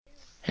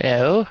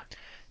Hello.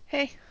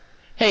 Hey.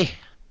 Hey,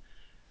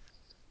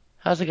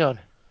 how's it going?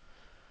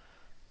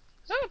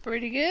 Oh,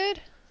 pretty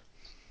good.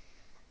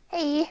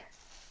 Hey.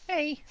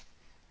 Hey.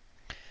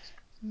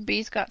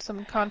 B's got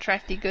some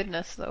contracty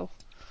goodness, though.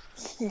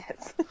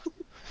 Yes.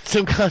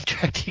 Some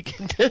contracting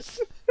goodness.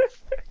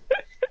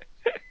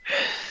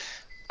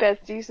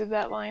 Best use of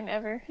that line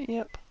ever.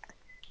 Yep.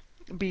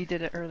 B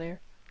did it earlier.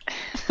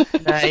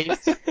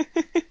 Nice.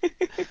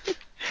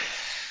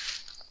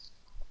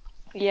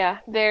 Yeah,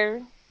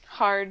 they're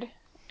hard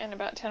and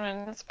about 10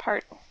 minutes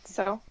apart,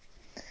 so.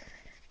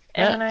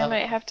 Em and I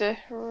might have to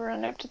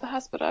run up to the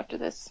hospital after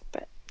this,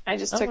 but I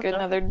just took no.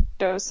 another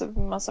dose of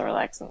muscle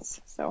relaxants,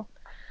 so.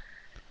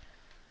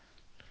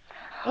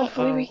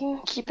 Hopefully we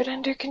can keep it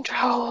under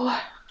control.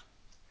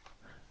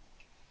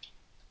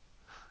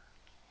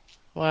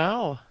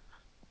 Wow.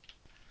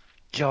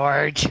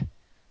 George.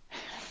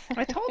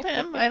 I told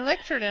him, I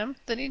lectured him,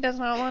 that he does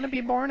not want to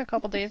be born a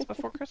couple days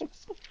before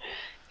Christmas.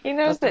 He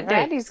knows That's that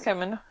right. Daddy's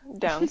coming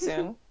down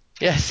soon.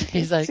 Yes,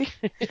 he's like.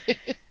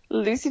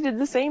 Lucy did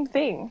the same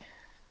thing.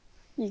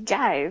 You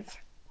guys.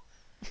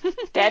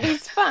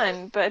 Daddy's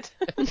fun, but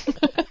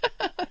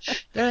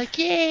They're like,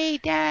 yay,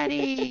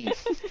 Daddy. we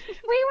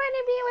want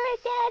to be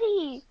with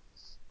Daddy.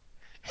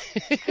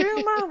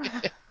 Screw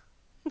Mama.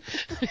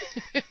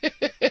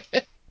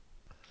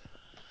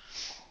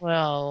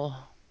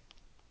 Well,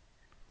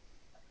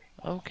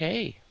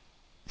 okay.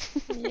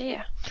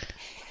 Yeah.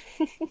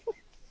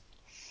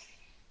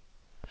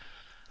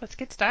 Let's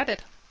get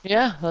started.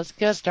 Yeah, let's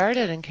get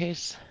started in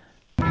case.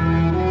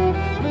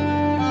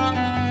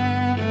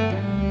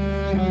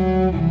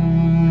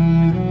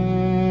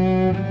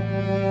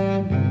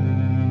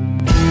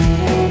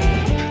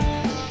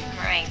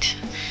 Right.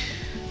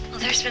 Well,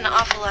 there's been an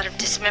awful lot of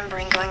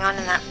dismembering going on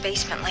in that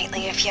basement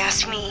lately, if you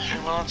ask me.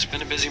 Well, it's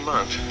been a busy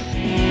month.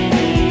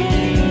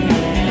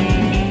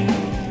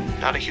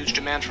 Not a huge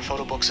demand for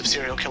photo books of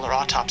serial killer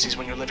autopsies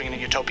when you're living in a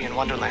utopian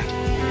wonderland.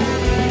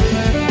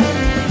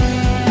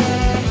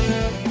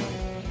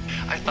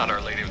 I thought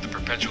Our Lady of the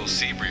Perpetual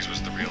Sea Breeze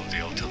was the real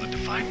deal till the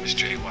divine Miss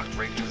J walked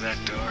right through that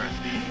door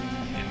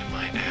and into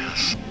my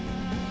ass.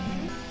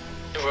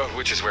 Well,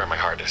 which is where my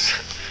heart is.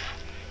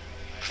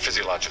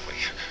 Physiologically.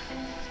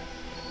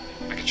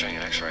 I can show you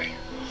an x-ray.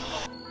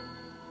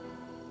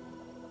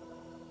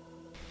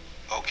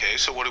 Okay,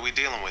 so what are we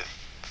dealing with?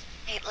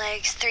 8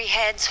 legs, 3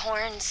 heads,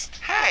 horns.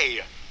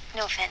 Hey!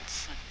 No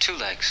offense. 2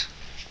 legs,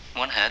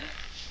 1 head,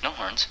 no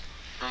horns.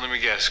 Well, let me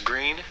guess.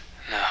 Green?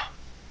 No.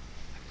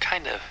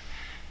 Kind of.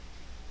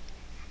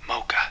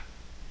 Mocha.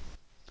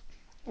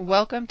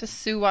 Welcome to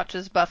Sue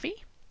Watches Buffy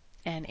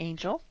and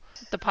Angel,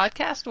 the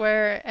podcast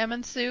where Em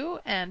and Sue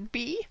and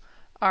B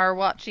are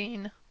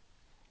watching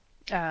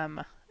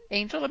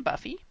Angel and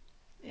Buffy.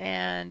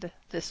 And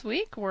this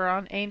week we're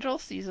on Angel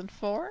Season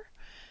 4.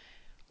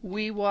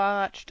 We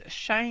watched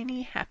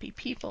Shiny Happy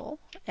People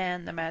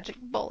and The Magic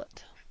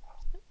Bullet.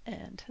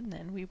 And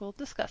then we will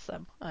discuss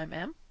them. I'm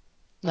Em.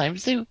 I'm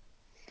Sue.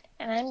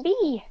 And I'm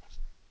B.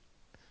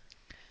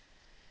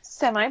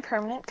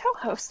 Semi-permanent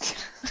co-host.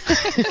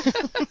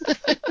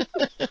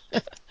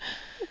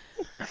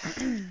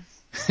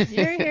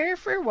 You're here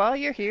for a while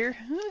you're here.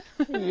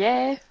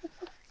 Yeah.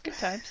 Good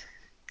times.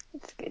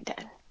 It's a good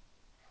time.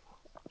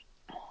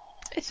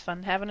 It's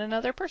fun having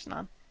another person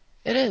on.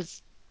 It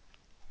is.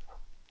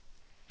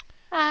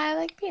 I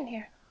like being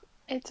here.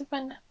 It's a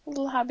fun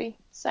little hobby,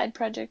 side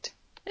project.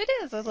 It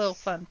is a little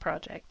fun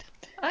project.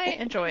 I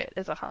enjoy it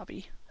as a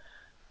hobby.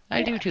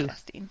 I do too.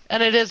 Podcasting.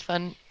 And it is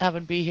fun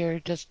having B here.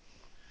 Just,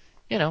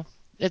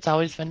 it's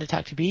always fun to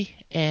talk to B.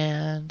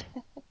 And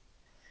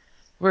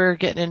we're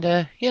getting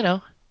into,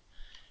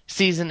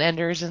 season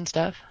enders and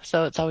stuff.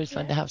 So it's always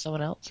fun to have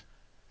someone else.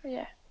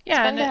 Yeah. Yeah, It's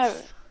fun and to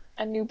have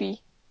a newbie.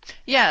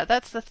 Yeah,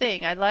 that's the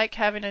thing. I like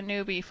having a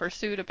newbie for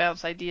Sue to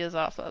bounce ideas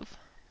off of.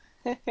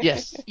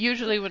 Yes.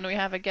 Usually when we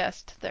have a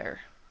guest, they're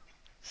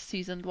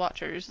seasoned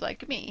watchers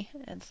like me,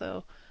 and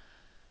so,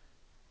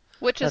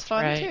 which is That's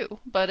fun right. too.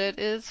 But it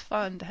is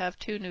fun to have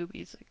 2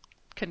 newbies that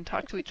can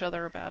talk to each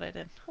other about it.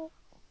 And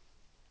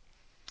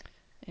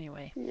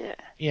anyway, Yeah.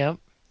 Yep.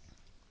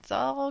 it's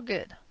all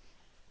good.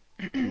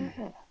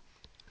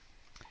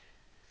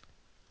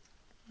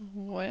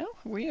 Well,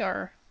 we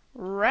are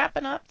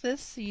wrapping up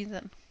this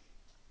season.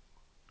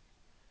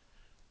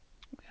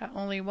 We got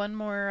only one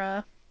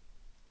more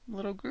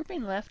little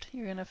grouping left.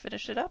 You're gonna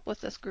finish it up with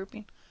this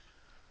grouping.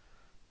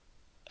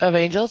 Of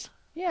angels?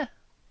 Yeah,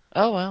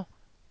 Oh, wow.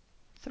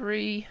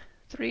 3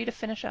 to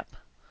finish up.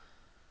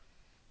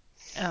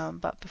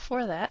 But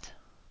before that,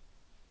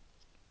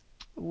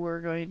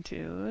 we're going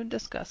to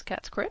discuss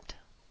Cat's Crypt,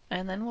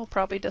 and then we'll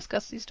probably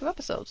discuss these 2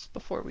 episodes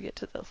before we get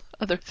to the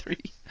other 3.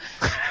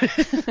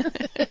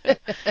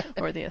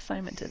 Or the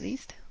assignment at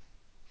least.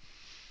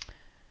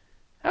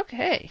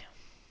 Okay.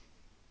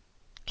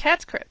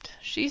 Cat's Crypt.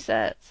 She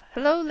says,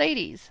 "Hello,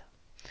 ladies.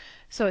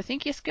 So I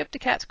think you skipped a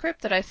Cat's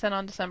Crypt that I sent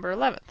on December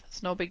 11th.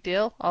 It's no big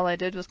deal. All I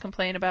did was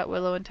complain about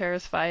Willow and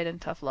Tara's fight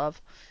and tough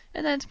love,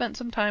 and then spent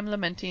some time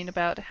lamenting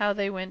about how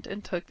they went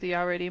and took the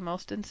already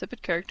most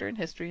insipid character in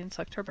history and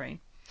sucked her brain.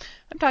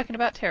 I'm talking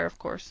about Tara, of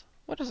course.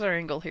 What is our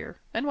angle here?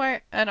 And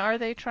why? And are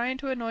they trying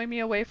to annoy me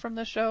away from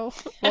the show?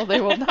 Well,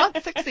 they will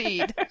not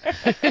succeed.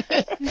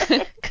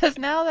 Because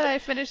now that I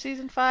finished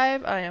season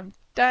 5, I am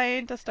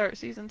dying to start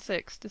season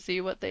 6 to see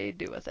what they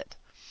do with it.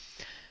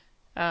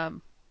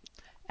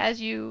 As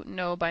you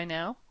know by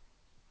now,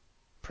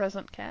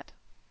 present cat,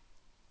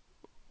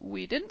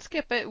 we didn't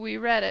skip it, we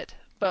read it,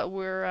 but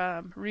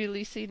we're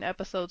releasing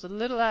episodes a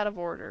little out of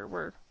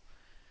order.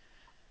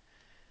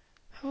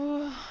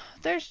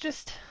 There's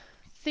just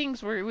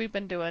things we've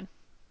been doing.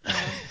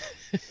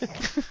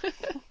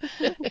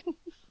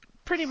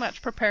 Pretty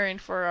much preparing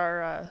for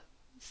our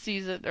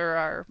season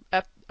or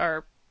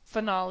our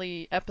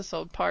finale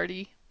episode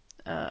party.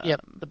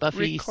 Yep, the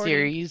Buffy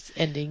series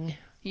ending.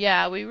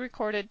 Yeah, we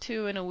recorded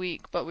 2 in a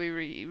week, but we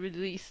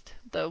released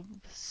the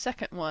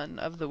second one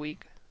of the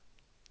week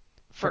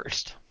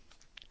first.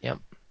 Yep.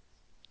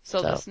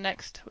 So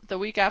the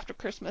week after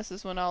Christmas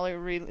is when I'll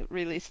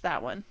release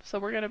that one. So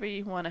we're going to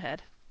be one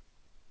ahead.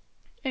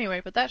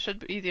 Anyway, but that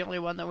should be the only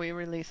one that we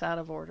release out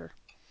of order.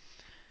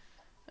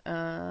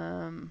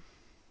 Anyway,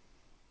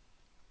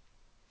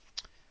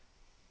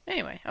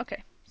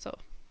 okay. So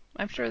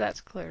I'm sure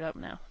that's cleared up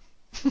now.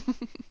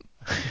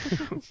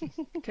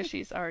 Because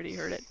she's already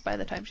heard it by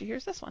the time she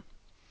hears this one.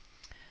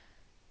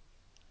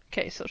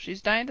 Okay, so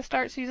she's dying to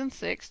start season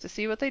 6 to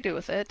see what they do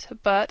with it,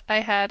 but I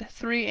had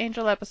 3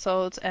 Angel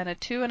episodes and a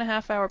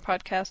 2.5-hour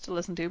podcast to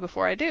listen to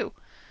before I do.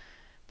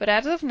 But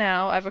as of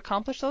now, I've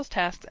accomplished those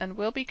tasks and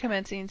will be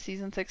commencing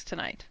season 6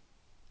 tonight.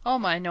 Oh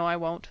my, no I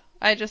won't.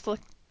 I just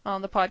looked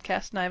on the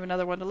podcast and I have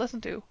another one to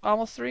listen to.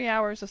 Almost 3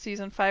 hours of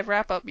season 5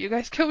 wrap-up. You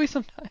guys kill me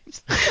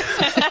sometimes.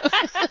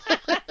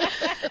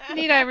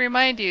 Need I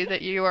remind you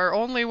that you are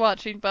only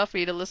watching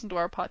Buffy to listen to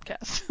our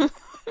podcast?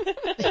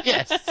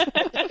 Yes.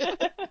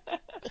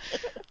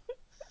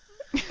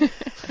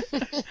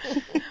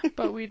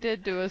 But we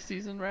did do a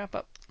season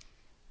wrap-up.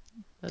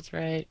 That's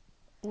right.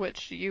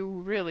 Which you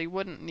really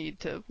wouldn't need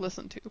to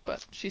listen to,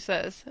 but she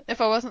says,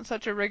 if I wasn't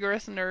such a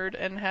rigorous nerd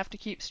and have to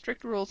keep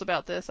strict rules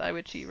about this, I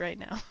would cheat right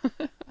now.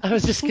 I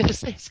was just going to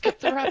say, skip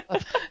the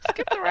wrap-up.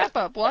 Skip the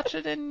wrap-up. Watch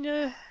it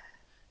in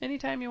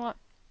anytime you want.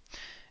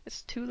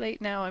 It's too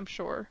late now, I'm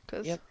sure.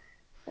 Cause Yep.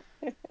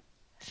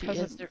 She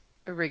is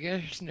a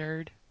rigorous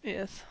nerd.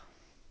 Yes.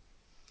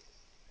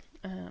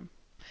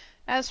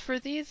 As for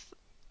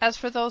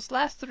those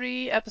last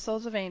 3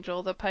 episodes of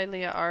Angel, the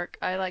Pylea arc,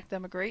 I like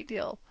them a great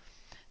deal.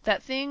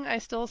 That thing I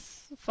still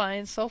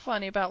find so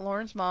funny about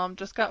Lauren's mom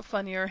just got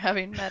funnier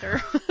having met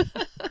her.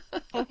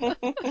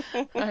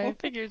 I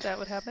figured that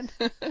would happen.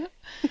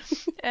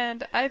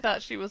 And I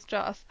thought she was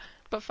Joss.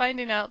 But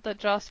finding out that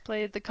Joss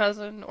played the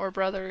cousin or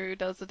brother who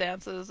does the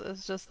dances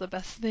is just the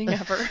best thing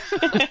ever.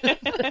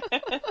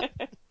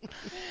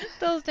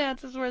 Those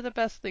dances were the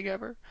best thing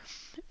ever.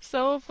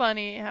 So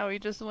funny how he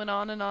just went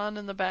on and on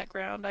in the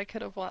background. I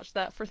could have watched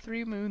that for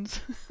 3 moons.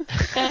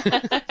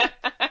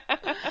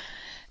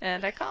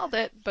 And I called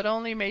it, but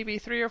only maybe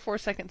 3 or 4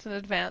 seconds in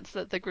advance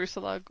that the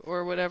Gruselug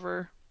or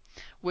whatever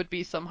would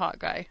be some hot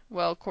guy.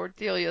 Well,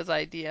 Cordelia's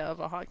idea of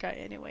a hot guy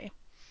anyway.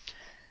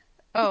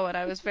 Oh, and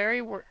I was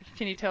very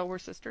can you tell we're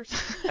sisters?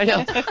 I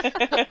know.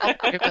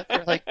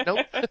 They're like,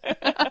 nope.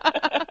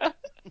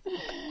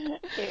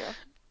 Yeah.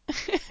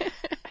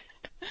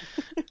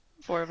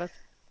 4 of us.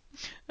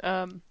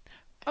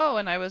 Oh,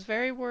 and I was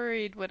very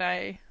worried when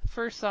I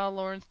first saw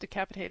Lauren's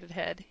decapitated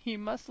head. He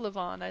must live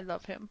on. I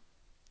love him.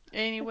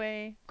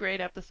 Anyway,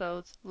 great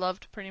episodes.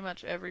 Loved pretty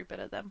much every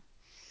bit of them.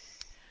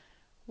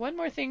 One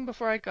more thing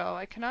before I go.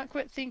 I cannot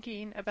quit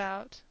thinking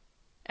about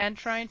and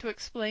trying to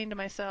explain to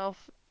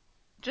myself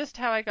just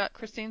how I got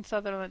Christine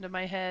Sutherland in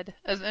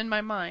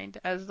my mind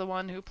as the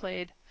one who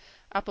played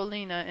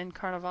Apollina in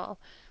Carnival,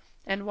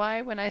 and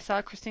why when I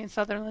saw Christine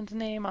Sutherland's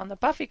name on the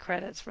Buffy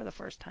credits for the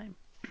first time,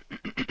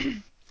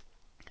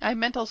 I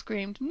mental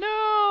screamed,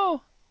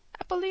 "No!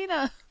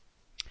 Apollina!"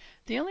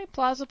 The only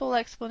plausible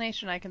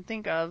explanation I can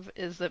think of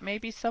is that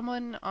maybe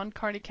someone on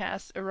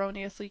Carnicast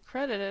erroneously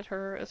credited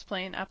her as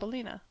playing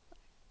Apollonia.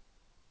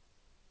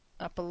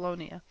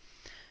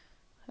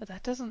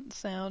 That doesn't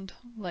sound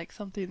like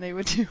something they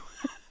would do.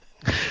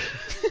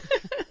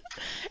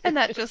 And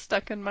that just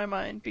stuck in my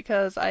mind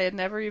because I had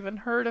never even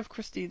heard of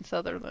Christine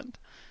Sutherland.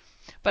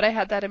 But I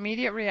had that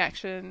immediate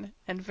reaction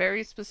and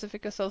very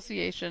specific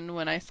association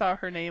when I saw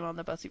her name on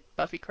the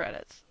Buffy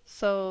credits.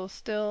 So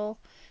still,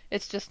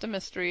 it's just a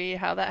mystery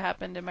how that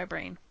happened in my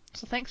brain.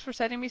 So thanks for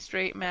setting me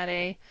straight, Matt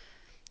A.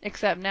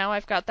 Except now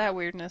I've got that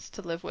weirdness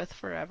to live with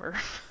forever.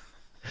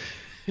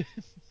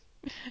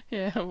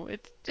 Yeah,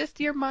 it's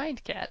just your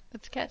mind, Cat.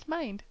 It's Cat's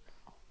mind.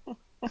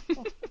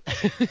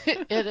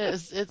 It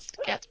is. It's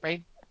Cat's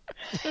brain.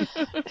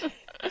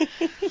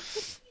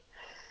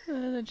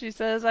 And then she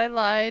says, I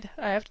lied.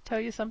 I have to tell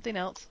you something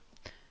else.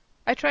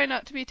 I try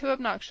not to be too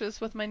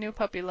obnoxious with my new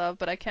puppy love,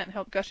 but I can't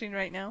help gushing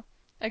right now.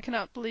 I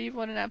cannot believe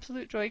what an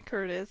absolute joy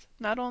Kurt is.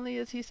 Not only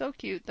is he so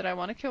cute that I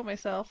want to kill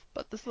myself,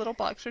 but this little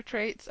boxer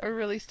traits are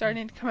really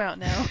starting to come out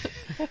now.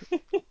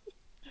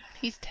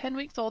 He's 10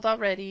 weeks old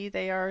already.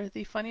 They are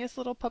the funniest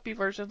little puppy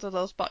versions of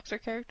those boxer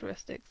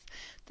characteristics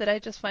that I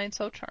just find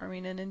so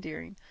charming and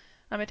endearing.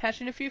 I'm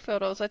attaching a few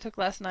photos I took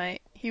last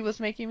night. He was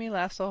making me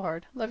laugh so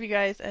hard. Love you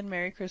guys, and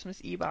Merry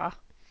Christmas, Eba.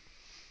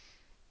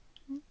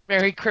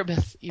 Merry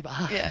Christmas,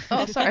 Eba. Yeah.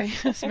 Oh, sorry.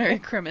 It's Merry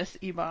Christmas,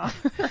 Eba.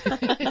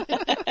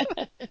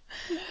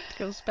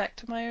 Goes back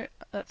to my...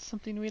 That's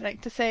something we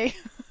like to say.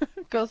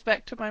 Goes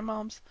back to my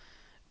mom's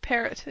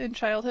parrot in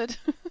childhood.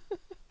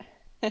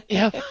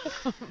 Yep.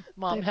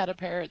 Mom had a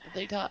parrot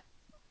that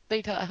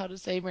they taught how to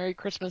say Merry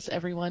Christmas,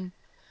 everyone.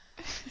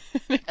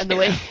 And the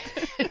way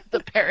the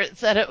parrot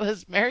said it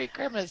was Merry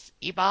Christmas,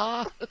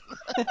 Eba.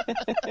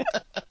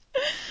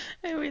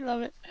 Hey, we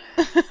love it.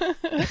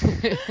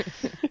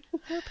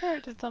 Her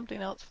parrot did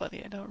something else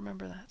funny. I don't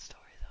remember that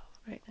story,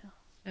 though, right now.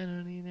 I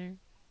don't either.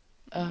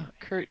 Oh, Anyway.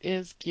 Kurt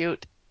is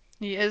cute.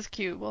 He is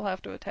cute. We'll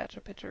have to attach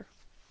a picture.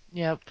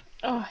 Yep.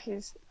 Oh,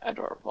 he's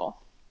adorable.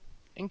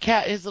 And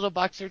Cat, his little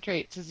boxer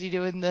traits, is he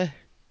doing the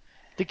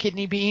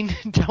kidney bean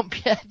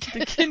jump yet?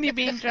 The kidney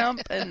bean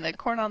jump and the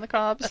corn on the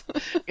cobs.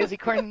 Is he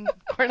corn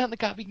on the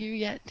cobbing you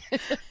yet?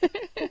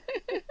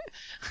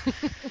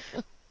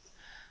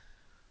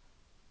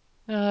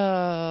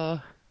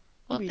 Oh.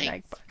 Well, We thanks.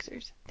 like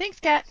boxers. Thanks,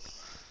 Kat.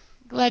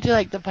 Glad you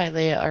like the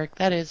Pylea arc.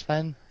 That is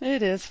fun.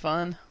 It is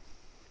fun.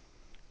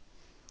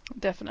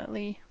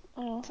 Definitely.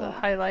 It's a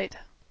highlight.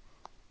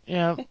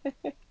 Yeah.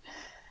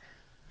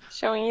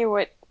 Showing you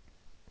what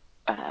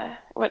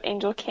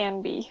Angel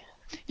can be.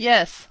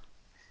 Yes.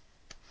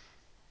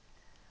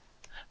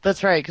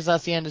 That's right, because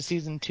that's the end of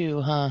season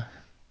 2, huh?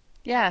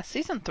 Yeah,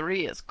 season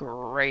 3 is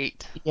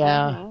great.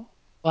 Yeah. Mhm.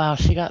 Wow,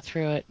 she got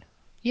through it.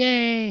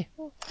 Yay!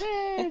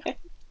 Yay.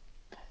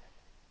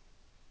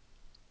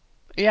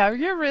 Yeah,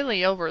 you're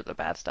really over the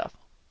bad stuff.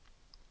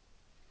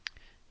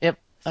 Yep.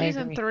 I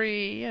Season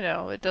agree.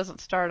 3, it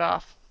doesn't start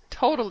off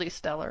totally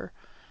stellar,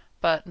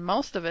 but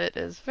most of it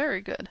is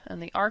very good,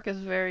 and the arc is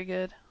very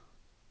good.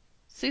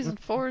 Season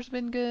 4 has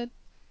been good.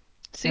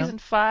 Season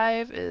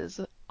 5 is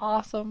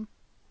awesome.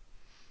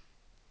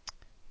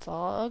 It's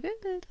all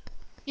good.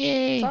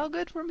 Yay! It's all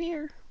good from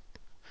here.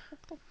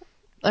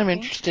 I'm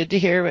interested to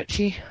hear what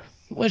she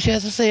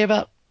has to say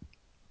about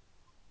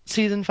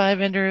season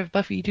 5 ender of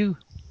Buffy too.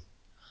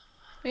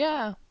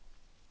 Yeah.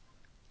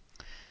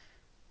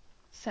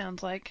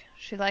 Sounds like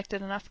she liked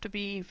it enough to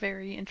be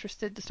very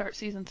interested to start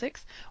season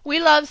 6. We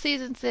love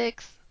season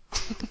 6.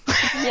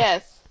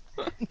 Yes.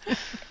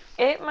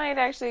 It might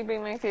actually be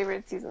my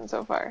favorite season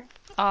so far.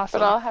 Awesome.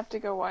 But I'll have to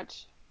go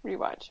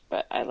rewatch.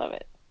 But I love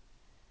it.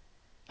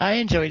 I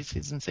enjoyed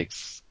season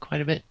 6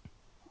 quite a bit.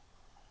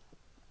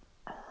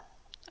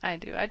 I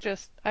do.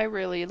 I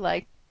really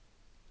like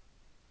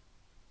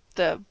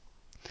I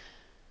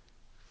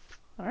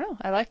don't know,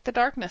 I like the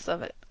darkness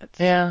of it. It's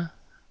Yeah.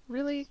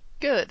 really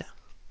good.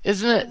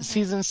 Isn't it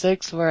season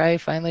 6 where I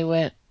finally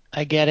went,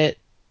 I get it?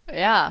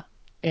 Yeah.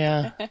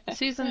 Yeah.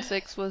 Season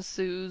 6 was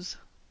Sue's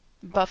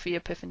Buffy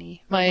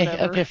epiphany. Or My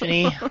whatever.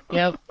 epiphany.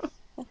 Yep.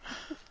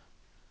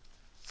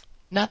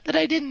 Not that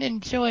I didn't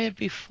enjoy it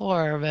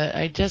before, but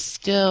I just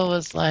still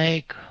was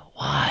like,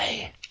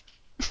 why?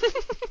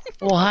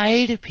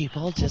 Why do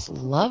people just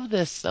love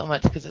this so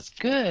much? Because it's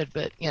good,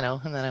 but,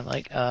 and then I'm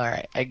like, all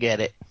right, I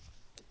get it.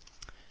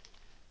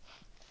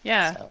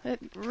 Yeah, So. it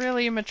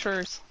really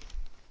matures.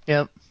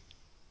 Yep.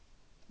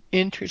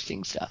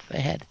 Interesting stuff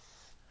ahead.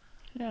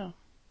 Yeah.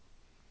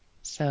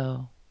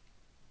 So.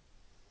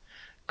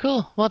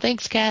 Cool. Well,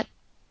 thanks, Kat.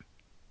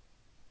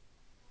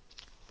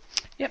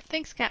 Yep,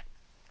 thanks, Kat.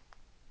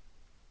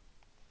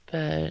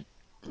 But.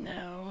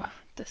 No,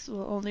 this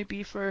will only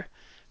be for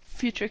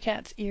future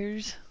Cat's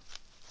ears.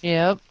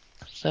 Yep.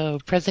 So,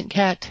 present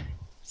Kat,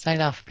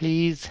 sign off,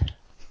 please.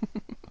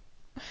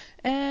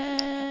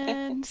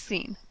 And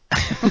scene.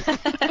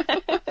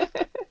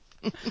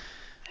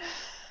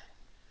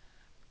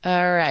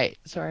 All right.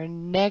 So our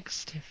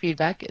next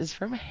feedback is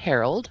from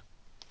Harold.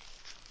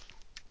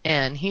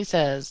 And he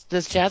says,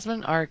 this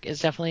Jasmine arc is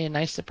definitely a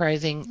nice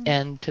surprising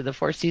end to the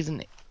 4th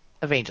season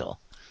of Angel.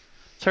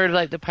 Sort of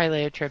like the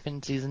Pylea trip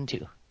in season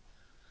 2.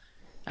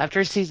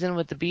 After a season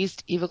with the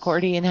Beast, Eva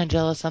Cordy, and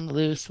Angelus on the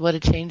loose, what a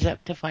change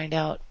up to find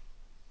out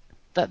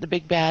that the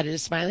big bad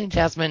is smiling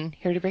Jasmine,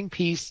 here to bring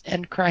peace,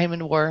 end crime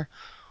and war,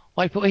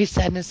 wipe away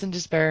sadness and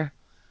despair,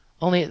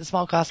 only at the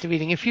small cost of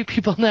eating a few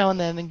people now and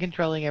then and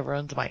controlling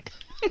everyone's mind.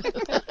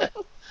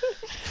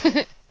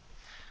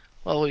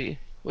 Well,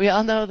 we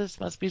all know this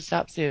must be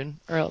stopped soon,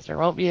 or else there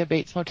won't be a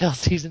Bates Motel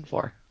season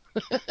 4.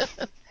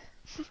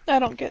 I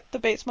don't get the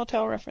Bates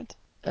Motel reference.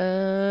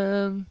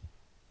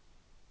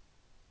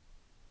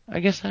 I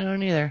guess I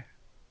don't either.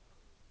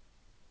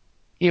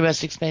 You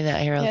must explain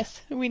that, Harold. Yes,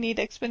 we need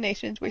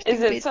explanations. We're Is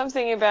stupid. it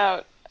something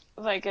about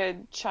like a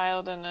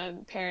child and a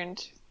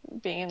parent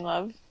being in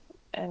love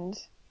and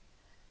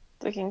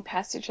looking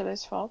past each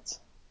other's faults?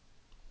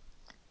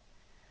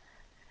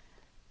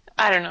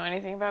 I don't know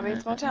anything about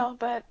Bates Motel,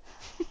 but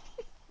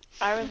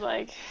I was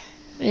like,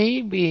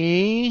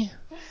 Maybe.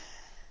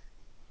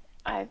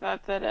 I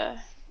thought that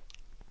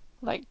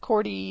like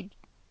Cordy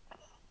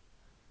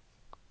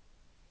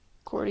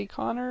Cordy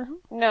Connor?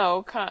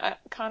 No,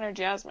 Connor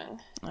Jasmine.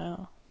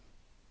 Oh.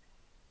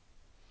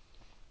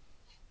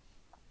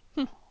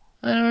 I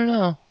don't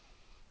know.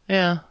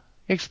 Yeah.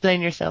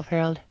 Explain yourself,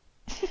 Harold.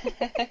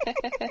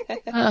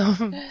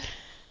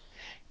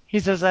 He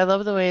says, I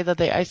love the way that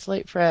they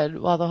isolate Fred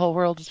while the whole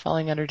world is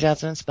falling under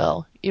Jasmine's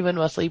spell. Even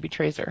Wesley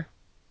betrays her.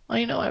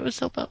 I know, I was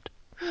so bummed.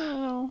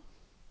 Oh.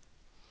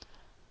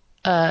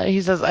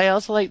 He says, I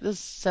also like this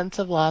sense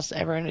of loss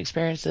everyone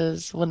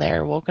experiences when they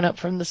are woken up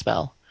from the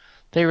spell.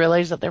 They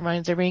realize that their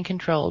minds are being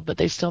controlled, but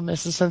they still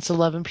miss the sense of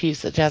love and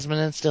peace that Jasmine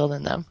instilled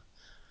in them.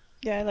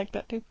 Yeah, I like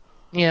that too.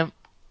 Yeah.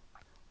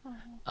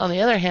 On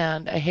the other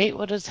hand, I hate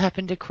what has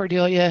happened to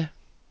Cordelia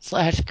 /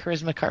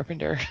 Charisma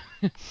Carpenter.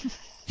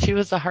 She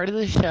was the heart of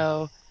the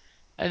show,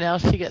 and now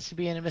she gets to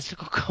be in a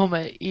mystical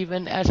coma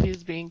even as she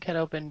is being cut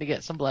open to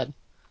get some blood.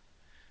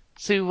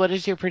 Sue, what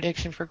is your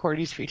prediction for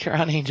Cordy's future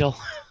on Angel?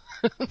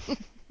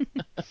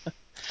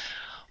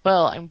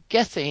 Well, I'm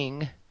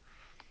guessing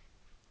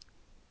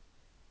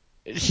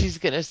she's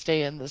going to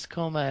stay in this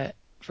coma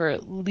for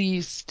at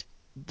least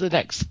the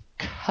next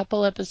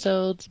couple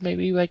episodes,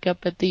 maybe wake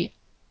up at the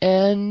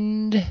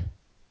end.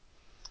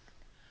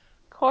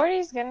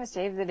 Cordy's gonna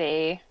save the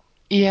day.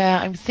 Yeah,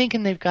 I'm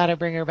thinking they've got to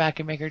bring her back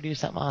and make her do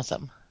something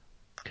awesome.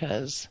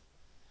 Because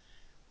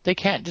they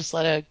can't just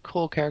let a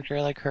cool character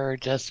like her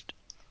just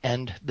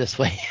end this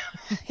way.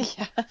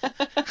 Yeah.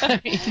 I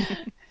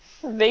mean,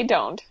 They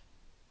don't.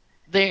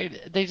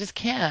 they just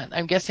can't.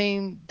 I'm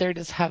guessing they're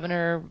just having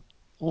her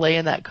lay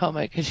in that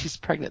coma because she's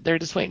pregnant. They're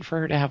just waiting for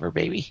her to have her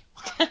baby.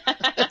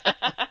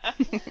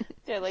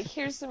 They're like,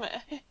 here's some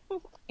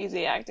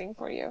easy acting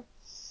for you.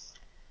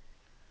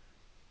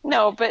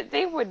 No, but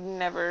they would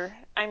never.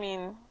 I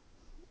mean,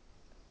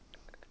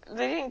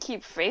 they didn't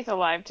keep Faith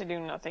alive to do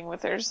nothing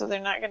with her, so they're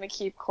not going to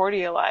keep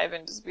Cordy alive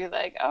and just be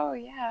like, oh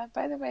yeah,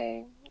 by the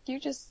way, you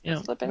just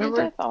slip into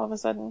death all of a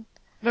sudden.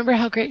 Remember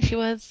how great she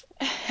was?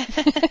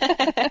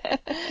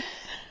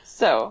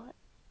 So,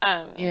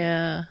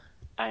 yeah.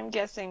 I'm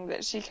guessing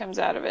that she comes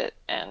out of it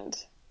and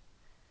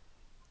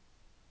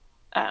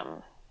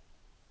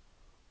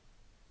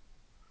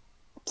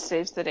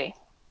saves the day.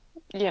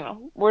 You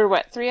know,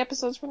 we're 3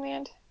 episodes from the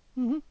end?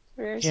 Mm-hmm.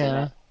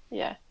 Yeah.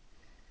 Yeah.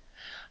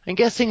 I'm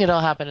guessing it'll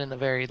happen in the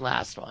very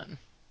last one.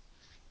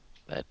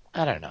 But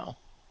I don't know.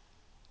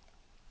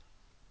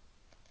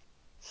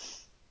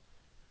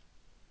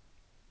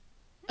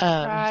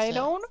 I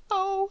don't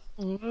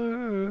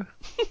know.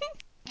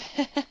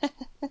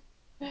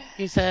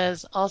 He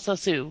says, also,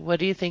 Sue, what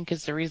do you think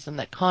is the reason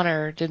that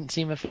Connor didn't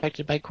seem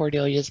affected by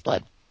Cordelia's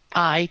blood?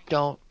 I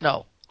don't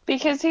know.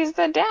 Because he's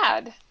the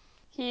dad.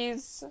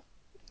 He's,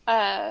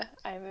 I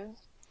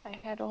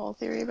had a whole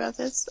theory about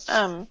this.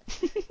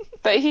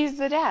 But he's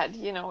the dad,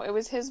 you know, it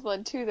was his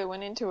blood too that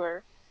went into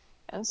her.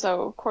 And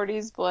so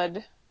Cordy's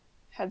blood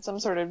had some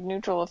sort of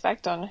neutral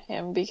effect on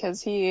him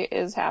because he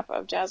is half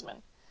of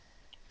Jasmine.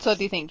 So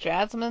do you think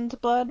Jasmine's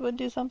blood would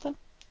do something?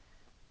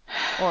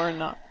 Or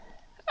not?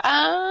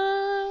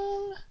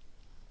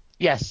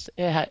 Yes,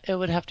 it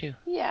would have to.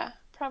 Yeah,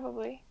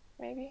 probably.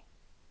 Maybe.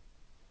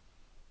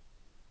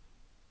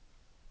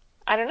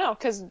 I don't know,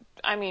 because,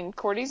 I mean,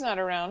 Cordy's not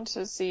around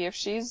to see if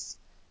she's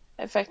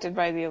affected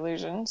by the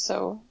illusion,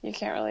 so you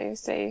can't really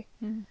say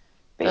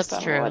based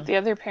on what the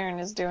other parent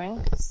is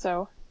doing,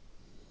 so.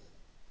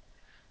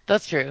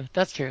 That's true,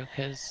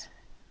 because,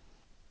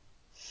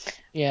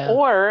 yeah.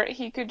 Or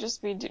he could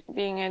just be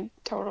being a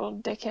total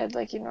dickhead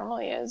like he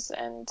normally is,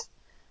 and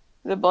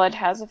the blood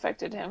has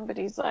affected him, but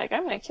he's like,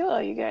 I'm going to kill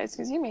all you guys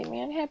because you made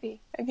me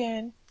unhappy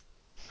again.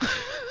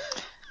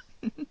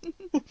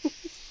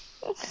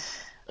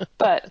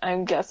 But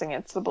I'm guessing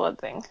it's the blood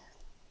thing.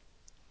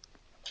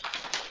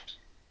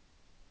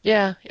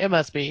 Yeah, it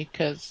must be,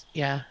 because,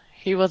 yeah,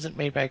 he wasn't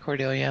made by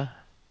Cordelia.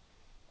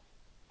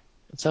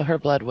 So her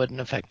blood wouldn't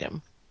affect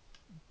him.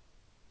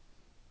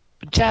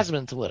 But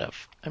Jasmine's would have.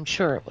 I'm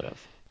sure it would have.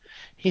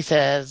 He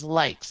says,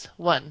 likes.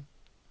 1.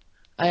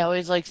 I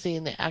always like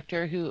seeing the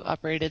actor who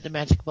operated the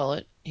magic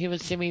bullet. He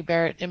was Jimmy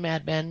Barrett in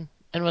Mad Men,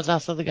 and was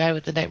also the guy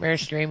with the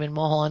nightmarish dream in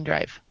Mulholland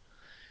Drive.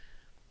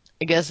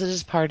 I guess it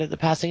is part of the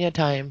passing of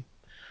time,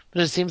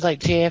 but it seems like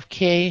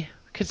JFK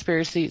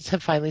conspiracies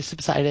have finally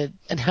subsided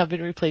and have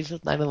been replaced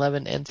with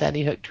 9/11 and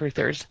Sandy Hook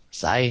truthers.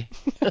 Sigh.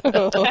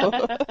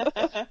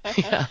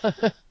 Yeah.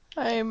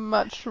 I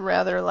much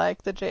rather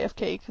like the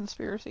JFK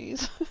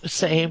conspiracies.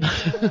 Same.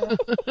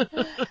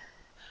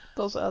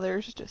 Those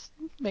others just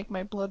make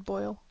my blood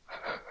boil.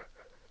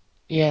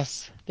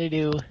 Yes, they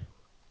do.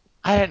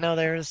 I didn't know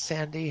there was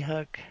Sandy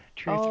Hook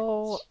truthers.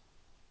 Oh.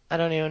 I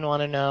don't even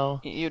want to know.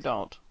 You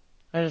don't.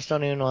 I just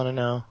don't even want to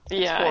know.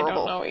 Yeah, I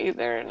don't know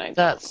either, and I don't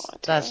want to.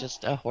 That's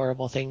just a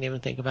horrible thing to even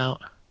think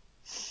about.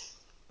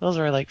 Those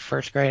were like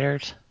first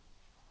graders.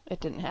 It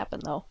didn't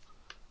happen, though.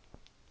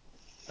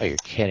 Oh, you're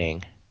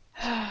kidding.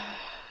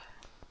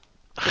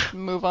 Just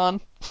move on.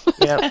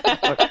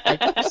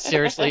 Yep.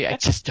 Seriously, I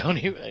just don't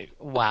even.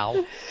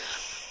 Wow.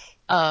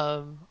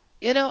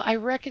 I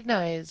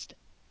recognized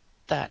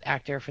that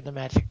actor for the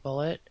Magic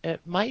Bullet. It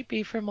might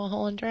be from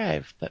Mulholland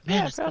Drive, but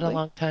man, it's been a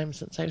long time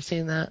since I've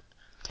seen that.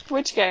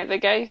 Which guy? The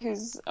guy who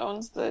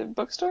owns the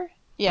bookstore?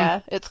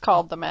 Yeah, it's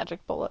called The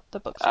Magic Bullet, the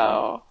bookstore.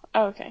 Oh,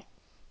 okay.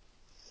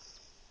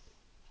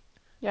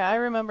 Yeah, I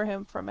remember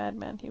him from Mad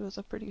Men. He was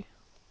a pretty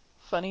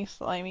funny,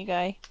 slimy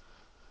guy.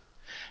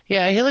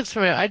 Yeah, he looks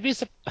familiar.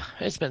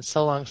 It's been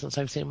so long since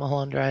I've seen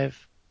Mulholland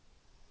Drive.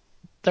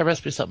 There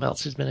must be something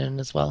else he's been in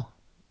as well.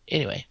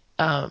 Anyway,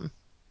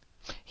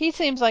 He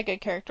seems like a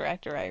character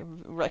actor I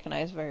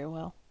recognize very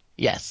well.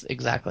 yes,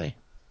 exactly.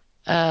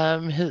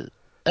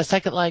 A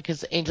second like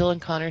is Angel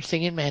and Connor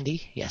singing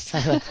Mandy. Yes,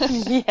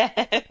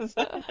 Yes.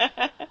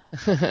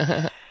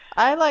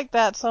 I like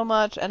that so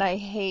much, and I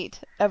hate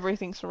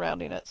everything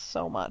surrounding it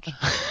so much.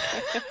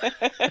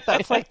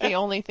 That's like the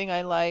only thing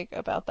I like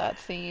about that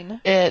scene.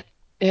 it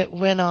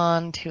went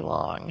on too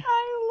long.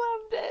 I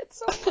loved it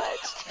so much.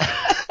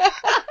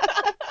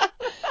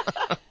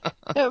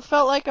 It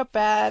felt like a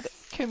bad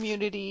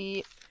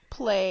Community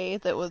play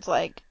that was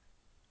like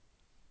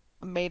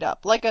made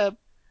up, like a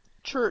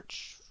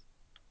church.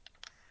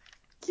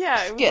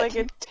 Yeah, it was Skit. like a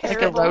Like a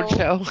terrible, road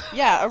show.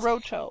 Yeah, a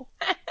roadshow.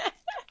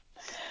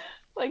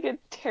 like a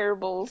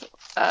terrible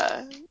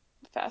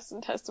fast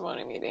and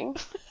testimony meeting.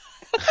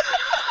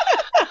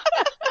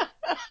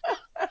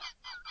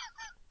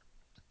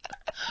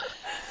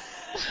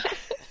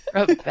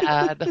 A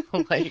bad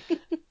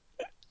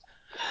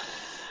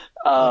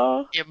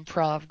Oh,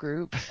 improv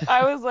group.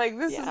 I was like,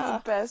 this is Yeah.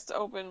 the best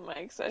open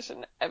mic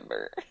session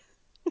ever.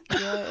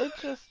 Yeah,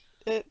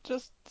 it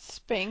just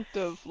spanked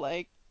of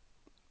like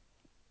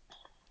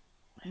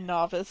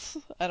novice.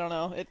 I don't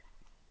know.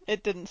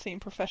 It didn't seem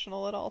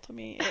professional at all to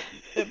me.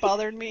 It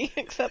bothered me,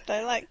 except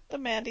I liked the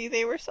Mandy.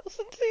 They were so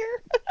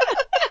sincere.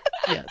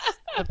 Yes,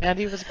 the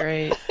Mandy was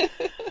great.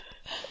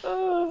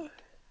 Oh.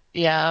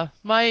 Yeah,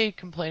 my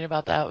complaint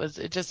about that was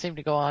it just seemed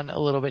to go on a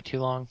little bit too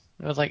long.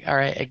 It was like, all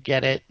right, I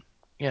get it.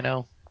 You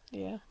know,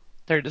 Yeah.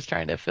 they're just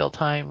trying to fill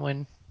time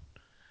when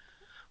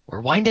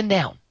we're winding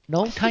down.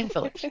 No time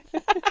fillers.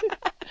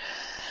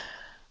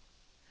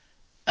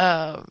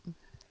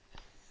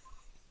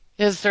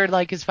 His third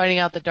like is finding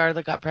out that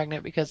Darla got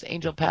pregnant because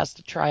Angel passed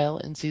a trial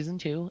in season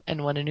 2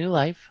 and won a new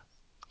life.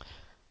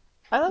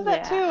 I love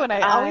that too, and I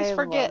always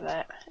forget. Love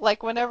that.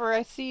 Like whenever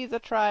I see the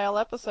trial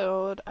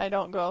episode, I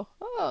don't go,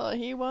 "Oh,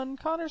 he won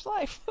Connor's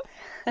life,"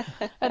 and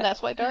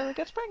that's why Darla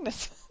gets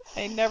pregnant.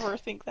 I never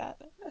think that.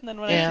 And then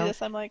when I see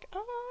this, I'm like,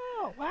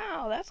 "Oh,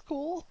 wow, that's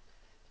cool."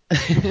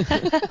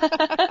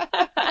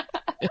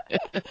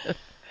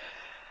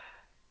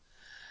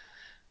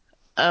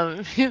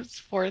 His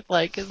fourth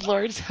like is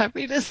Lord's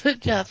happiness that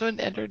Jasmine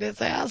entered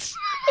his ass.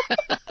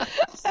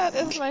 That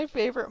is my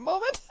favorite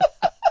moment.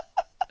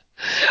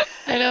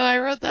 I know, I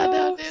wrote that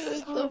down too.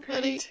 It's so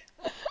funny.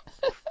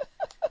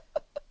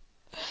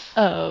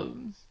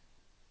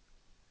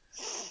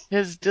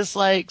 His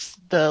dislikes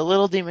the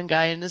little demon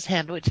guy and his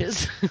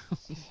sandwiches.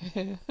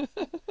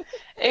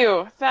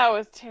 Ew, that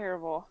was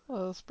terrible.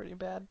 Well, that was pretty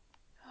bad.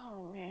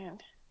 Oh, man.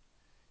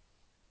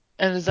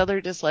 And his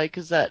other dislike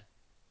is that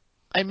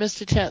I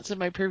missed a chance in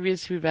my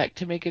previous feedback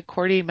to make a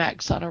Cordy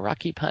Max on a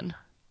Rocky pun.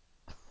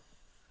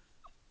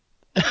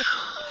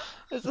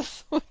 Is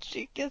this when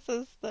she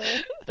kisses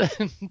the...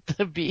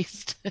 the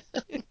beast?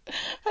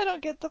 I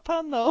don't get the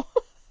pun, though.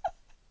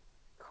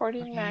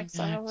 Cordy Max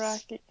on a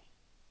Rocky.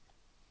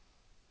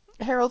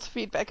 Harold's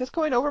feedback is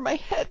going over my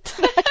head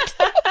tonight.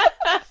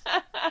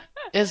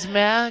 Is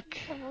Mac...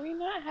 Have we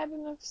not had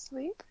enough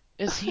sleep?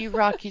 Is he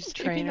Rocky's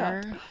Maybe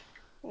not. trainer?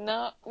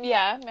 No.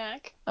 Yeah,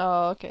 Mac.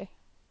 Oh, okay.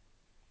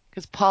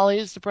 Because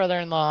Polly's the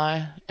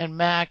brother-in-law, and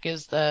Mac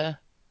is the...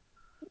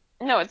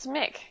 No, it's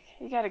Mick.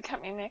 You gotta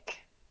cut me, Mick.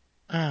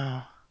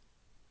 Oh.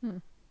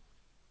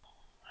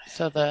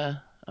 So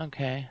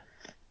okay.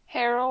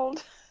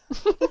 Harold.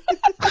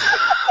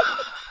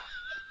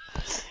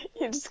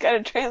 You just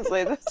gotta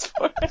translate this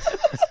for us.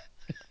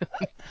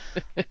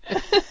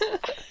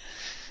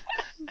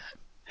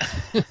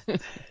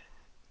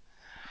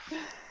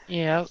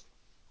 Yeah.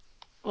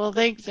 Well,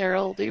 thanks,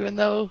 Harold, even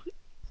though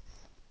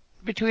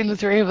between the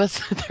three of us,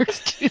 there's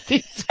two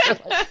things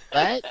that are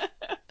like, what?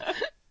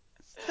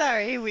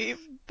 Sorry, we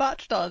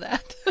botched all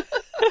that.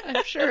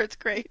 I'm sure it's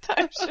great.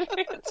 I'm sure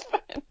it's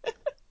fun.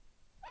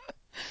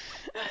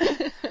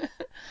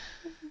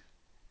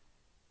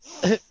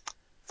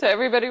 So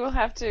everybody will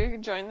have to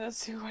join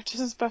this who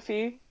watches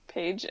Buffy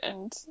page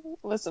and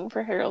listen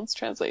for Harold's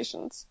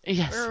translations.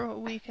 Yes. Or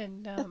we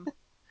can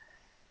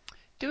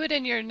do it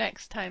in your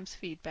next time's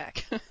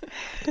feedback.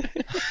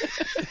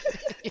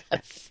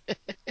 Yes.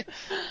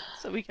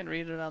 So we can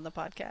read it on the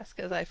podcast,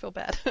 because I feel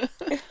bad.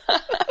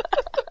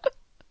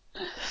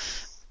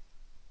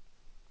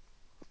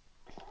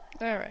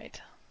 All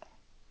right.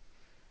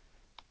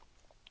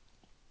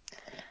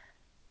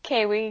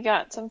 Okay, we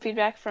got some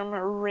feedback from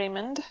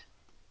Raymond.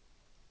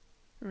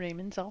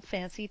 Raymond's all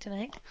fancy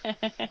tonight.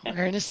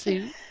 Wearing a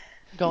suit,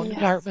 going to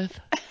Yes. Dartmouth.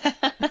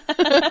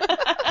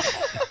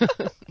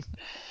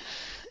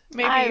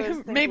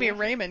 Maybe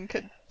Raymond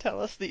could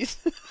tell us these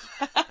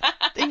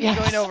things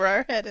going over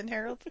our head in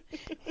Harold's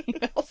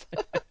emails.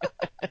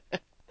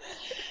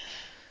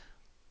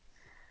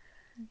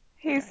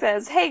 He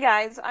says, "Hey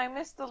guys, I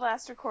missed the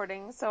last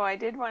recording, so I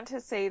did want to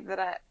say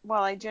that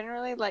while I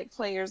generally like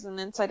players in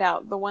Inside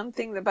Out, the one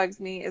thing that bugs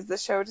me is the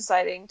show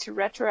deciding to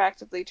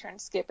retroactively turn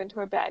Skip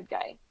into a bad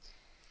guy.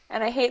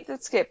 And I hate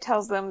that Skip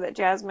tells them that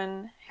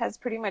Jasmine has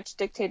pretty much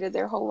dictated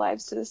their whole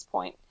lives to this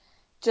point,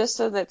 just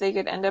so that they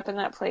could end up in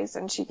that place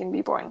and she can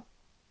be born."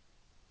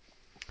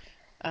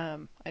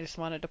 I just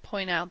wanted to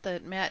point out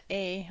that Matt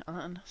A.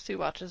 on Sue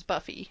Watches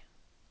Buffy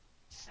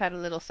had a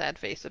little sad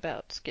face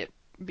about Skip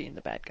being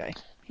the bad guy.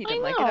 He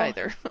didn't like it know.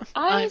 either.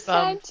 I was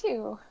I'm, sad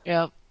too.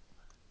 Yep.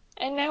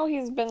 And now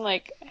he's been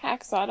like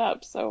hacksawed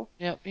up, so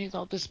Yep. He's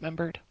all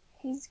dismembered.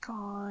 he's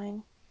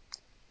gone.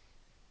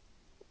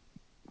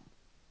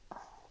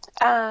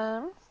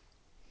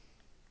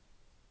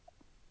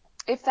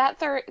 If that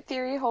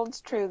theory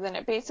holds true, then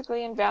it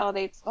basically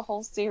invalidates the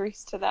whole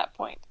series to that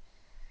point.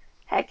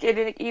 Heck,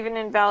 it even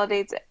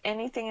invalidates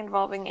anything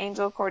involving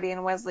Angel, Cordy,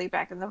 and Wesley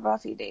back in the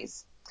Buffy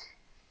days.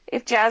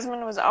 If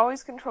Jasmine was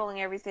always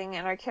controlling everything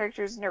and our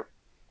characters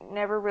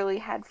never really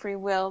had free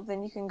will,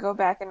 then you can go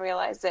back and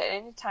realize that at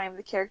any time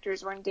the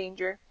characters were in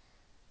danger,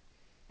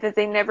 that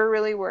they never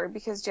really were,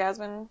 because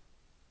Jasmine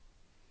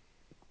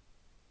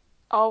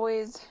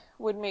always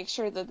would make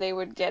sure that they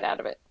would get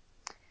out of it.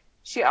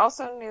 She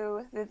also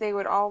knew that they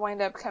would all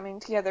wind up coming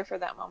together for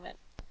that moment.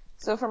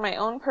 So for my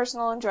own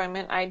personal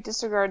enjoyment, I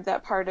disregard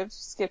that part of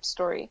Skip's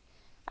story.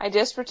 I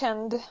just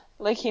pretend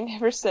like he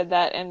never said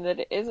that and that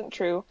it isn't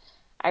true.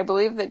 I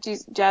believe that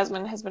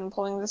Jasmine has been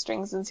pulling the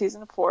strings in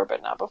season 4,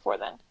 but not before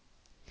then.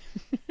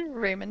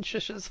 Raymond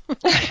shushes.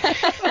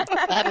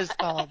 That is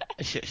called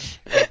a shush.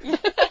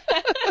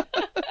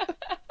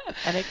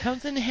 And it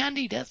comes in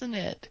handy, doesn't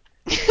it?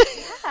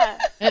 Yeah.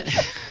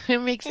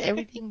 It makes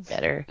everything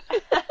better.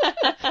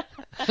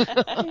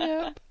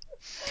 Yep.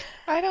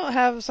 I don't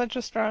have such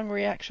a strong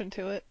reaction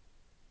to it.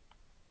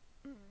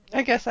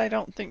 I guess I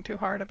don't think too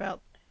hard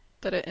about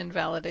that it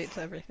invalidates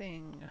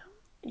everything.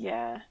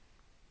 Yeah.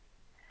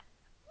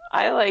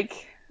 I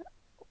like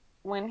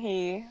when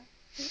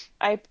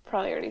I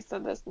probably already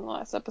said this in the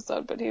last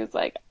episode, but he was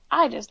like,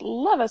 "I just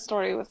love a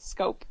story with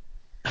scope."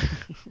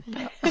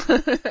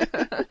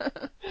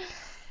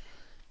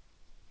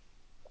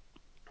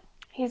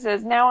 He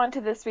says, "Now on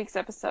to this week's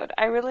episode.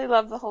 I really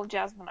love the whole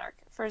Jasmine arc.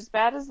 For as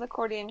bad as the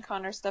Cordy and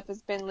Connor stuff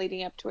has been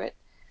leading up to it,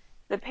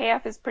 the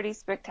payoff is pretty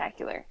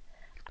spectacular.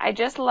 I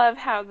just love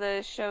how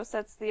the show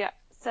sets the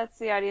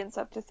audience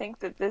up to think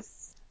that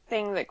this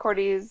thing that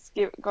Cordy is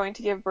going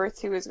to give birth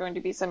to is going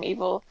to be some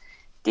evil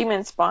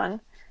demon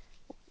spawn.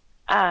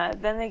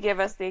 Then they give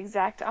us the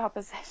exact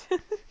opposite.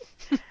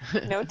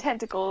 No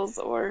tentacles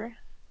or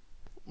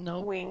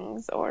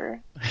wings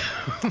or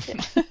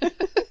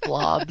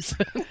blobs.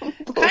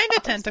 Kind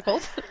of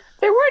tentacles.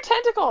 There were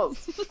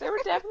tentacles. There were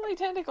definitely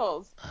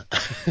tentacles.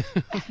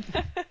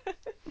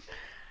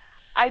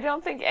 I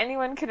don't think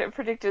anyone could have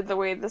predicted the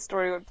way the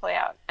story would play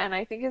out, and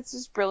I think it's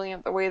just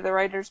brilliant the way the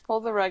writers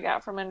pull the rug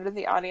out from under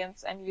the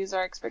audience and use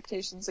our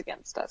expectations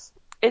against us.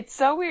 It's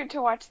so weird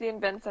to watch the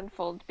events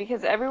unfold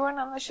because everyone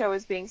on the show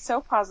is being so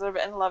positive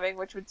and loving,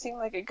 which would seem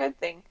like a good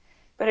thing,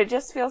 but it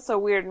just feels so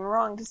weird and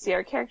wrong to see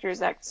our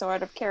characters act so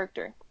out of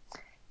character.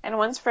 And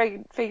once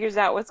Fred figures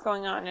out what's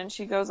going on and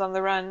she goes on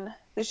the run,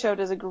 the show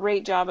does a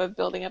great job of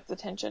building up the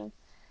tension.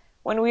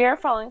 When we are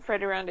following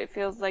Fred around, it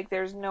feels like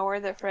there's nowhere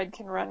that Fred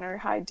can run or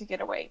hide to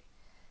get away.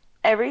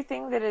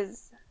 Everything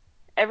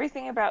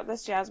about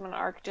this Jasmine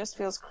arc just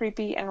feels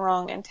creepy and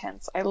wrong and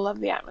tense. I love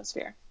the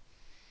atmosphere.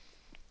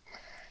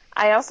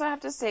 I also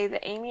have to say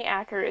that Amy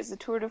Acker is a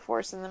tour de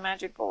force in The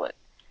Magic Bullet.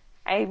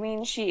 I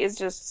mean, she is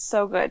just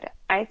so good.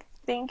 I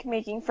think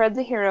making Fred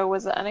the hero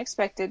was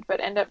unexpected, but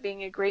ended up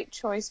being a great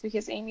choice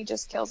because Amy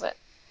just kills it.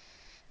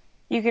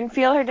 You can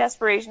feel her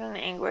desperation and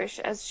anguish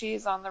as she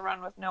is on the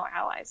run with no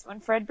allies.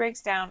 When Fred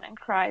breaks down and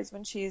cries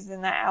when she's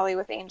in that alley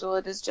with Angel,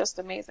 it is just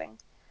amazing.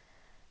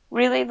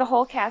 Really, the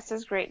whole cast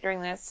is great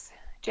during this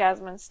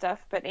Jasmine stuff,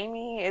 but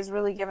Amy is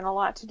really given a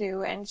lot to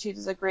do, and she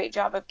does a great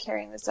job of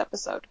carrying this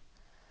episode.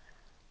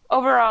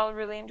 Overall,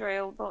 really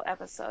enjoyable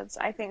episodes.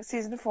 I think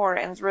season 4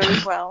 ends really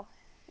well.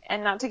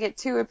 And not to get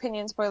too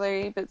opinion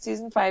spoilery, but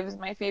season 5 is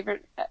my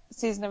favorite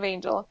season of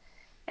Angel,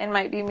 and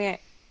might be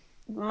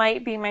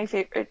my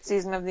favorite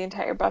season of the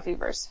entire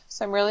Buffyverse.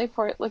 So I'm really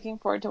looking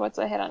forward to what's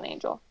ahead on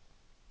Angel.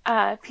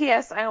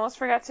 P.S. I almost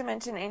forgot to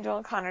mention Angel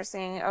and Connor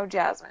singing "Oh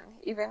Jasmine."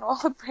 Even while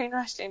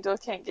brainwashed Angel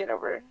can't get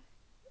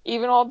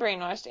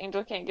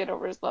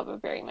over his love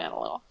of Barry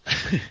Manilow.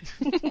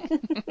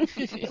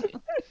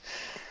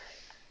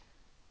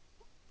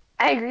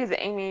 I agree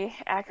that Amy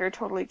Acker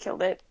totally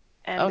killed it,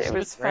 and it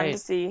was fun to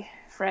see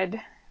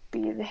Fred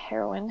be the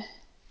heroine.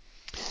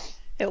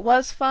 It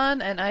was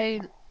fun, and I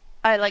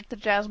like the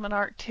Jasmine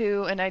arc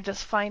too, and I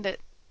just find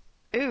it,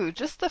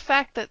 just the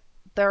fact that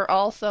they're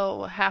all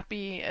so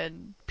happy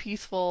and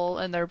peaceful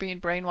and they're being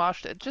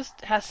brainwashed, it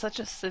just has such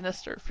a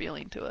sinister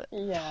feeling to it.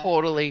 Yeah.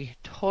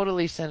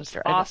 Totally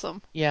sinister.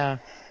 Awesome. Yeah.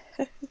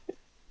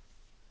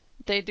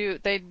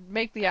 They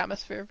make the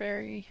atmosphere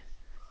very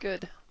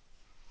good.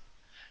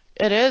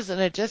 It is, and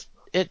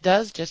it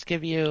does just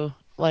give you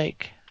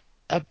like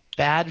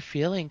bad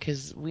feeling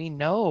because we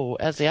know,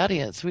 as the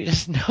audience, we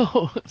just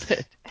know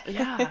that,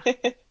 Yeah.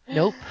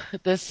 nope,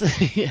 this,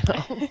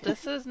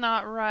 This is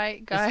not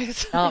right,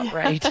 guys. not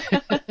right.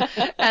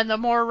 And the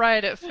more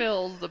right it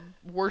feels, the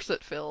worse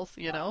it feels,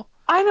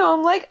 I know,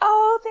 I'm like,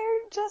 oh,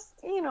 they're just,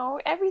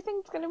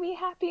 everything's gonna be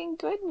happy and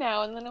good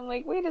now. And then I'm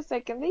like, wait a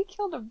second, they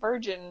killed a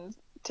virgin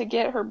to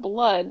get her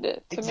blood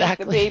to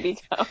Exactly. make the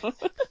baby come.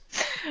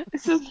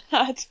 This is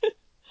not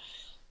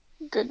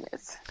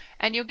goodness.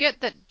 And you'll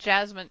get that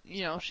Jasmine,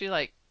 she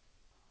like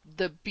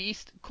the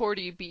beast,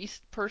 Cordy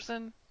beast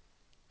person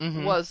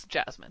Mhm. was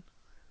Jasmine.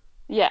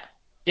 Yeah.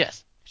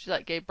 Yes. She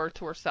like gave birth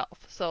to herself.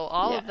 So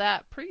all of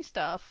that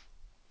pre-stuff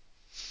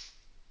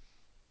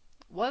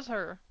was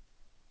her.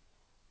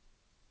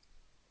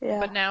 Yeah.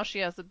 But now she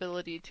has the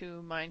ability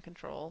to mind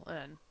control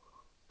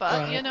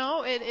but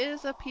Right. it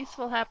is a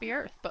peaceful, happy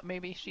Earth. But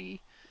maybe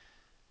she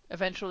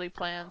eventually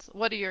plans.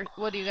 What do you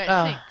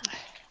guys think?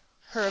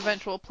 Her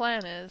eventual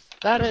plan is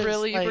That to is,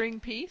 really like, bring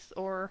peace,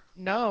 or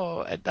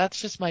no,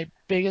 that's just my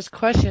biggest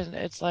question.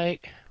 It's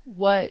like,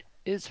 what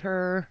is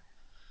her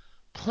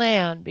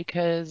plan?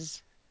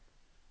 Because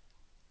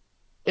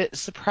it's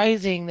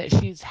surprising that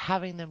she's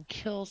having them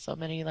kill so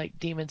many, like,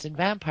 demons and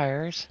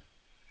vampires.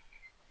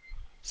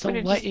 So Would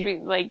it what? just be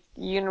like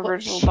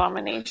universal she-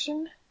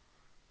 domination?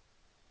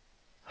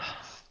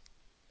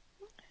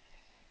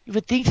 You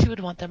would think she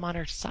would want them on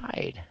her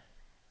side.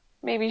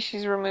 Maybe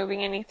she's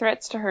removing any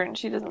threats to her and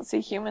she doesn't see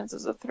humans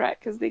as a threat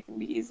because they can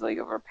be easily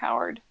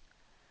overpowered.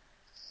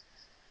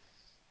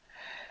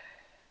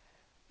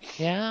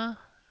 Yeah.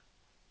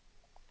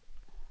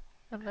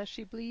 unless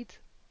she bleeds.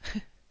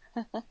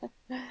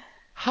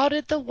 How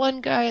did the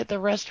one guy at the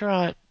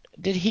restaurant?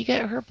 Did he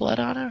get her blood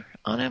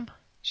on him?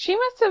 She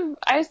must have.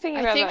 I was thinking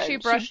I about think that. she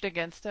brushed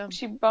against him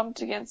She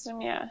bumped against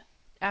him. Yeah.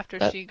 after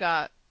That- she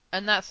got,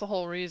 and that's the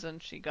whole reason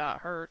she got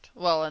hurt.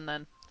 Well, and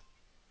then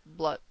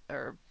blood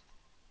or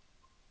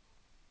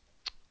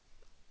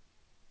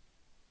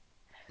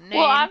name.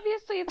 Well,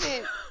 obviously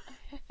the.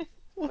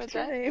 What's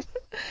her name?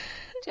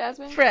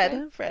 Jasmine.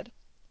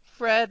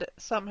 Fred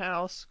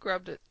somehow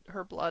scrubbed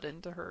her blood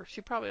into her.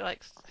 She probably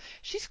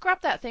she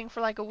scrubbed that thing for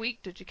like a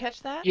week. Did you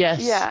catch that?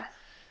 Yes. Yeah.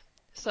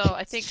 So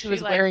I think she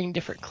was wearing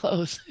different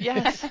clothes.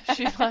 Yes,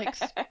 she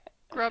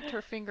scrubbed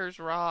her fingers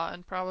raw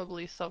and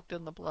probably soaked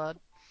in the blood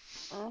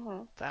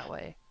that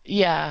way.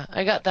 Yeah,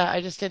 I got that.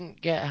 I just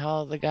didn't get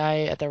how the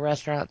guy at the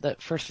restaurant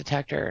that first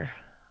attacked her,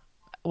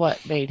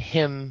 what made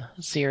him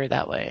see her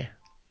that way.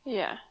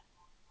 Yeah.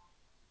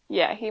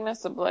 Yeah, he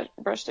must have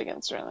brushed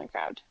against her in the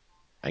crowd.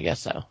 I guess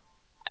so.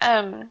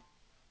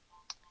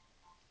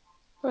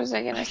 What was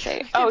I gonna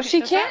say? Oh,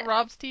 she Is can't. that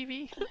Rob's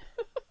TV?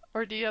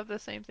 Or do you have the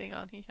same thing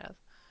on he has?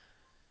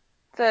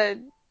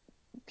 The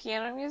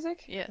piano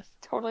music? Yes.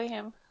 Totally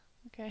him.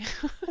 Okay.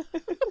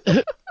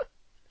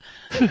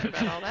 Sorry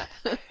about all that.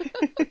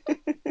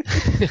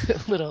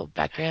 Little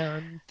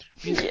background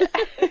music.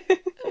 Yeah.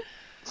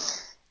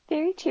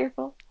 Very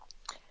cheerful.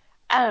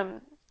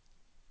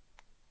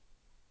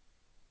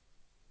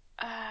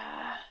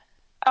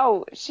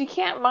 She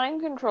can't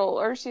mind control,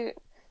 or she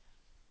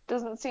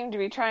doesn't seem to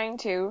be trying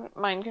to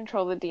mind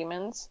control the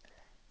demons.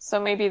 So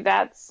maybe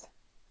that's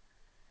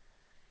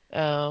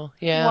Oh,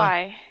 yeah.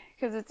 why.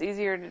 Because it's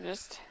easier to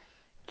just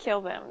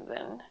kill them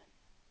than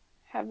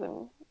have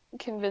them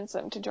convince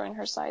them to join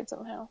her side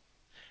somehow.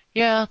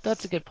 Yeah,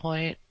 that's a good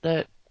point.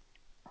 That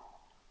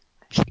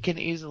she can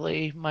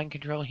easily mind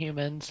control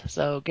humans,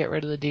 so get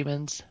rid of the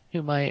demons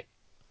who might,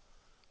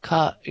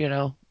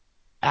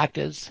 act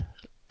as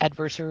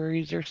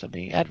adversaries or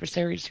something,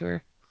 adversaries to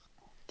her.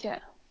 Yeah.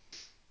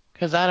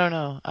 Because I don't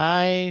know.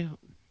 I'm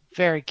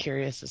very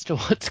curious as to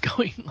what's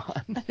going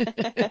on.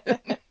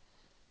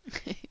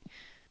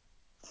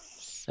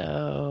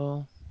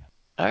 So,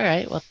 all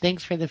right. Well,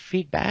 thanks for the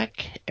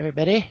feedback,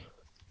 everybody.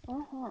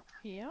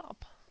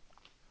 Yep.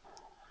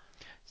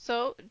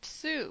 So,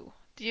 Sue,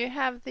 do you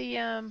have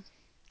the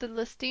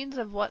listings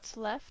of what's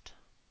left?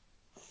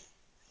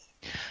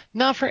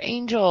 Not for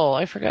Angel.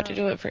 I forgot to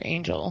do it for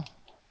Angel.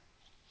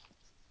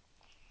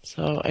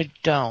 So I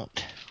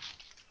don't.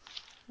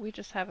 We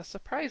just have a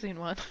surprising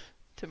one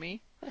to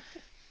me.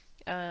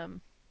 So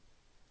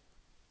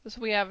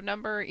we have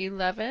number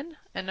 11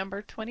 and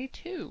number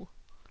 22.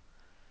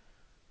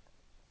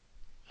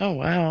 Oh,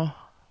 wow.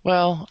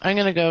 Well, I'm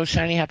going to go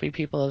Shiny Happy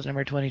People as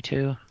number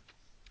 22.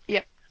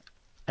 Yep.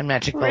 And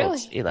Magic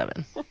Bolts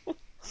 11.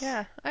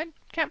 Yeah, I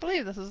can't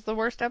believe this is the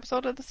worst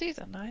episode of the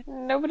season.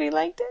 Nobody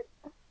liked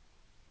it?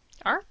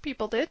 Our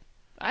people did.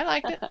 I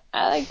liked it.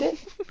 I liked it.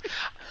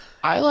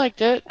 I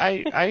liked it.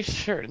 I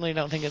certainly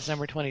don't think it's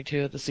number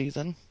 22 of the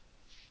season.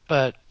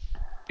 But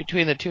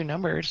between the two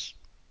numbers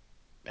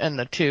and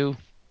the two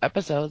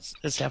episodes,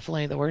 it's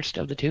definitely the worst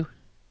of the two.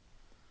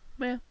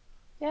 Yeah.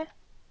 Yeah.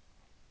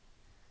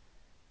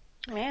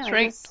 Man, It's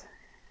ranked.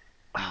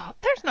 Oh,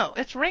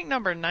 it's ranked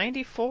number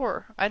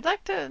 94. I'd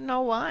like to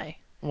know why.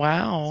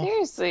 Wow.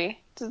 Seriously.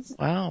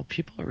 Wow,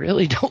 people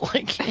really don't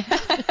like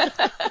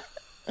it.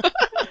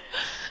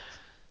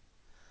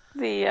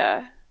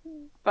 The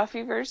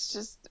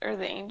Buffyverse or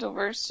the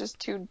Angelverse just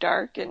too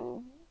dark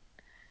and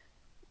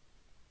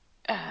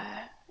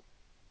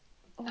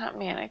not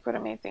manic, what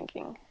am I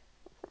thinking?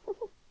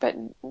 But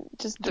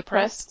just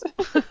Depressed?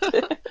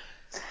 depressed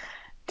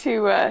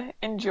to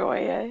enjoy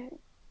a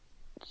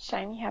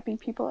Shiny Happy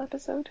People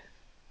episode?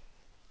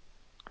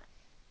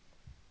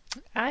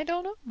 I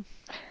don't know.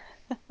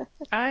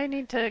 I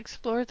need to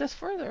explore this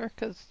further,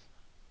 because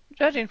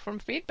judging from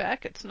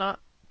feedback, it's not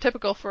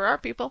typical for our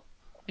people.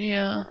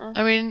 Yeah. Mm-mm.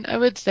 I mean, I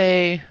would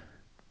say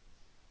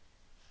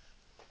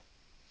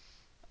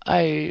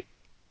I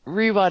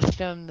rewatched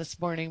them this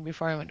morning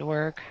before I went to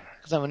work,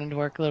 because I went into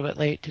work a little bit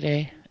late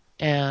today,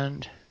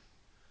 and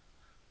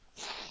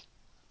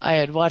I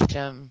had watched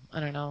them, I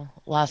don't know,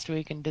 last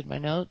week and did my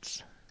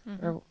notes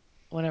or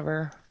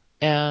whenever,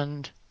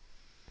 and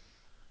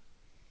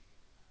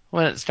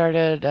when it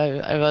started,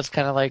 I was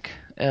kind of like,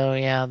 oh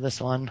yeah,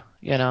 this one,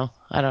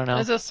 I don't know.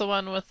 Is this the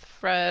one with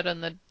Fred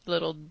and the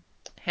little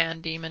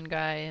hand demon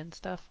guy and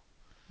stuff?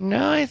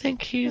 No, I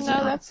think he's.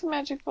 No, that's the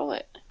Magic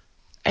Bullet.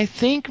 I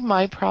think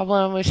my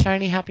problem with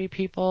Shiny Happy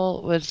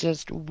People was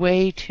just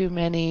way too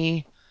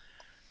many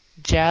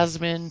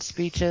Jasmine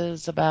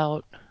speeches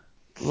about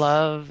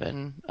love,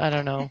 and I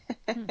don't know.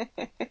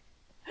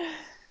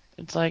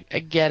 It's like, I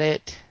get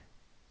it.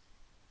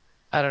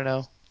 I don't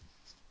know.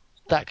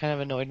 That kind of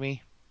annoyed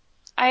me.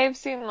 I have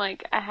seen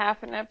like a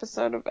half an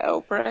episode of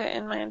Oprah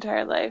in my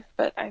entire life,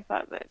 but I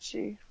thought that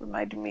she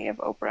reminded me of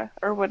Oprah,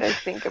 or what I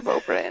think of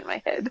Oprah in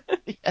my head.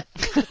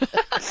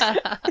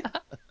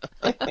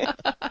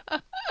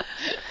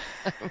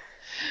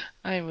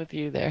 I'm with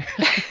you there.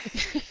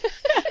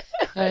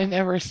 I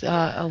never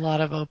saw a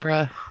lot of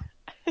Oprah.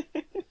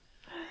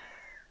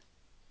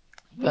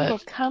 We will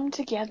come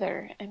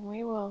together and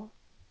we will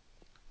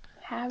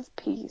have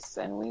peace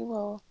and we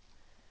will,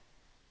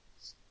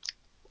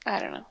 I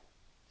don't know.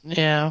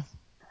 Yeah.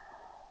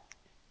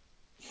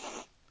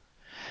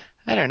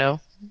 I don't know.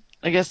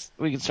 I guess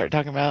we can start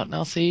talking about it and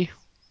I'll see.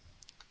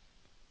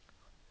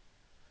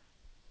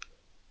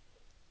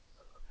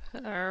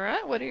 All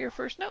right, what are your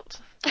first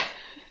notes?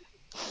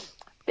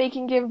 They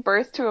can give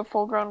birth to a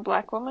full-grown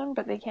black woman,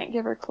 but they can't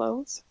give her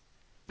clothes.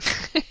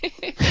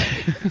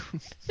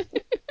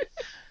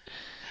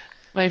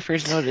 My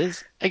first note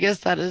is, I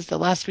guess that is the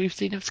last we've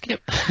seen of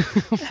Skip.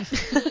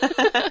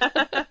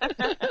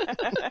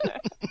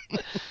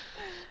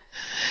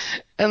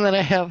 And then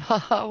I have,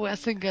 haha,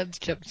 Wes and Gun's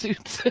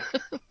jumpsuits.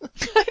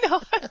 I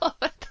know, I love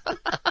it.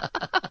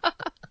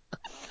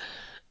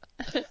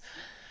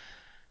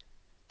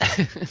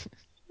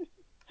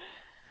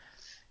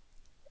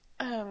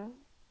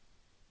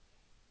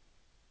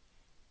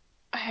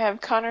 I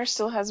have Connor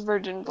still has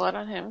virgin blood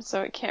on him,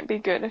 so it can't be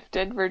good if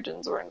dead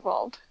virgins were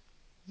involved.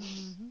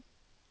 Mm-hmm.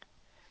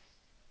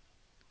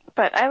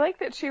 But I like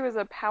that she was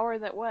a power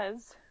that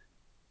was.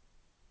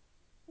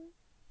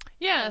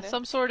 Yeah, Kinda.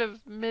 some sort of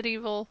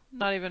medieval,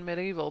 not even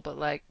medieval, but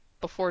like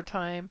before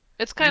time.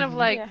 It's kind of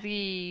like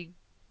the,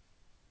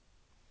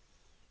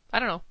 I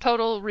don't know,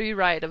 total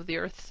rewrite of the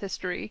Earth's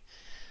history.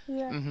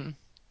 Yeah. Mm-hmm.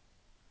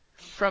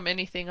 From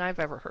anything I've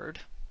ever heard.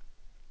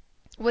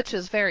 Which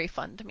is very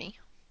fun to me.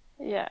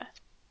 Yeah.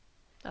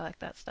 I like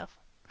that stuff.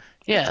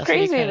 Yeah, It's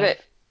crazy that,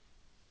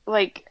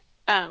 like,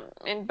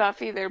 in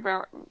Buffy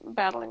they're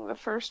battling the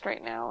First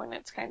right now, and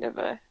it's kind of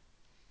a,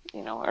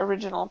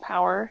 original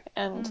power,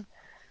 and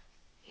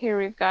here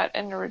we've got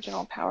an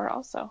original power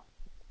also.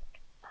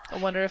 I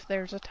wonder if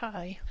there's a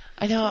tie.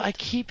 I know, I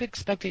keep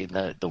expecting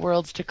the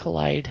worlds to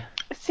collide.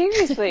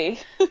 Seriously.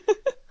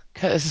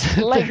 Because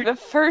like the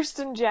First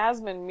and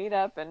Jasmine meet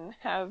up and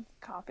have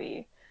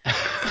coffee.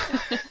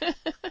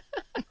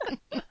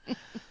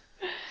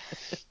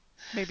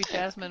 Maybe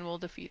Jasmine will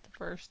defeat the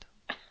First.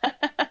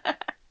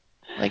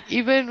 Like,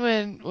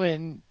 even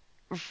when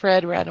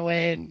Fred ran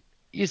away and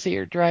you see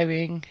her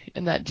driving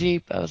in that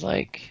Jeep, I was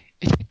like,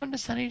 is she going to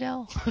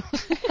Sunnydale?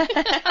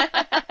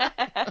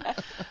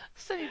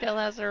 Sunnydale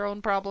has their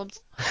own problems.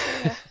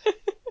 Yeah.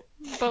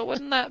 But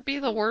wouldn't that be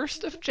the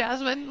worst if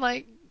Jasmine,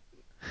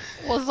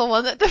 was the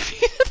one that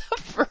defeated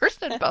the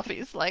First in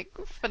Buffy's,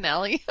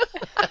 finale?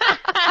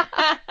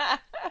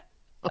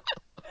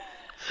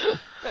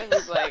 Then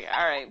he's like,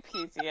 alright,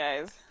 peace, you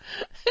guys.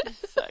 You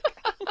suck.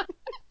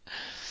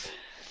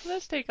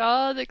 Let's take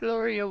all the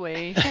glory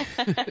away.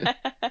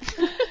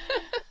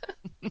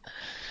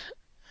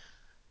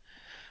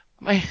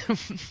 My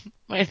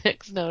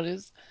next note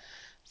is,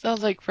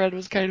 sounds like Fred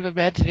was kind of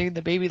imagining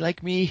the baby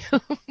like me.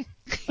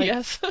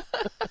 Yes.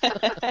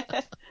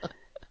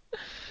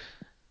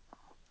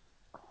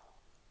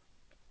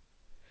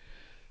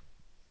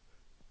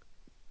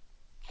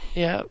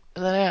 Yeah,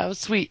 and then I have,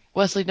 sweet,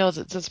 Wesley knows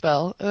it's a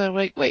spell. And I'm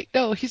like, wait,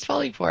 no, he's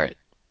falling for it.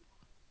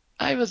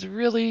 I was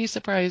really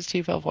surprised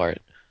he fell for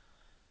it.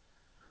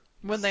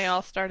 When they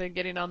all started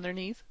getting on their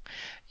knees?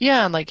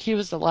 Yeah, and he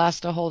was the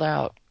last to hold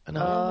out.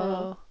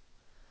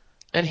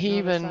 And he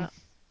even... That.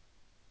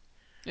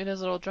 In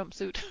his little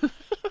jumpsuit.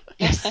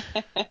 Yes.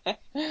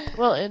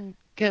 Well, and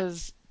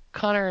because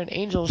Connor and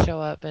Angel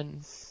show up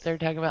and they're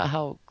talking about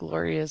how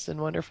glorious and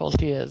wonderful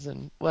she is,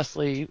 and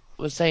Wesley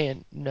was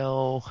saying,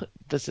 no,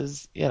 this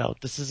is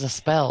a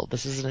spell.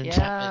 This is an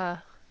enchantment.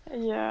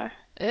 Yeah.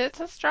 It's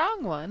a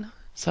strong one.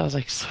 So I was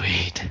like,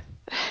 sweet.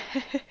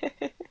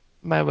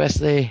 My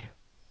Wesley.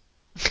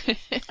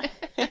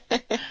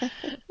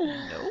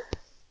 Nope.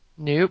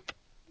 Nope.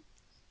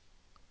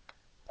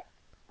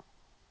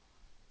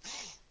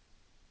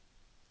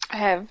 I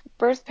have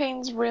birth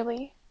pains,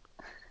 really.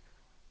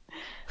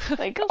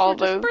 Like Those all were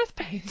just those. birth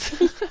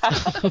pains.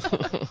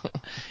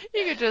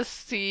 You could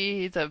just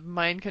see the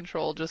mind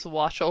control just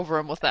wash over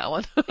him with that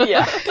one.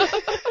 Yeah.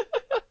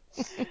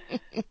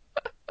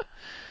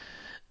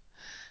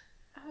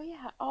 Oh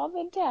yeah, all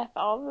the death,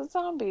 all the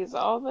zombies,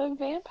 all the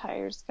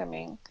vampires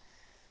coming.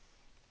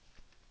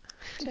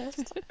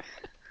 Just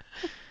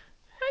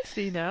I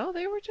see now.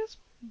 They were just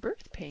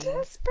birth pains.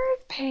 just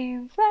birth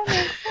pains. That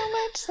makes so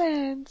much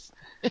sense.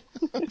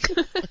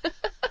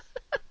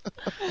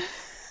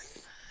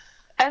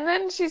 And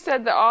then she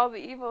said that all the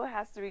evil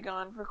has to be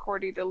gone for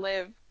Cordy to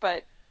live,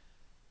 but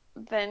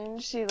then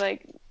she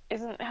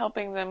isn't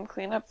helping them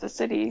clean up the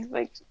city.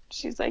 Like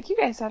she's like, you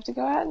guys have to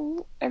go out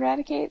and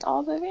eradicate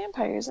all the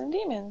vampires and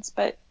demons.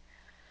 But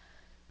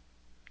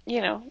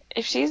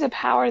if she's a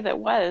power that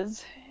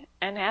was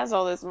and has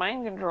all this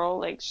mind control,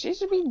 like she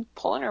should be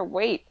pulling her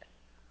weight.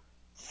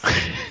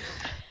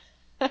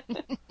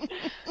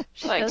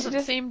 She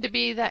doesn't seem to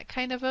be that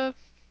kind of a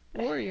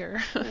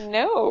warrior.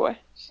 No,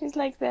 she's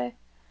like the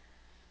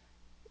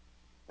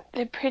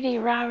pretty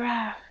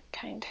rah-rah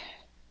kind.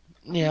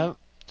 Yeah.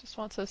 Just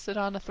wants to sit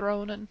on a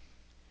throne and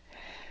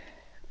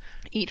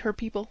eat her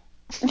people.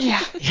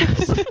 Yeah.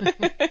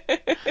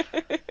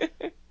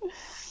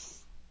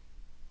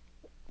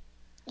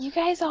 You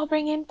guys all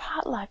bring in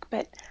potluck,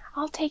 but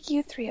I'll take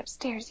you 3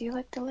 upstairs. You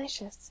look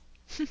delicious.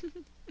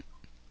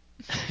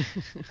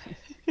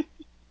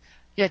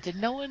 Yeah, did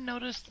no one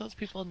notice those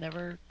people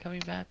never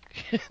coming back?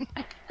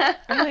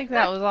 I think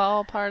that was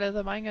all part of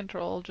the mind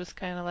control, just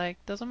kind of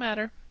like, doesn't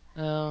matter.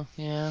 Oh,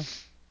 yeah.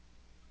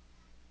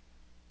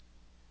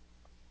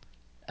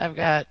 I've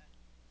got,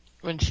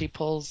 when she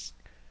pulls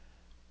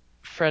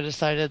Fred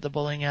aside at the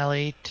bowling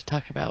alley to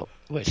talk about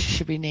what she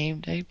should be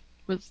named, I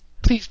was,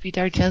 please be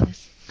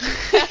Dargelis.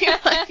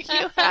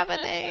 You have a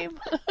name.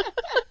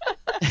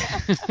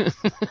 I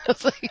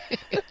was like,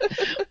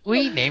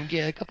 we named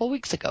you a couple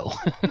weeks ago.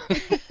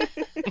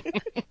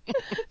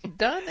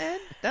 Done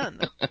and done.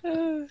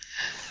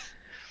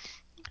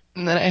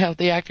 And then I have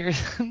the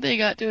actors, they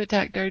got to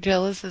attack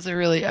Dargelis as a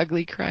really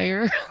ugly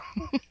crier.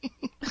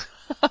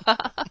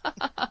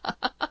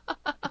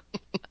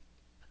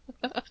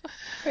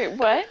 Wait,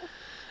 what?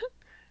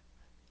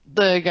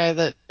 The guy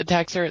that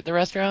attacks her at the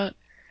restaurant.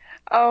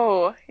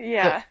 Oh,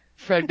 yeah. That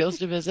Fred goes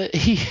to visit.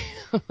 He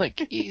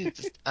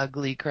just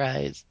ugly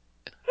cries.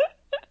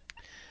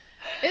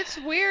 It's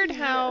weird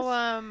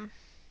how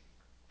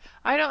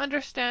I don't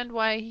understand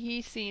why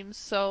he seems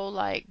so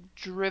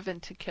driven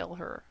to kill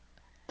her.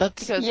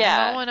 That's Because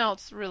no one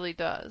else really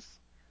does.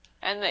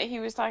 And that he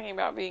was talking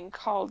about being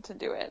called to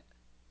do it.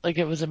 like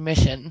it was a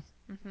mission.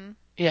 Mm-hmm.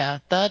 Yeah,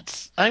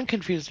 I'm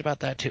confused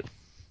about that too.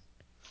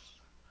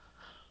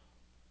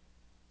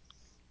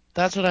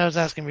 That's what I was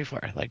asking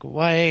before. Like,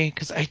 why?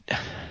 Because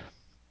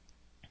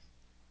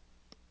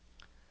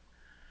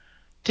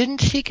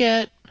didn't she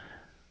get?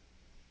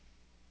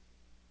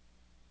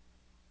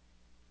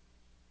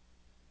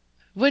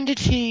 When did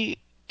she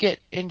get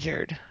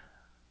injured?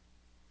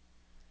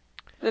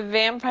 The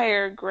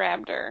vampire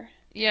grabbed her.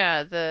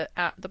 Yeah, the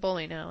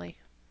bowling alley.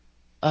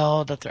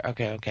 Oh, that's right.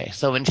 Okay.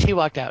 So when she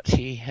walked out,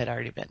 she had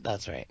already been.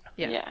 That's right.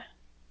 Yeah.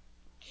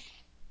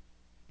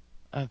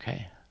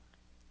 Okay.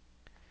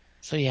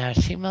 So yeah,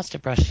 she must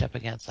have brushed up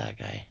against that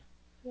guy.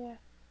 Yeah.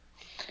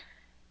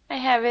 I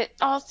have it.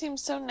 All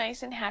seems so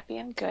nice and happy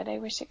and good. I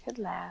wish it could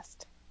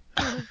last.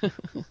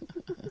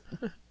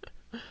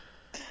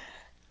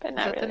 But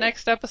not Is it really. the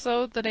next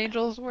episode that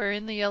Angel's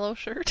wearing the yellow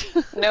shirt?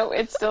 No,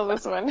 it's still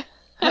this one.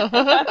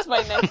 That's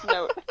my next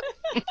note.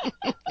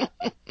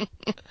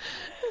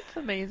 It's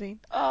amazing.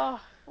 Oh,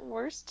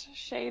 worst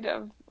shade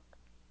of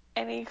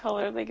any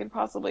color they could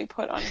possibly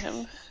put on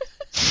him.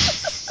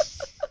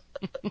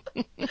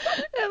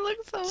 It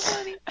looks so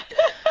funny.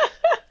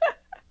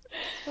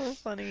 So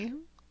funny.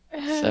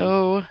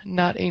 So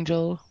not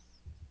Angel.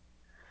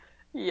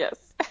 Yes.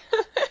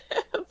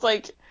 It's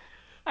like,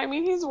 I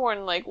mean, he's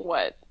worn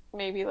what?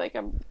 Maybe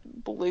a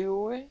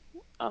blue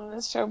on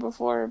this show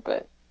before,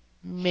 but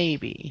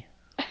Maybe.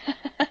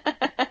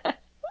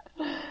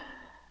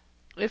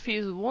 If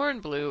he's worn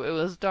blue, it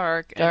was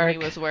dark, and he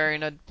was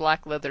wearing a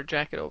black leather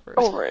jacket over it.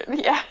 Over it,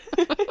 yeah.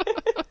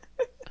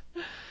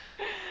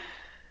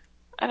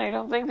 And I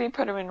don't think they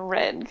put him in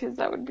red, because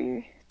that would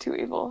be too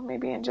evil.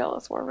 Maybe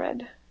Angelus wore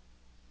red.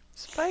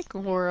 Spike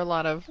wore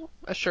a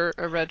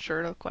red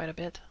shirt quite a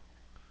bit.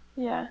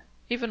 Yeah.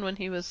 Even when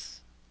he was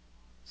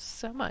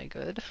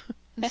semi-good.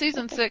 In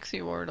season 6,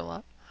 he wore it a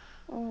lot.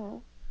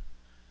 Mm.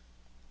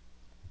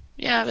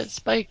 Yeah, but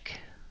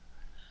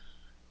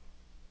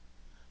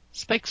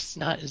Spike's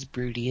not as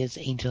broody as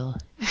Angel.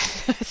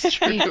 That's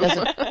true. He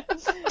doesn't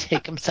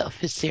take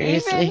himself as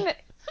seriously.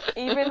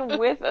 Even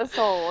with a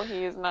soul,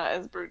 he is not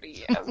as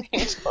broody as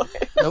Angel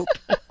is. Nope.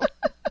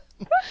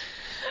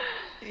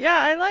 Yeah,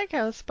 I like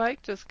how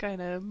Spike just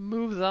kind of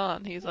moves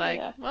on. He's like,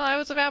 Yeah. well, I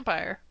was a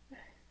vampire.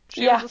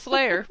 She Yeah. was a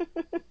slayer.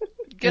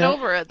 Get Yeah.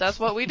 over it. That's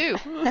what we do.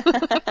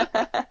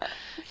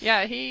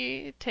 Yeah,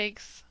 he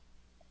takes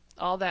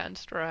all that in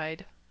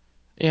stride.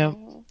 Yeah.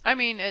 I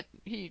mean,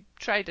 he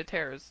tried to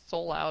tear his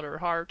soul out or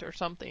heart or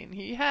something.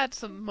 He had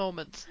some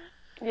moments.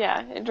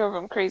 Yeah, it drove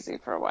him crazy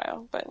for a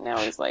while, but now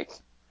he's like,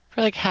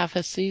 For like half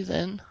a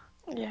season.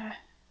 yeah.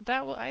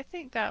 I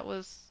think that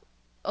was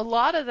a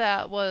lot of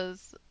that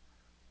was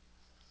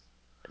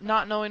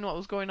not knowing what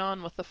was going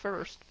on with the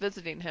first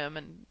visiting him,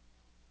 and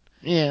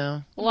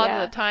Yeah. a lot of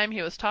Yeah. the time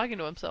he was talking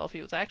to himself,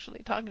 he was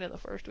actually talking to the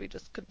first. We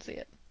just couldn't see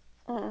it.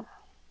 Mm. And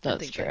That's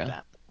things true. like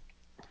that.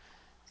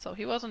 So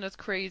he wasn't as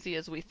crazy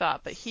as we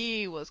thought, but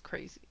he was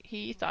crazy.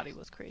 He thought he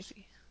was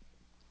crazy.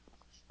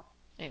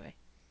 Anyway.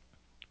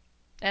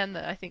 And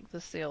I think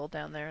the seal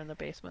down there in the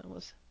basement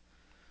was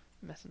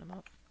messing him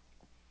up.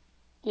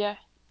 Yeah.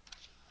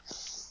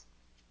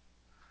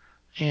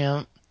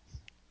 Yeah.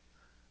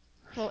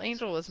 Well,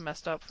 Angel was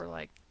messed up for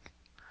like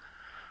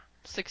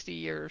 60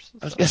 years.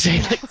 I was so. gonna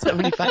say like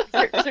 75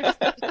 years or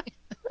something.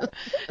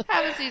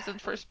 Half a season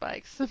for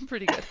Spikes.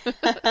 Pretty good.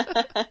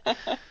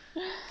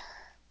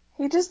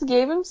 He just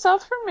gave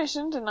himself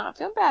permission to not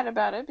feel bad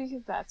about it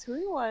because that's who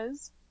he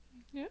was.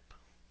 Yep.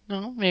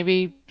 No,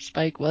 maybe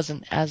Spike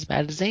wasn't as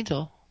bad as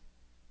Angel.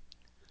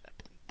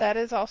 That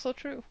is also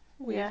true.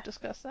 We've Yeah.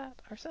 discussed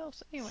that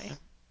ourselves. Anyway,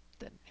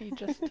 then he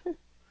just...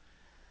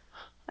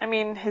 I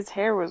mean, his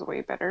hair was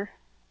way better.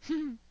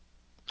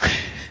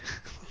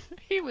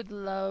 He would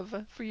love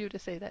for you to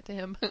say that to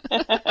him.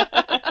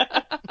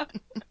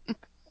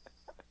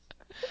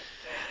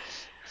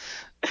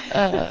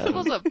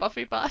 Sybil's a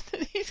Buffy bot,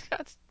 and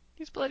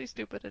he's bloody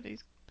stupid, and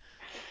he's...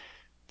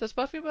 Does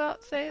Buffy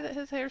bot say that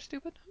his hair's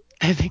stupid?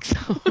 I think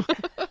so.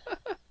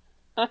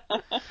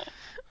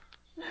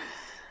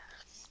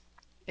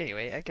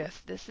 Anyway, I guess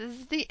this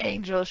is the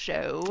Angel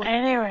show,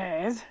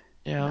 Anyways.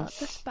 Yeah. not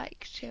the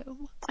Spike show.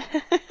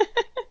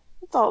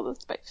 It's all the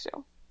Spike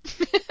show.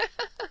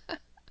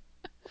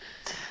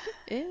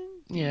 Indeed.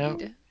 Yeah.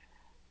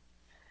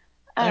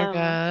 I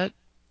got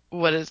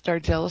what is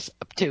Darjeelis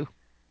up to?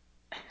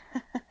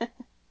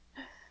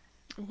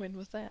 When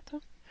was that?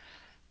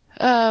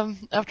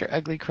 After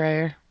Ugly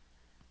Crier.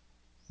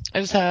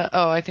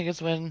 I think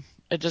it's when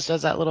it just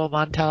does that little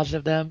montage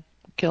of them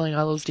killing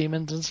all those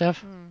demons and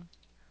stuff.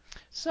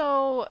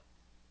 So,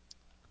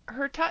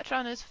 her touch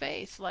on his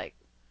face, like,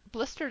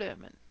 blistered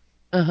him. And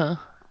Uh-huh.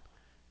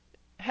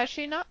 has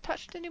she not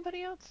touched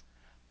anybody else?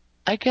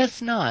 I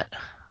guess not.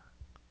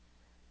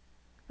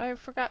 I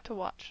forgot to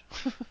watch.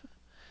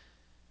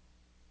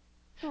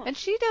 And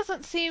she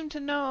doesn't seem to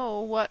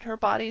know what her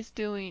body's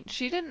doing.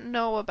 She didn't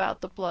know about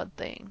the blood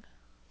thing.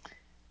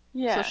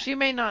 Yeah. So she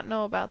may not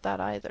know about that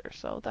either,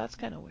 so that's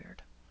kind of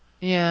weird.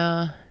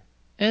 Yeah.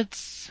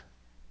 It's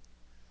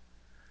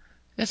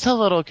a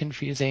little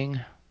confusing.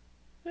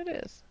 It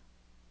is.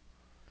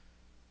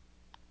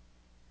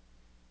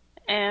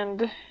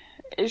 And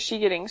is she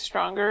getting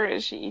stronger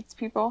as she eats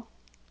people?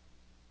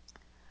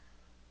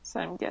 So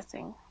I'm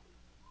guessing.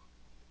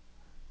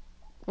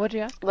 What'd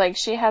you ask? Like,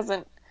 she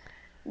hasn't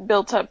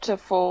built up to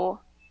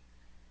full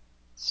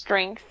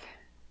strength.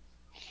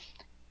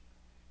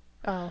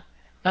 Oh.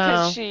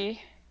 Because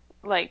she,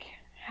 like,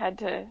 had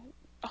to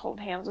hold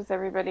hands with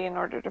everybody in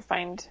order to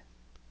find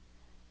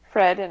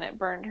Fred, and it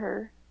burned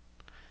her.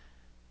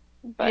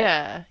 But,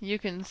 yeah, you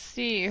can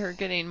see her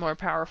getting more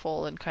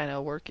powerful and kind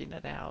of working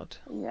it out.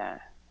 Yeah.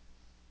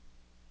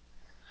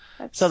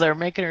 So they're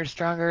making her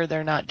stronger.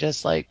 They're not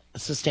just like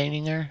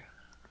sustaining her.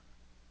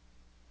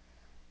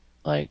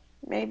 Like,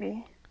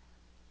 Maybe.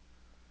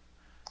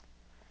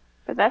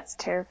 But that's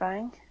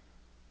terrifying.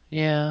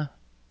 yeah.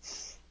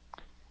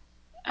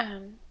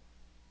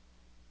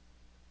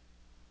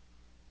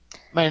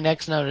 My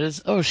next note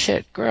is, oh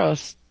shit,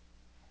 gross.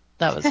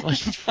 That was when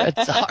Fred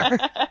saw her.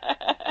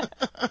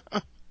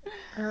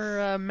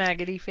 Her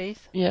maggoty face.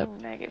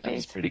 Yep. Maggot That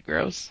was face. pretty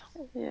gross.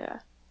 Yeah.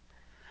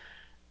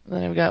 And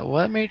then I've got,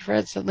 what made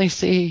Fred suddenly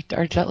see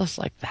Darjeelis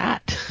like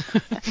that?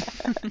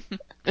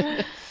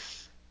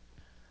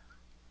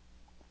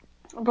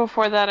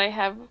 Before that, I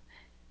have,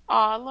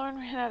 Lauren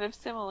ran out of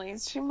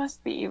similes. She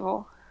must be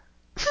evil.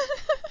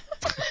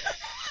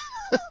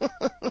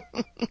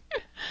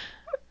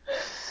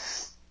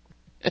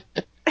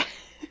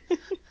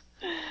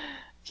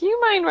 If you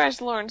mind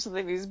watch Lauren so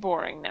that he's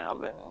boring now,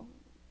 then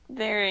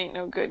there ain't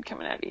no good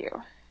coming out of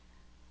you.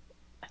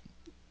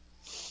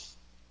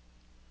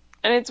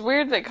 And it's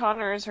weird that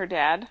Connor is her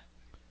dad.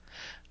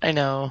 I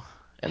know.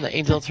 And the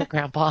angel's her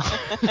grandpa.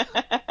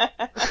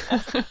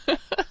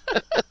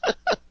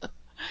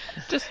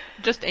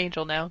 Just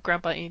Angel now.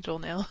 Grandpa Angel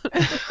now.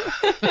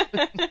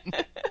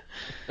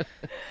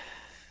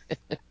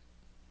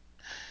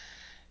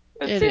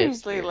 But It seriously,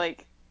 is weird.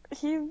 like,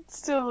 he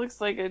still looks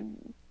like a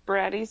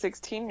bratty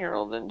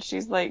 16-year-old, and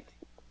she's like,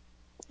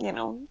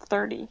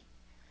 30.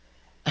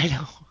 I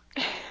know.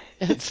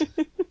 It's,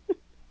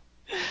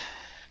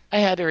 I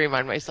had to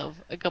remind myself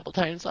a couple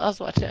times while I was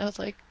watching it. I was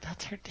like,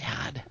 that's her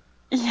dad.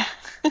 Yeah.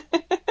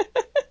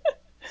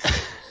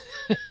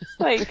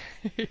 Like,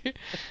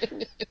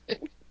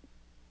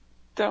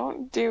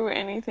 don't do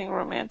anything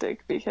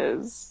romantic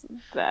because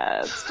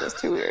that's just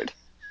too weird.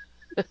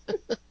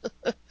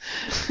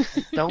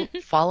 Don't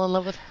fall in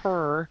love with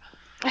her,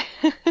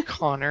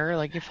 Connor,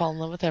 like you fall in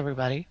love with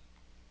everybody.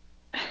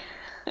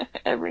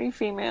 Every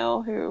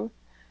female who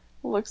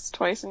looks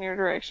twice in your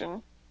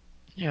direction.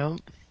 You know,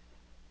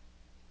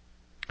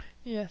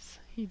 Yes,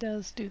 he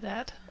does do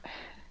that.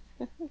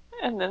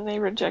 And then they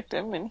reject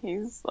him and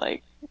he's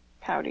like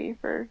pouty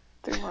for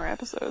 3 more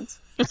episodes.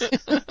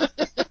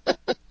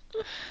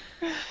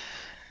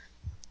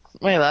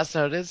 my last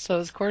note is, so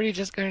is Cordy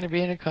just going to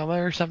be in a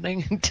coma or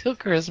something until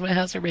Charisma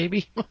has her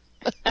baby?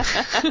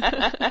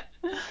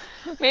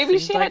 Maybe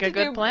Seems she like had a to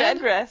good do plan.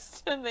 bed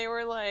rest and they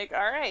were like,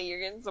 alright, you're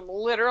getting some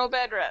literal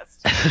bed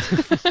rest.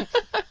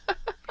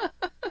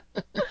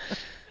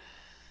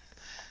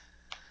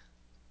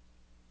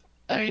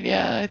 I mean,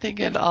 yeah, I think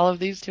in all of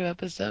these 2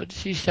 episodes,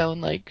 she's shown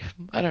like,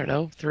 I don't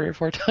know, 3 or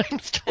 4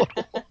 times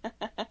total.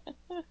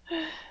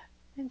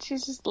 And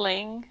she's just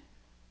laying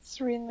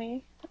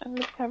serenely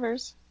under the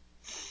covers.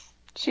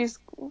 She's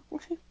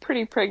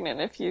pretty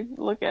pregnant if you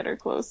look at her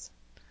close.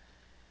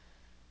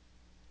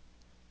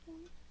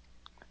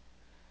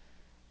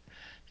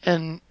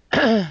 And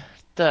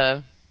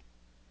the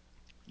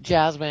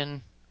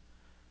Jasmine,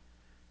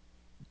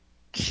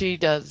 she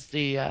does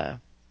the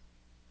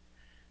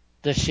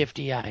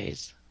shifty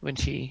eyes when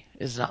she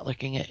is not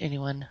looking at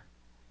anyone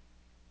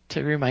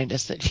to remind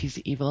us that she's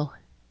evil.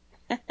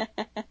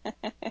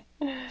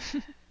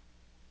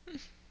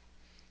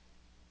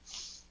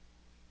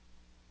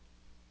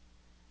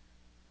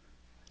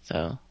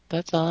 So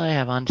that's all I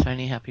have on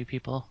Shiny Happy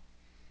People.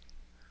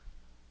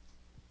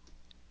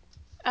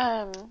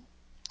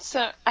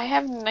 So I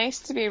have nice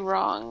to be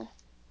wrong.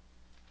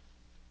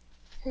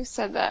 Who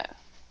said that?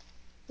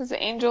 Was it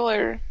Angel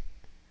or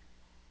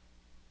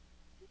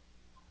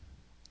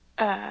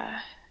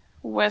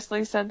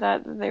Wesley said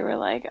that they were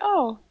like,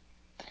 oh,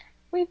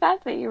 we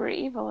thought that you were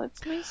evil.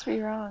 It's nice to be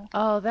wrong.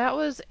 Oh, that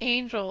was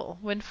Angel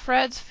when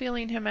Fred's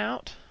feeling him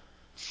out.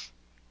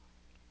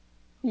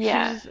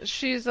 Yeah.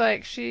 She's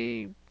like,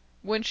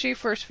 when she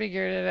first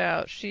figured it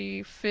out,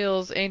 she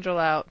feels Angel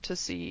out to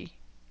see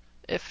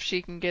if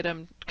she can get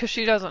him, because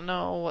she doesn't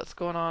know what's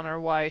going on or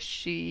why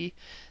she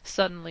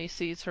suddenly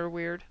sees her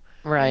weird.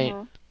 Right.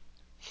 Mhm.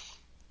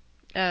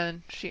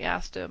 And she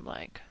asked him,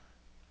 like,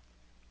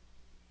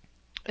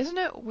 isn't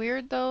it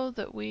weird, though,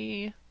 that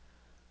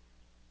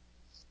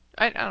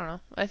I don't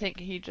know. I think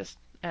he just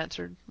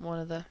answered one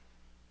of the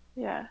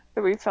Yeah.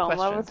 That we fell in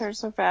love with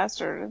questions. her so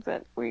fast, or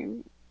that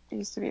we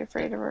used to be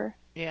afraid of her.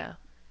 Yeah.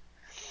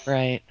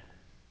 Right.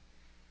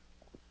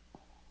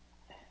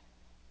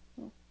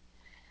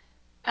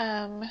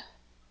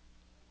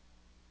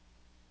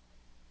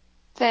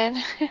 Then,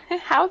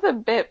 how the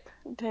bip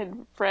did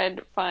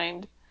Fred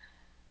find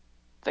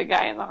the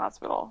guy in the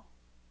hospital?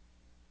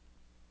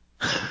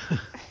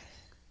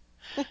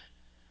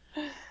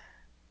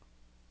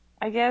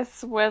 I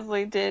guess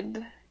Wesley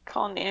did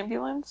call an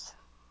ambulance.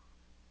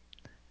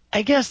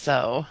 I guess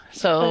so.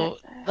 So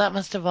that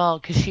must have all,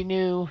 because she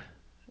knew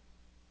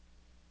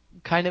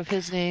kind of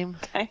his name,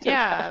 Kind of how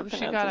Yeah, to but she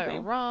pronounce got his it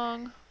name.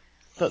 wrong,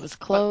 but was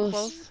but close.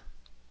 close. Close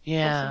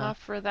Yeah. enough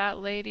for that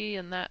lady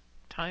in that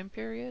time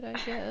period, I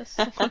guess.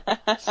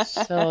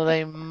 So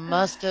they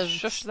must have,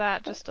 Shush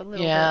that just a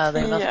little yeah,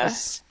 bit. they must Yeah. have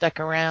stuck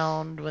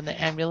around when the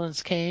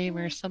ambulance came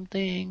or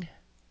something.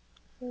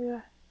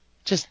 Yeah.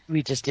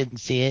 We just didn't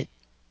see it.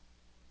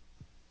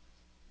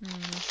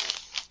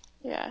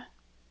 Yeah.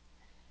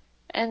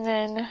 And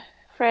then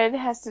Fred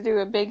has to do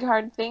a big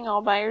hard thing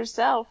all by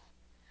herself.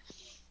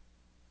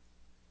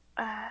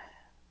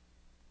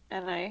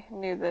 And I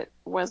knew that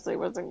Wesley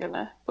wasn't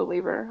gonna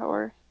believe her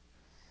or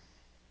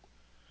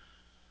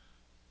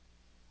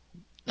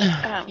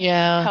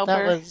Yeah, help that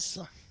her.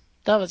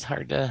 was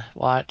hard to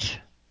watch.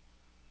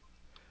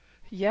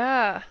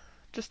 Yeah,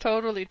 just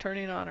totally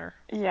turning on her.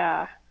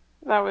 Yeah,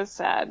 that was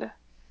sad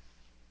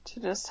to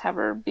just have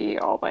her be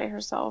all by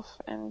herself.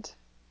 And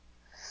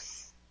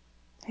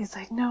he's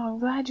like, no, I'm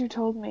glad you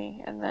told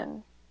me. And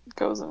then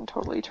goes and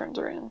totally turns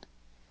her in.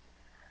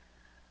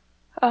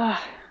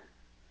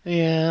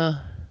 Yeah.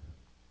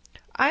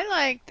 I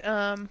liked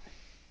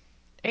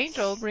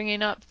Angel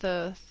bringing up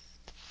the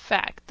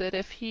fact that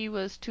if he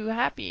was too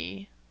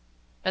happy,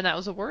 and that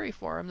was a worry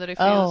for him, that if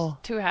he was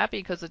too happy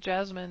because of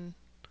Jasmine,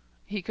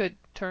 he could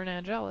turn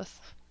Angelus.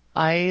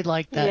 I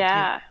like that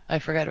Yeah. too. I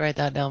forgot to write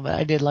that down, but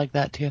I did like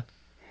that too.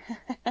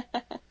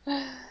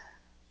 That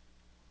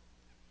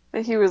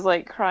he was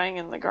like crying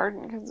in the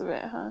garden because of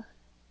it, huh?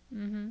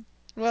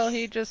 Well,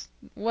 he just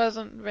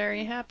wasn't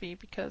very happy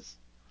because...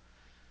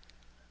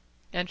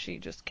 And she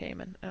just came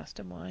and asked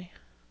him why.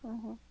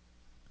 And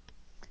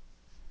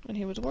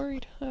he was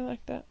worried. I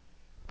like that.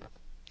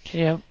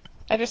 Yep.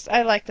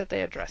 I like that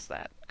they addressed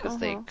that, because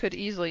they could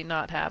easily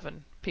not have,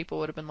 and people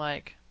would have been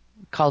like,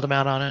 Called him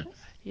out on it.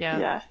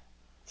 Yeah.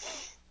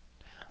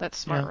 That's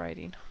smart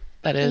writing.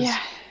 That is. Yeah.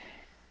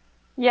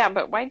 Yeah,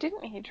 but why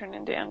didn't he turn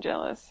into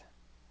Angelus?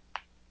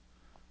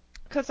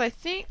 Because I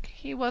think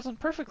he wasn't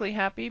perfectly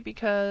happy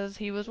because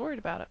he was worried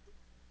about it.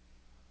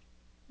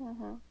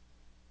 Mm-hmm.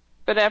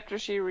 But after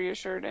she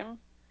reassured him,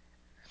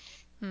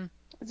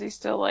 is he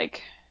still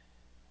like...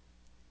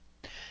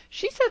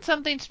 She said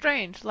something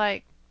strange,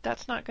 like,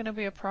 that's not going to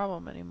be a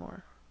problem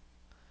anymore.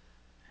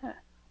 Huh.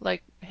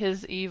 Like,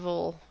 his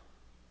evil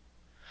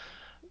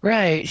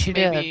Right, she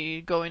did.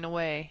 maybe going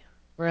away.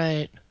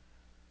 Right.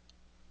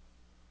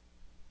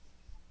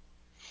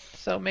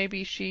 So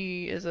maybe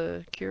she is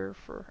a cure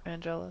for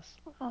Angelus.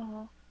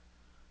 Uh-huh.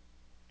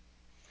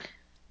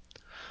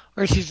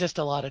 Or she's just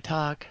a lot of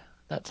talk.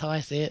 That's how I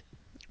see it.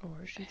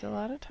 Or she's a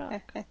lot of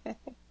talk.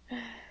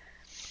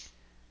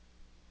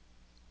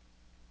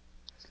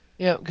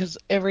 Yeah, because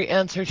every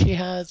answer she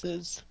has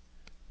is,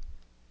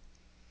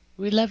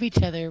 we love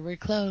each other, we're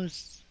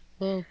close.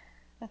 Well,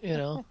 you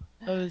know,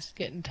 I was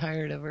getting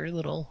tired of her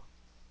little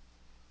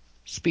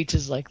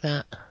speeches like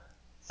that.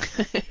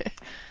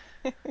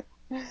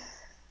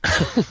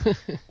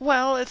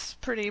 Well, it's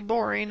pretty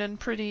boring and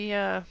pretty,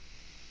 I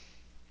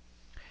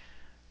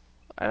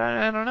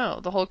don't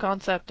know, the whole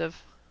concept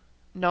of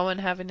no one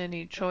having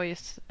any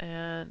choice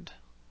and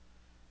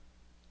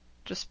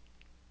just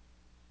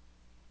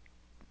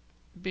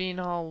being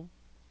all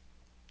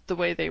the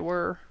way they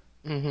were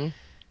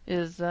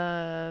is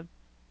a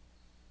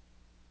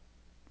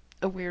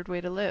weird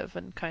way to live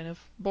and kind of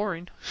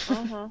boring.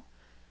 Uh-huh.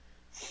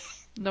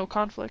 No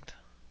conflict.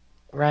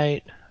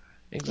 Right.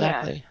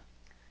 Exactly. Yeah.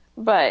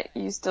 But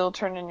you still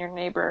turn in your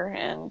neighbor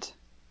and...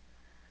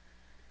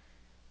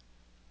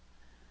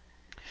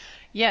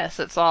 Yes,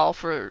 it's all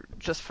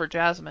just for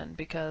Jasmine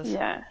because...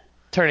 Yeah.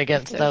 Turn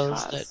against Good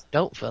those cause. that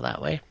don't feel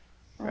that way.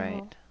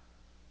 Right.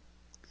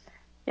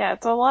 Yeah,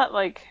 it's a lot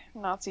like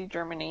Nazi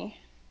Germany.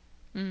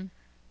 I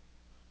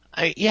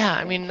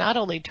mean, not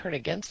only turn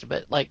against him,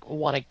 but like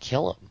want to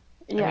kill him.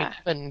 Yeah. I mean,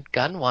 even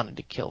Gunn wanted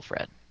to kill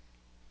Fred.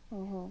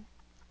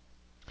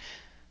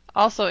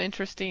 Also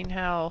interesting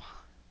how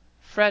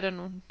Fred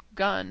and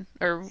Gunn,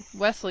 or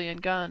Wesley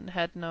and Gunn,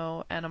 had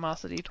no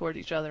animosity toward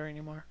each other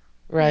anymore.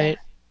 Right.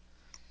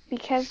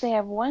 Because they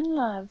have one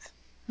love.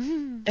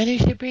 And you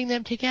should bring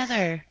them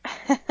together.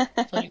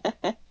 Like,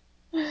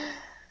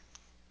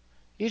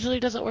 usually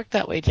doesn't work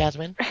that way,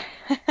 Jasmine.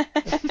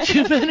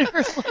 You've been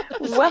her love.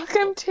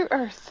 Welcome to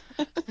Earth.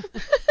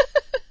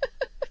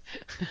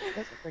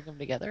 Doesn't bring them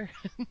together.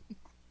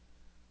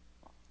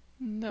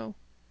 No.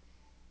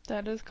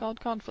 That is called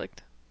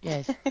conflict.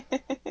 Yes.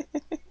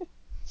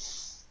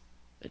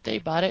 But they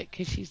bought it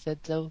because she said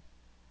so.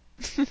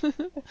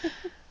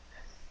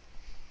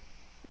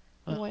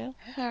 Well,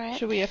 All right.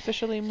 should we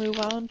officially move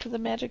on to the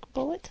magic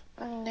bullet?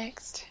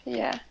 Next.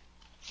 Yeah.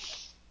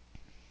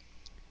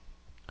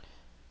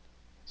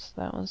 So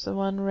that was the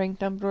one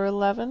ranked number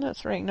 11.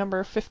 That's ranked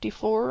number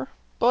 54.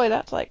 Boy,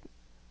 that's like...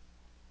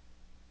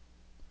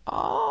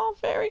 Oh,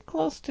 very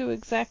close to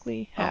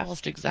exactly half.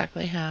 Almost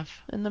exactly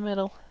half. In the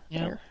middle.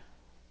 Yep. There.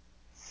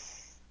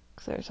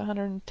 'Cause there's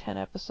 110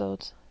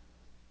 episodes.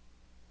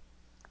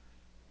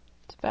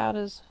 It's about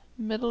as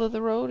middle of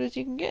the road as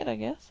you can get, I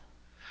guess.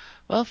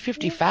 Well,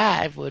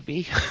 55 would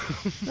be.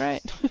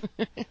 Right.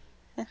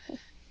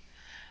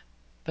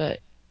 But,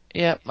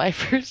 yeah, my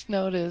first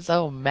note is,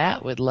 oh,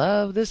 Matt would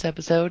love this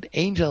episode,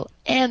 Angel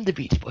and the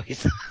Beach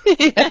Boys.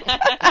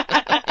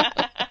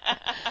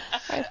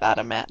 I thought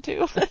of Matt,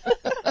 too.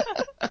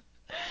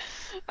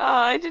 Oh,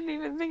 I didn't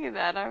even think of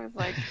that. I was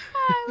like,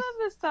 I love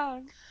this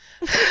song.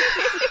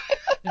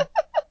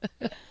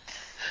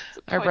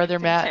 Our brother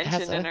Matt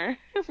has in her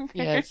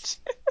yes.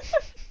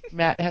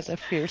 Matt has a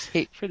fierce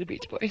hate for the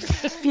Beach Boys.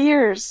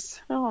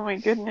 Fierce. Oh my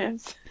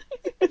goodness.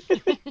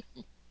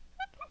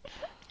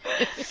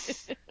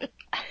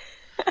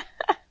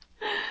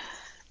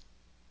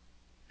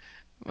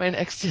 My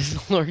next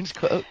is Lauren's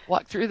quote,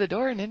 walk through the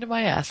door and into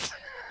my ass.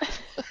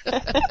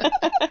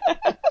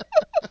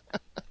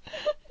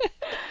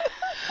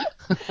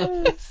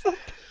 I'll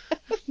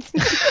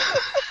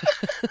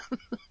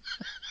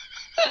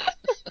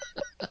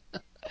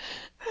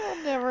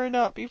never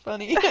not be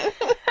funny.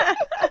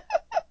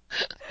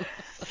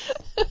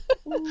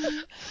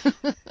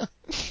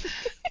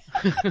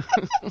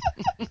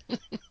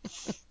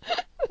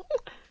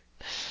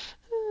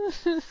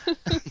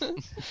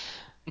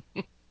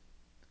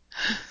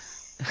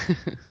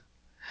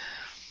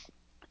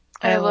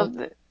 I love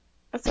that.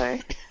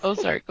 Sorry. Oh,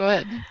 sorry. Go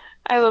ahead.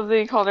 I love that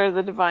he called her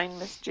the Divine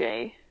Miss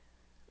J.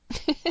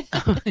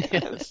 Oh, yes.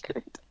 That's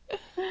great.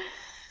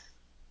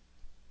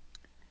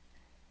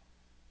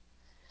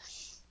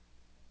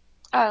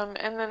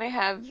 And then I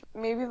have,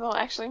 maybe they'll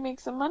actually make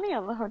some money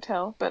on the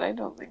hotel, but I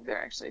don't think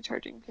they're actually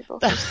charging people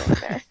for staying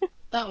there.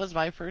 That was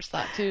my first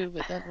thought too,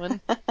 but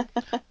then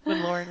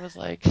when Lauren was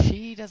like,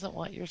 she doesn't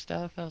want your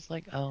stuff, I was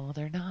like, oh,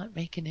 they're not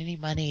making any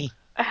money.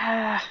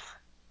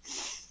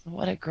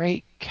 What a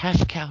great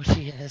cash cow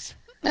she is.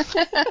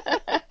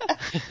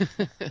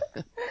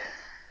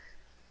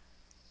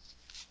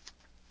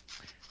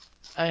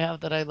 I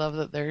have that I love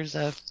that there's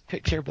a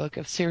picture book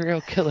of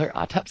serial killer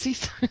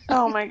autopsies.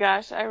 Oh my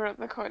gosh, I wrote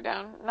the quote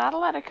down. Not a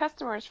lot of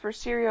customers for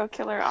serial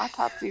killer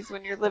autopsies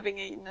when you're living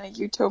in a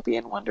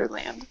utopian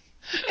wonderland.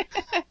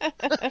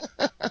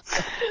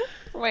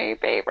 My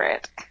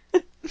favorite.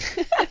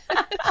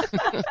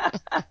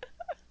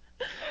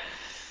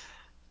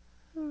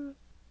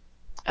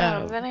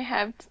 Then I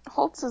have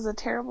Holtz is a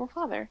terrible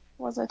father.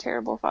 Was a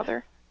terrible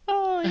father.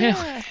 Oh,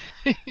 yeah.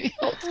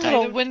 Holtz A tied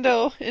little him,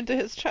 window into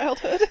his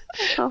childhood.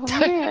 Oh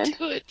tied him man.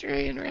 to a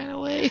tree and ran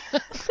away.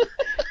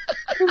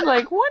 He's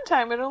like, one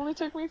time it only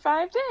took me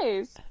 5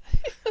 days.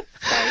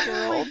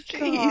 5-year-old.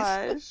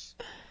 Jeez.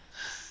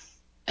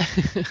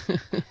 Gosh.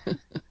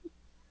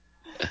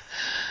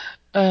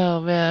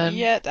 Oh, man.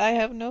 Yet I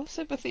have no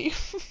sympathy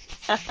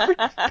for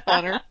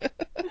Connor.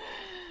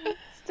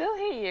 Still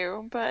hate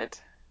you, but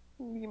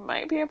you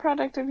might be a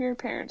product of your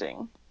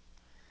parenting.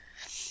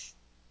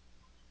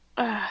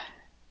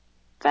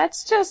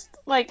 That's just,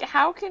 like,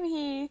 how can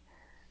he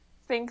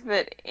think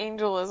that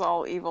Angel is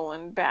all evil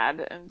and bad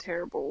and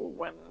terrible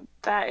when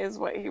that is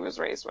what he was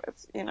raised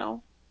with, you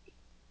know?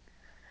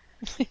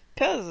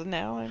 Because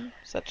now I'm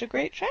such a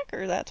great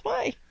tracker, that's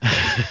why.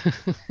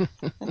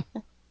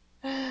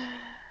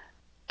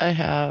 I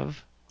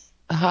have.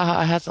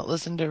 Haha hasn't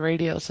listened to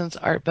radio since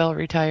Art Bell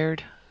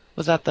retired.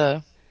 Was that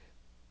the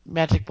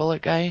Magic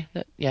Bullet guy?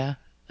 Yeah,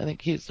 I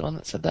think he's the one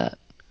that said that.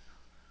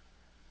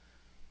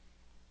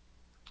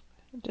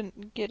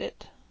 Didn't get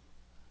it.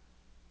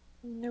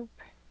 Nope.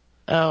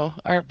 Oh,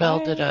 Art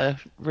Bell did a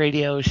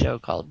radio show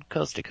called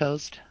Coast to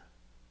Coast.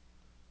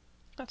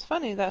 That's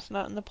funny, that's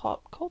not in the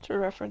pop culture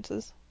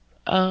references.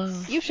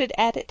 Uh, You should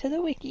add it to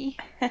the wiki.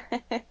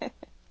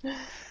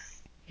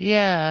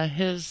 yeah,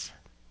 his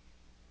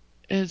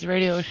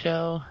radio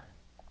show,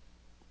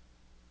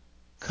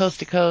 Coast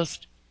to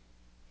Coast,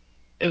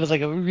 it was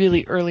like a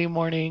really early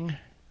morning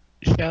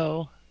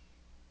show,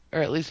 or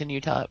at least in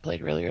Utah it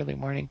played really early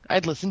morning.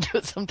 I'd listen to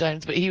it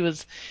sometimes, but he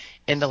was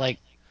into, like,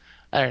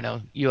 I don't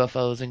know,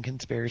 UFOs and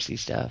conspiracy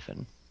stuff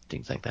and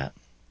things like that.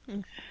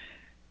 Hmm.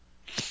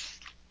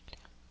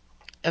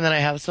 And then I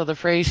have, so the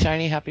phrase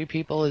shiny happy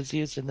people is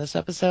used in this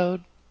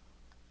episode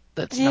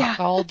that's not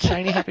called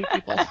shiny happy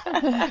people.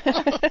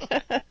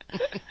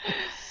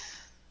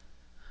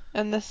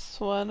 And this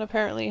one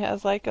apparently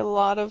has like a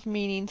lot of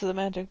meaning to the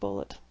magic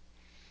bullet.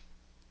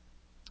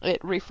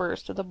 It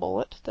refers to the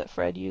bullet that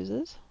Fred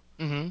uses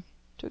to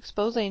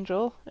expose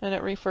Angel, and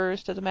it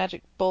refers to the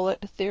magic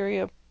bullet theory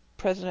of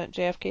President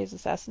JFK's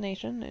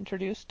assassination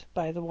introduced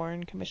by the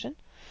Warren Commission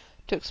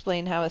to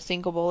explain how a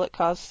single bullet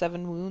caused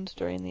 7 wounds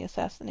during the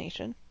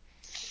assassination.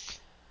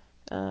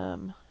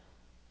 The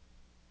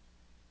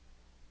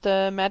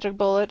magic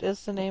bullet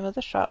is the name of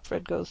the shop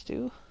Fred goes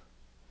to,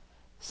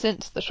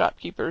 since the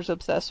shopkeeper is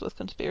obsessed with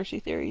conspiracy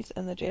theories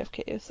and the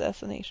JFK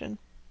assassination.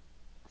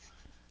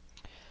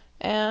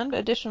 And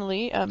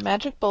additionally, a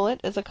magic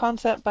bullet is a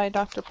concept by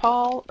Dr.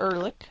 Paul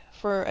Ehrlich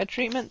for a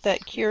treatment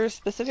that cures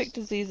specific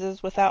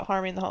diseases without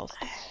harming the host.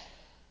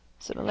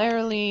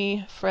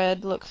 Similarly,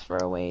 Fred looks for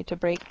a way to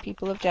break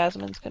people of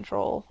Jasmine's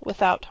control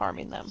without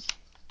harming them.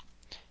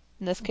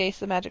 In this case,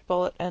 the magic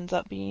bullet ends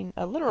up being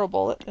a literal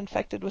bullet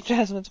infected with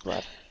Jasmine's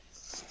blood.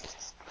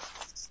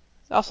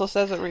 It also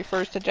says it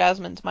refers to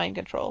Jasmine's mind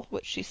control,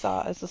 which she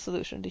saw as the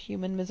solution to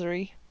human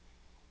misery.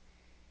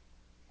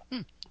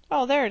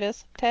 Oh, there it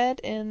is.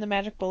 Ted in the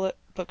Magic Bullet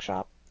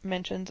bookshop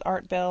mentions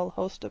Art Bell,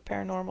 host of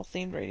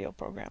paranormal-themed radio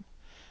program.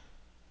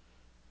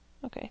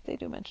 Okay, they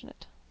do mention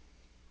it.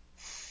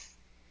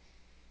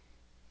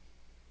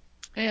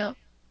 Yeah.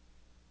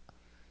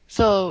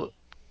 So,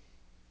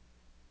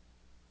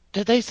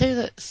 did they say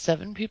that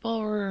 7 people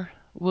were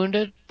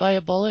wounded by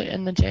a bullet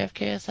in the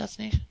JFK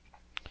assassination?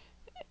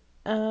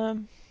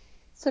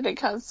 Said it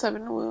caused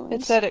 7 wounds.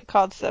 It said it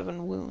caused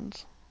 7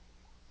 wounds.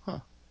 Huh.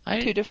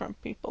 2 different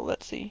people,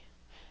 let's see.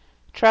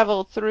 It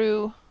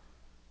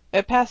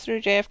passed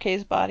through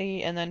JFK's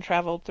body and then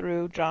traveled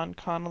through John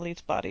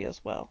Connolly's body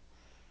as well.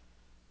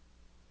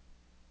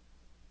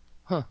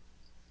 Huh.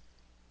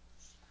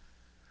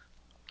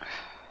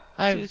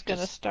 Who's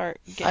gonna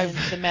start getting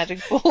the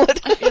magic bullet?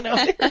 You know,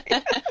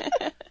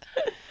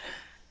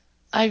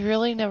 I've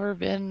really never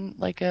been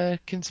like a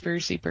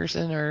conspiracy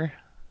person, or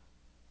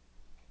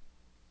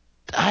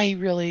I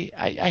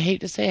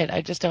hate to say it,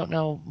 I just don't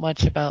know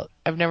much about,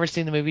 I've never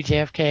seen the movie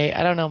JFK.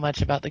 I don't know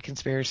much about the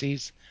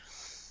conspiracies.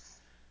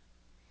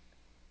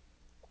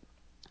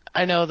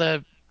 I know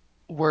the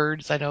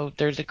words, I know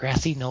there's a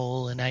grassy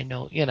knoll, and I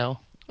know, you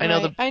know, I know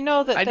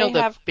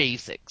the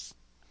basics.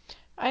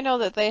 I know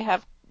that they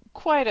have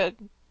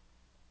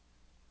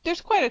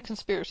there's quite a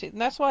conspiracy, and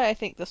that's why I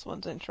think this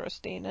one's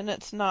interesting, and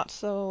it's not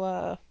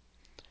so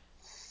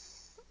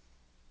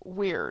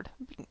weird.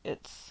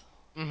 It's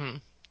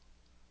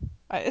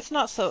it's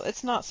not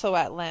so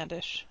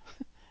outlandish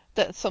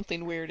that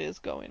something weird is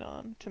going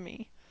on to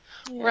me.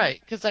 Yeah.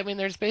 Right, because I mean,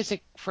 there's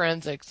basic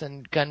forensics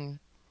and gun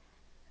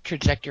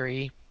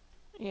trajectory.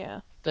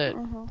 Yeah. That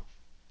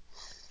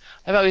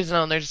I've always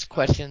known there's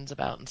questions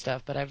about and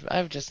stuff, but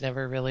I've just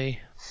never really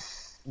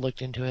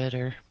looked into it,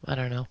 or I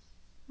don't know.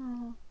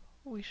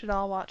 We should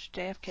all watch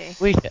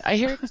JFK. I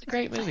hear it's a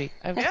great movie.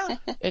 Yeah.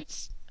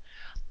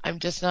 I'm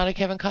just not a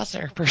Kevin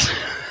Costner person.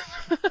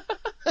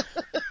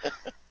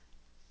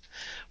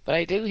 But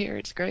I do hear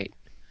it's great.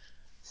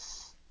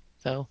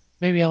 So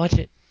maybe I'll watch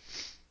it.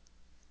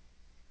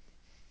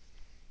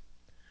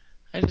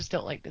 I just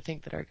don't like to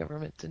think that our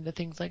government's into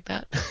things like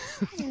that.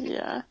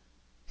 Yeah.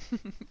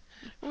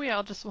 We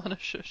all just want to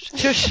shush.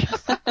 Shush.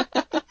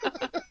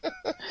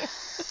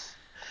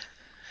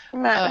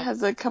 Matt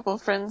has a couple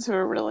friends who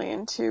are really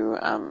into,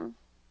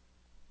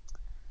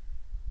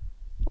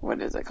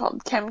 what is it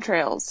called?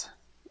 Chemtrails.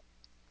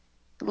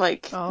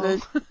 Like,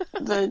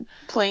 the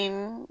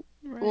plane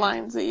Right.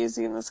 lines that you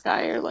see in the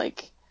sky are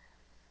like,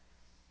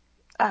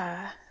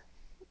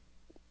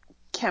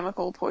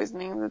 chemical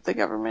poisoning that the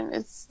government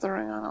is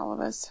throwing on all of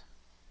us.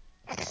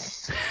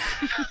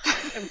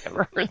 I've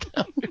never heard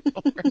that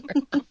before.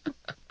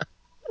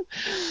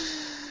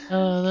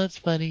 Oh, that's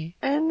funny.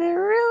 And they're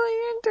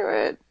really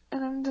into it.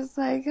 And I'm just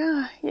like,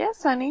 oh,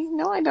 yes, honey.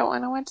 No, I don't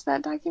want to watch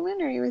that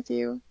documentary with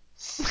you.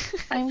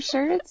 I'm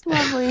sure it's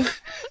lovely.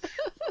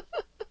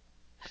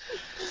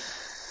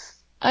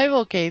 I'm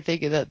okay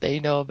thinking that they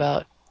know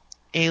about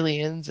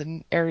aliens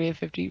and Area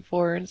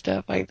 54 and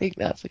stuff. I think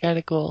that's kind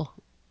of cool.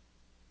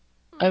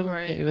 I'm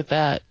okay with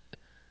that.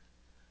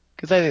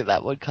 Because I think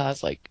that would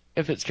cause, like,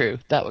 if it's true,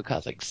 that would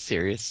cause, like,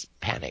 serious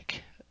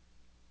panic.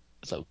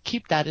 So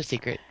keep that a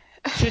secret.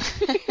 Shush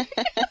that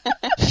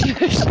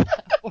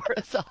for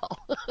us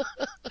all.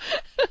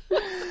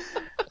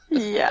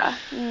 Yeah.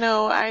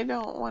 No, I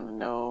don't want to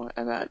know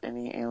about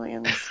any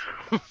aliens.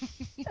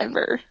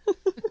 Ever.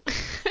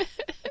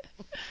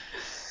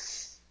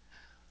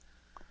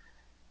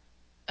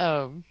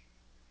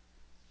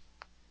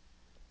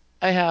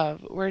 I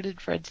have, where did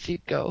Fred's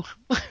Jeep go?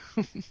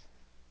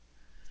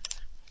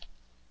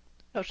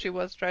 Oh, she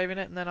was driving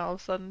it, and then all of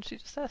a sudden she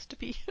just has to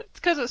pee. It's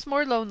because it's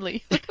more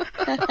lonely.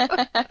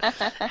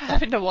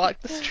 Having to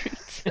walk the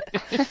streets.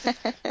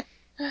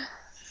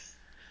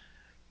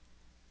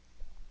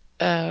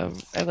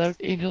 I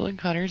loved Angel and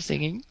Connor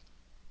singing.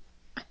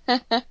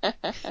 And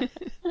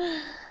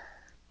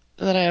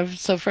then I have,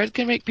 so Fred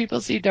can make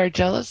people see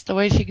Darjeelis the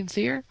way she can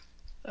see her.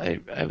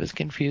 I was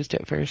confused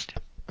at first.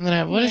 And then I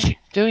have, what is she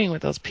doing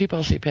with those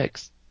people she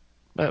picks?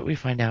 But we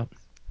find out.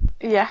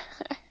 Yeah.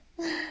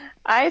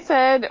 I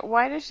said,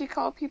 why does she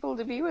call people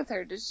to be with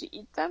her? Does she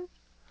eat them?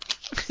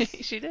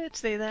 She did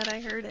say that, I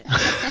heard it.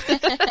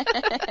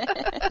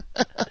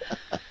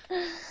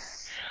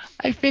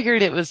 I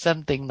figured it was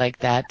something like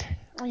that.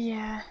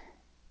 Yeah.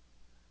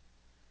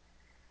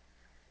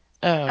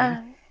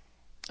 I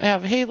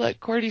have, hey, look,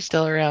 Cordy's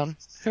still around.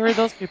 Who are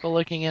those people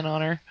looking in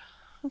on her?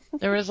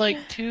 There was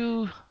like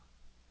two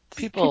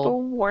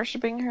people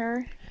worshiping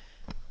her.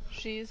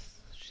 She's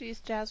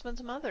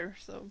Jasmine's mother,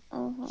 so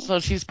So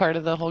she's part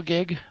of the whole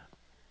gig?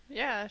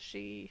 yeah,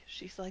 she's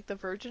like the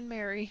Virgin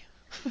Mary.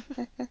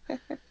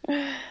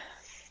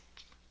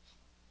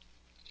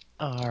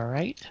 All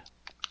right.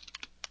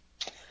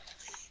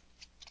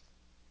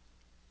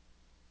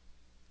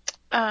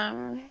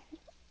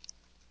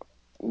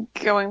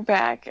 Going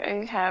back,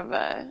 I have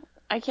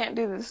I can't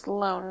do this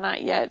alone,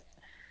 not yet.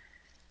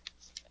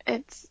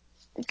 It's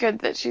good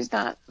that she's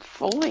not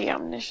fully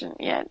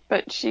omniscient yet,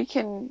 but she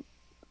can,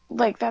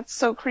 like, that's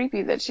so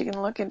creepy that she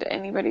can look into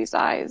anybody's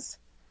eyes.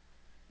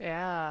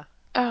 Yeah.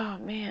 Oh,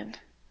 man.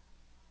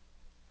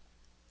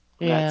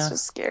 Yeah. That's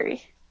just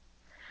scary.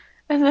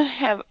 And then I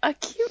have a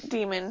cute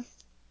demon.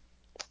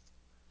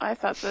 I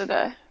thought that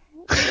the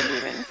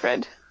demon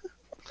Fred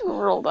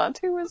rolled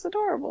onto was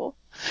adorable.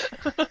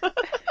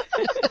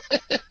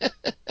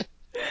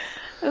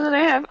 And then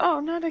I have, oh,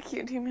 not a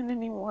cute demon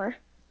anymore.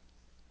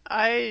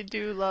 I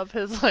do love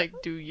his,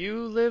 like, do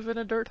you live in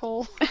a dirt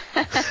hole?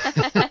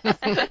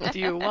 Do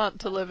you want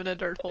to live in a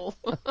dirt hole?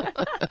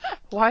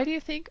 Why do you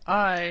think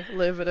I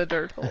live in a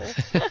dirt hole?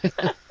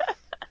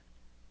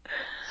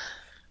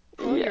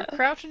 Well, you're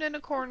crouching in a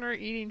corner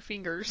eating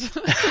fingers.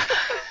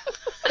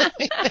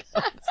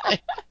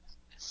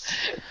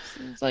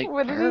 It's like,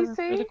 what did he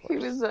say?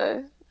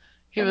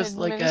 He was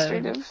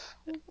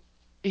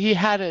he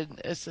had an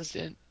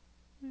assistant.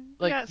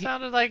 Like, yeah, it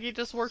sounded like he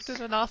just worked in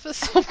an office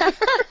somewhere.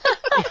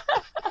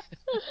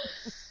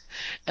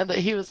 And that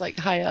he was like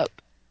high up.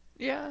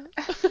 Yeah.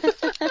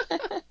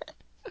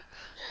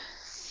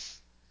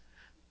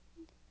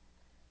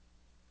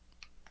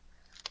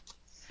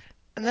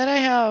 And then I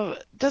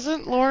have,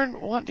 doesn't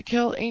Lauren want to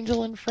kill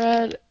Angel and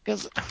Fred?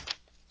 Because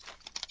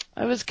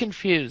I was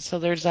confused. So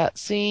there's that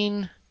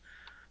scene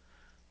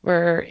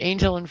where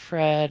Angel and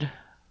Fred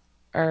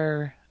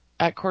are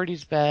at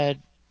Cordy's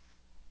bed,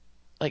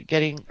 like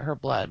getting her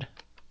blood.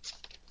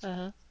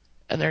 Uh-huh.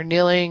 And they're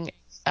kneeling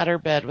at her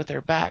bed with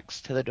their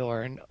backs to the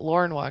door, and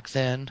Lauren walks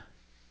in.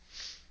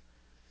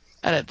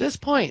 And at this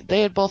point,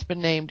 they had both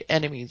been named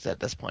enemies at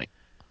this point.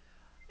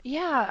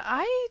 Yeah,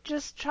 I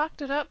just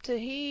chalked it up to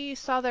he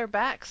saw their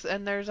backs,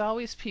 and there's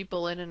always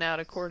people in and out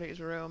of Cordy's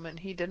room, and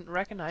he didn't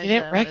recognize them. He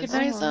didn't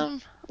recognize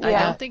them? I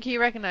don't think he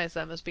recognized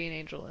them as being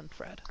Angel and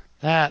Fred.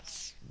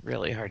 That's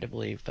really hard to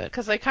believe, but...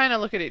 Because they kind of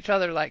look at each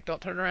other like,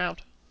 don't turn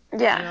around.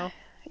 Yeah. You know,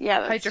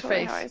 Yeah, hide that's your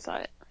totally face. how I saw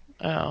it.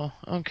 Oh,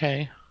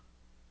 okay.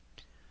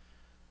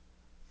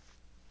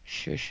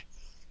 Shush.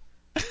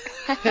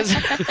 'Cause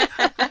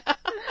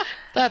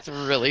that's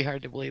really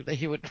hard to believe that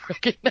he wouldn't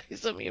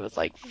recognize him. He was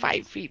like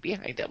 5 feet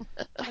behind him.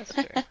 That's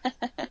true.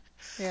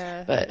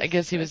 Yeah. But I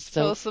guess he was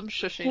suppose so some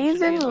shushing He's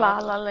should be in La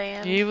involved. La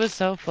Land. he was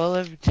so full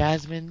of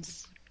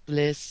Jasmine's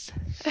bliss.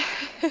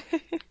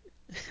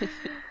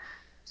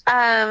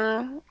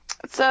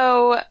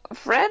 So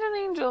Fred and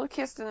Angel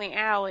kissed in the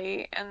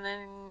alley, and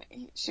then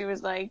she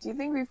was like, "Do you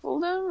think we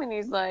fooled him?" And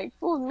he's like,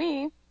 "Fooled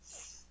me."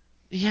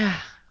 Yeah.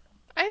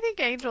 I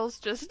think Angel's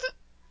just,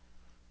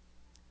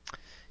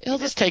 He'll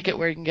just take it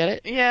where he can get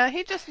it. yeah,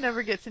 he just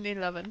never gets any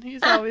lovin'.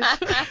 He's always,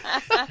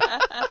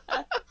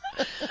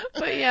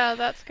 but yeah,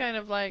 that's kind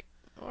of like,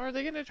 are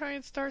they going to try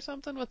and start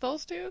something with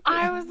those two?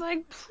 I was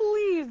like,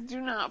 please do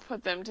not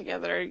put them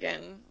together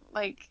again.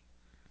 Like,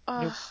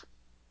 Nope.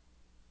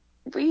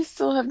 we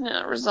still have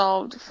not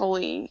resolved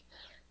fully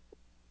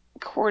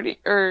Cordy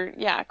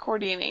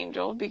and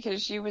Angel,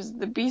 because she was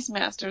the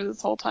Beastmaster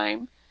this whole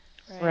time.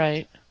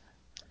 Right.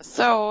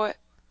 So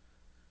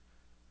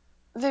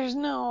there's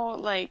no,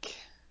 like,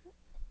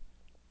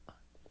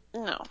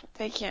 no,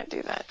 they can't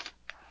do that.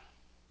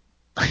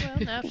 Well,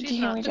 now she's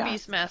Can not we the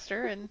just-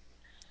 Beastmaster, and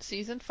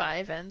season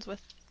 5 ends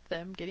with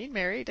them getting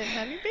married and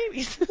having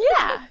babies.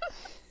 Yeah.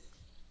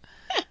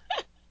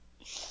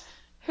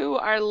 Who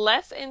are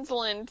less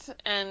insolent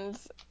and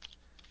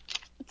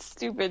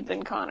stupid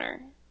than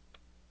Connor.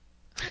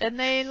 And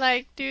they,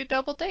 like, do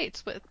double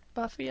dates with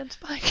Buffy and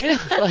Spike. Yeah,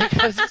 like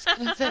I was just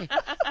gonna say.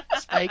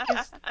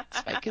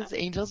 Spike is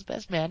Angel's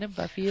best man and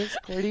Buffy is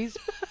Cordy's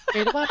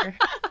maid of honor.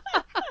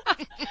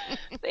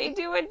 They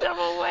do a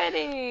double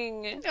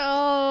wedding.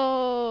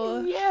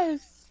 Oh.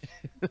 Yes.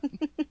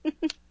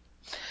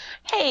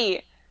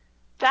 Hey,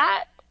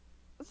 that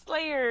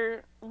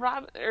Slayer,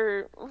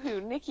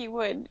 Nikki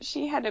Wood,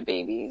 she had a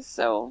baby,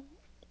 so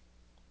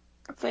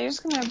Slayer's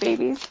gonna have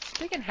babies.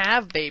 They can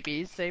have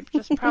babies, they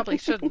just probably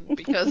shouldn't,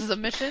 because the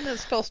mission is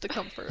supposed to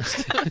come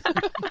first.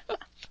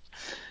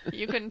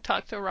 You can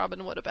talk to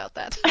Robin Wood about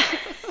that.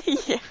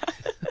 Yeah.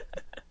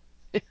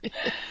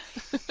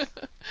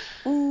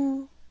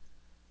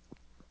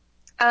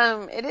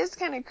 It is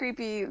kind of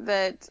creepy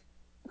that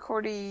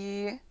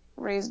Cordy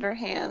raised her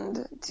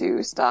hand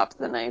to stop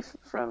the knife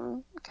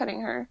from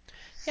cutting her.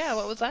 Yeah,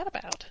 what was that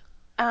about?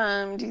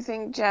 Do you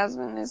think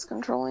Jasmine is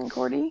controlling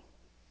Cordy?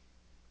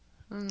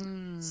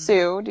 Mm.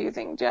 Sue, do you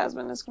think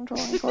Jasmine is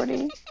controlling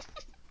Cordy?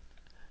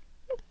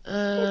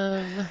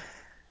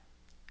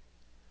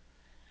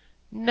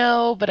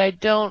 No, but I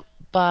don't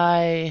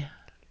buy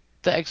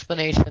the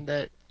explanation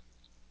that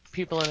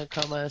people in a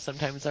coma,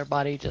 sometimes their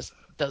body just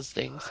does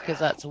things, because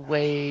that's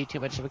way too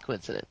much of a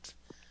coincidence.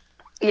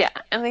 Yeah,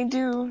 and they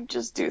do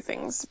just do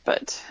things,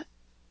 but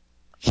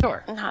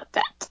Sure. not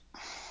that.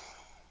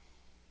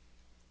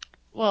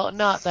 Well,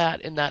 not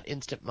that in that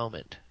instant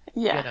moment.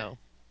 Yeah. You know.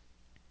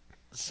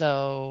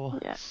 So,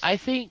 Yeah. I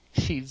think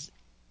she's,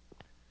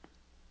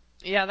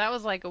 Yeah, that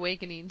was like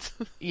Awakenings.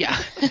 yeah.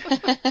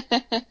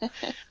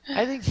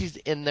 I think she's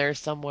in there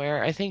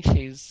somewhere. I think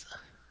she's,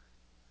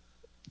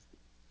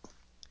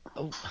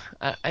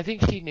 I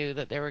think she knew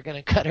that they were going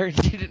to cut her and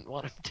she didn't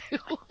want him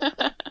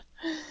to.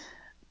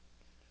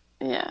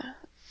 Yeah.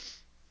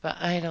 But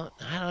I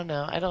don't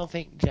know. I don't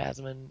think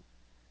Jasmine.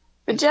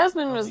 But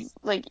Jasmine was,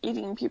 like,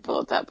 eating people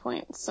at that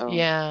point, so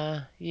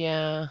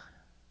Yeah.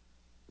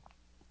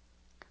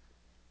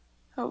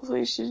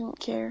 hopefully she didn't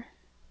care.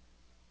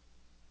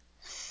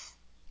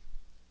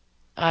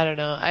 I don't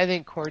know. I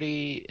think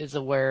Cordy is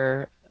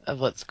aware of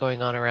what's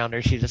going on around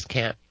her. She just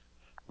can't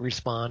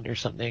respond or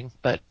something.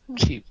 But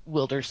she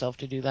willed herself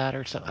to do that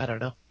or something. I don't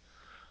know.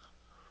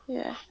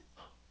 Yeah.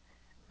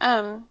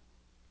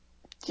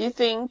 Do you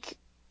think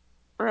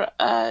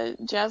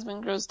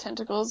Jasmine grows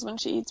tentacles when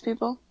she eats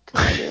people?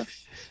 'Cause I do.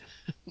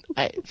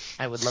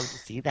 I would love to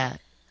see that.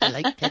 I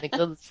like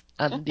tentacles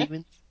on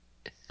demons.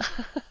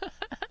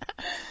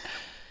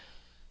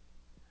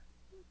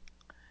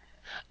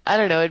 I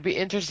don't know. It'd be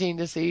interesting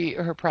to see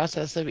her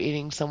process of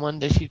eating someone.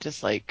 Does she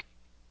just like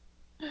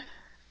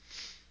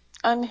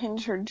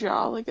Unhinge her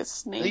jaw like a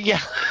snake.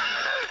 Yeah.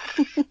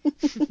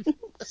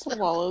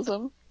 Swallows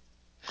them.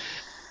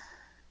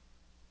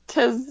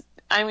 'Cause,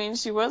 I mean,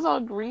 she was all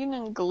green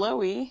and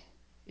glowy.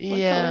 What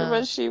color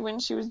was she when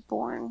she was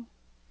born?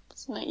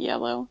 Wasn't it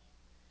yellow?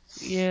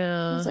 It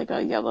Yeah. was like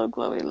a yellow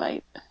glowy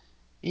light.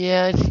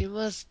 Yeah, she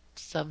must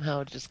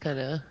somehow just kind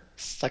of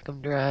suck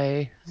them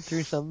dry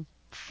through some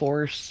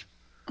force.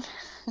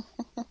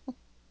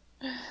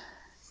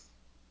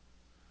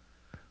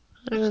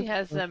 She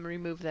has them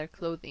remove their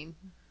clothing.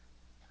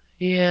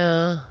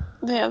 Yeah.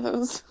 Yeah,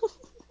 those.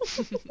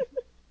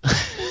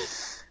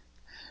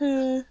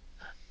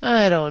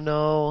 I don't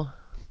know.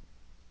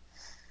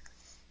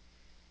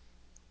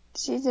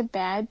 She's a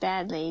bad,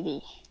 bad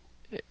lady.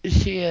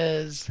 She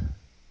is.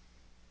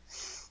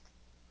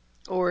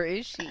 Or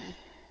is she?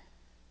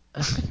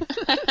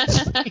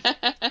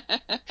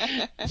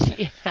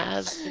 She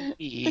has to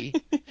be.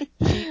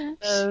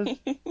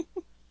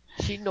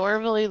 She She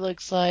normally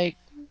looks like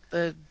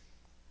the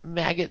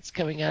maggots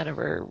coming out of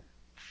her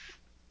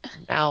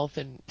mouth,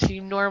 and she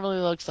normally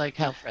looks like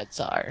how Fred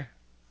saw her.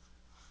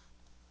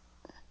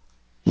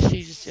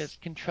 She's just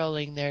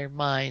controlling their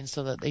minds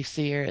so that they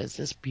see her as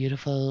this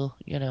beautiful,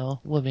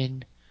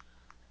 woman.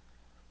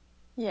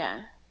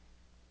 Yeah.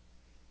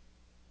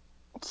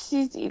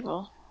 She's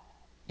evil.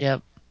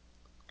 Yep.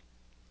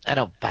 I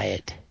don't buy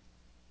it.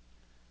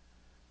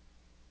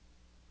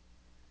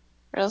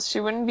 Or else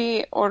she wouldn't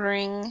be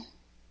ordering,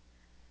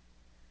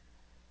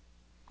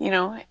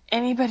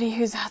 anybody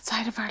who's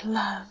outside of our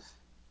love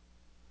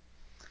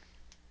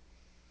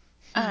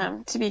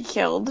to be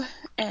killed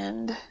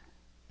and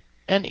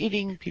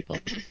eating people.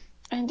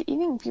 And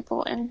eating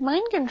people and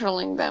mind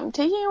controlling them.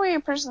 Taking away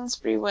a person's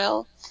free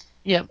will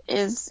Yep.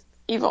 is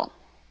evil.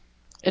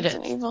 It's is.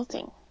 an evil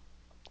thing.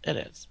 It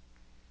is.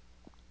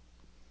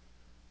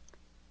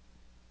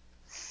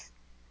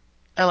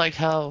 I liked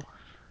how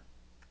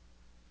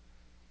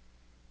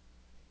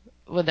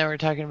when they were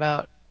talking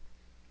about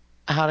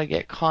how to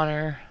get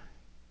Connor,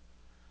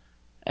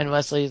 and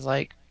Wesley's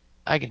like,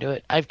 I can do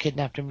it. I've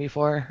kidnapped him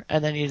before.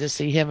 And then you just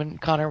see him and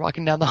Connor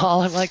walking down the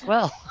hall. I'm like,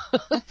 well,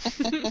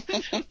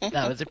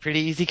 that was a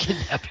pretty easy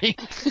kidnapping.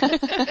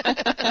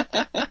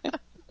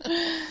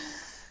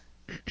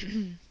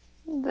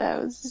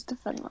 That was just a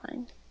fun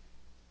line.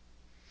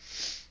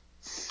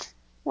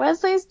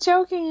 Wesley's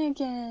joking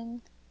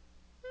again.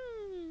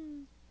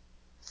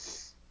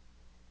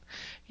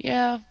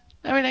 Yeah.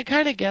 I mean, I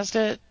kind of guessed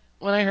it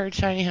when I heard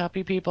Shiny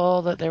Happy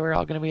People that they were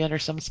all going to be under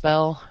some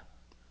spell.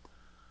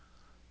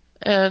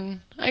 And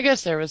I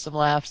guess there was some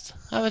laughs.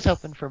 I was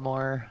hoping for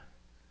more.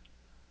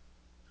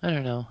 I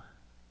don't know.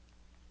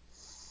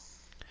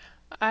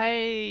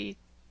 I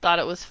thought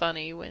it was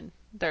funny when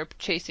they're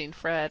chasing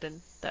Fred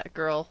and that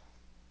girl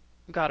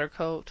got her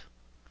coat.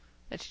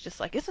 And she's just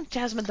like, isn't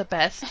Jasmine the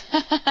best?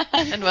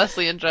 And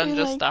Wesley and Jen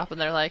just stop and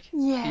they're like,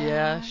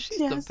 yeah, she's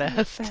the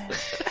best.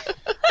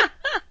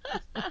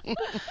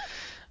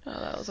 Oh,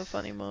 that was a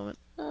funny moment.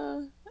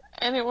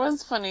 And it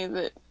was funny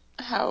that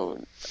how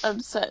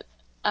upset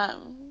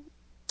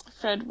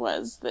Fred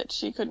was that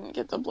she couldn't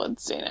get the blood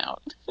stain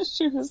out.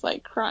 She was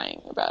like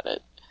crying about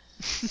it.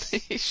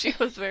 She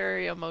was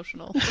very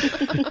emotional.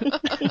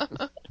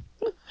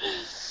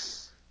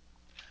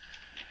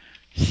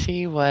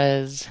 She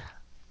was.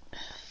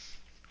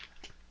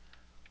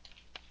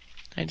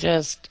 I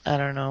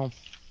don't know.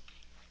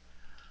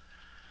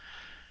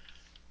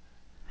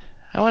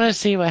 I want to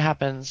see what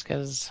happens,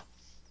 because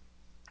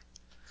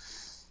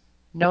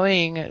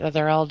knowing that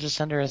they're all just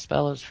under a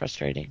spell is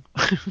frustrating.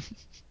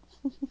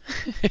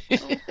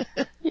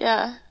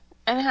 Yeah.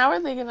 And how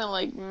are they going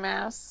to,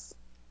 mass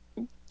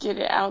get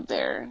it out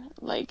there?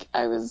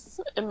 I was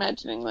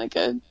imagining, I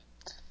don't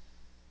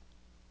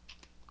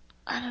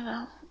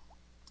know.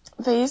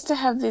 They used to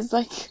have these,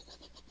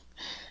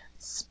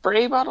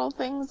 spray bottle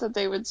things that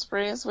they would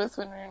spray us with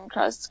when we were in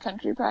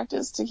cross-country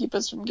practice to keep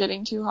us from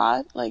getting too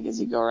hot. As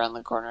you go around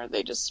the corner,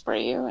 they just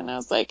spray you. And I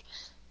was like,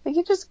 they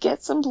could just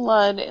get some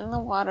blood in the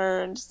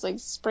water and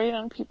just, spray it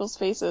on people's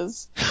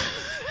faces.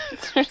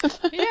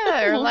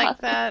 Yeah, or like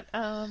that,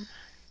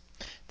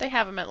 they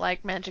have them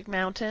at, Magic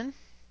Mountain.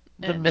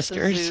 The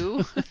misters. The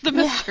zoo. The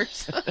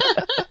misters.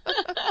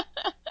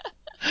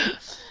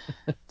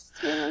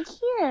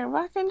 Just be here,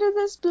 walk under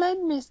this blood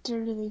mister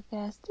really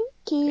fast.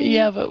 Thank you.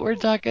 Yeah, but we're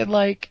talking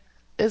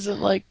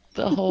isn't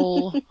the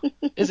whole,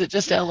 is it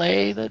just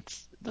LA?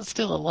 That's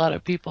still a lot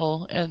of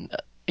people, and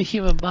a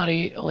human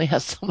body only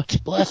has so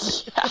much blood.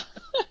 Yeah,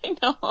 I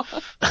know. I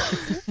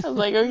was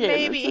like,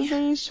 okay, this is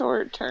a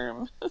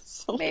short-term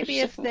solution. Maybe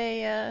if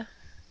they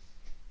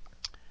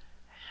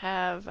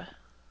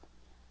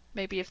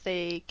maybe if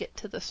they get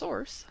to the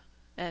source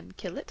and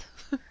kill it.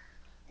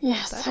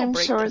 Yes, I'm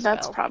sure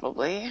that's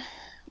probably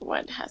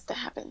what has to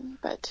happen,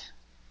 but...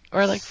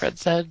 Or like Fred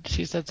said,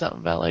 she said something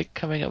about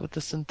coming up with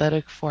the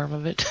synthetic form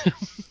of it.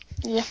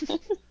 Yeah.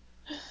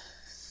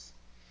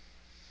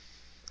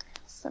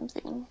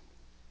 Something.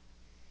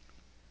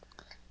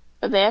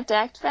 But they have to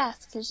act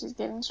fast because she's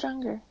getting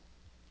stronger.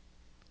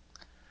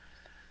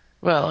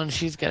 Well, and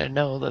she's going to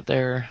know that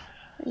they're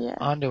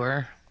onto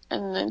her.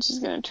 And then she's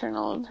going to turn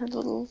all of her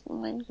little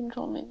mind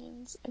control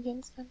minions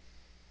against them.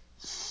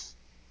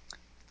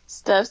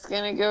 Stuff's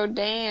going to go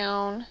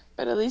down.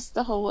 But at least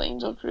the whole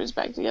Angel crew's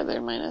back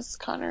together, minus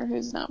Connor,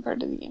 who's not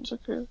part of the Angel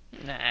crew.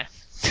 Nah.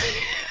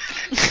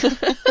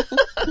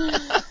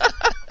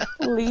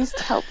 Least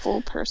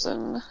helpful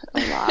person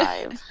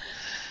alive.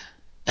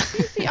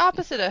 He's the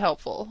opposite of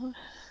helpful.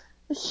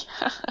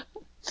 Yeah.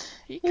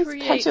 He's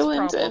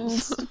petulant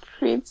problems. and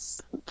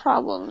creates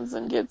problems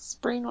and gets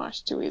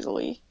brainwashed too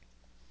easily.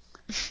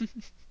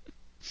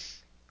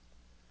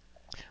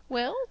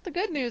 Well, the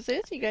good news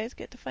is you guys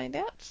get to find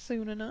out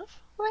soon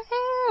enough.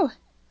 Woohoo!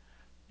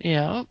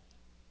 Yeah.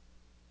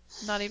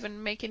 Not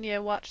even making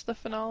you watch the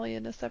finale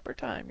in a separate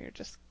time. You're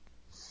just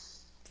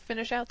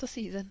finish out the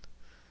season.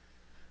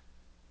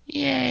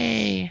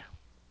 Yay.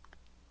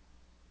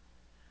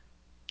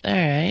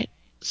 Alright,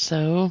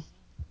 so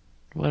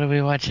what are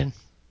we watching?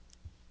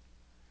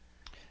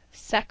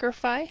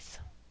 Sacrifice.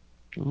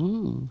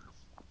 Ooh.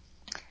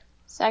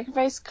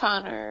 Sacrifice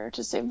Connor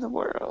to save the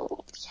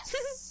world.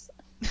 Yes.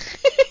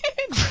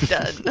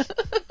 Done.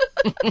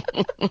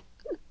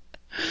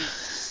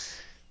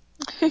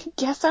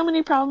 Guess how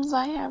many problems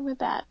I have with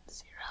that?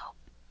 0.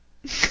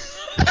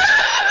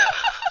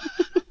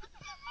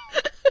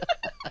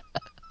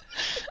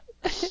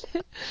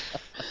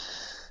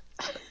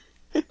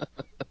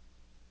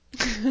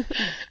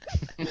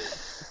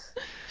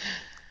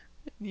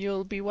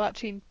 You'll be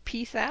watching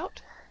Peace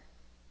Out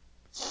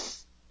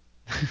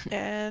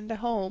and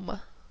Home.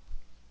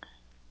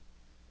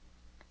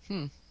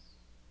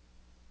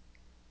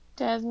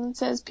 Jasmine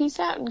says peace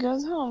out and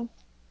goes home.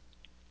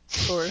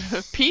 Or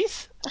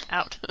Peace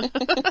Out.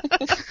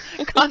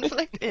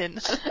 Conflict in.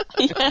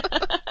 Yeah.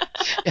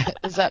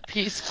 Is that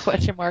peace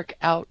question mark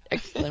out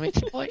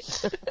exclamation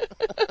point?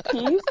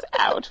 Peace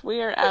out.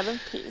 We are out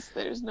of peace.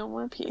 There's no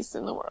more peace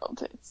in the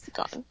world. It's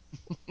gone.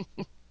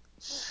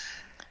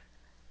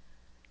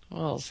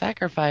 Well,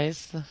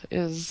 sacrifice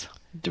is...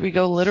 Do we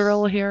go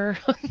literal here?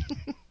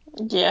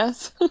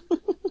 Yes.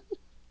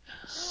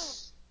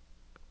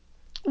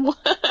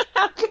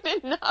 How could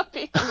it not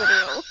be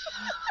literal?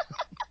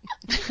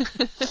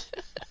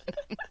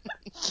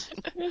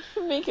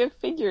 Make a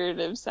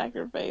figurative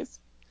sacrifice.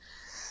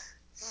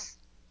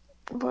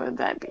 What would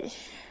that be?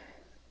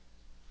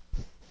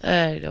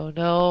 I don't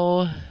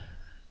know.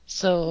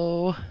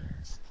 So...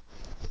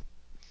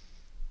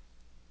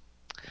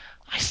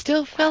 I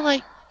still feel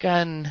like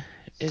Gunn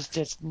is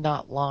just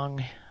not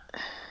long.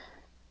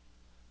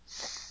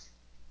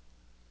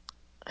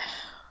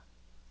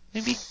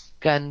 Maybe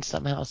Gunn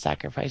somehow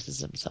sacrifices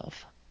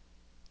himself.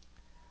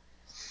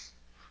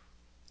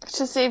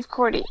 To save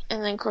Cordy,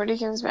 and then Cordy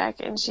comes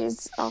back and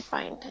she's all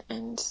fine,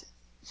 and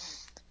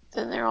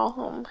then they're all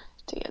home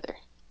together.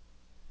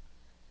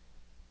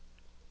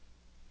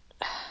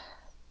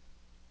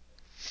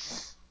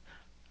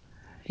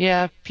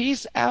 Yeah,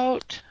 peace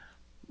out.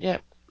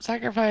 Yep,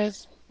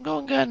 sacrifice. I'm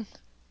going Gunn.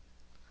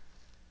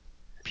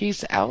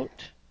 Peace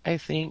out. I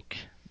think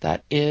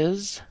that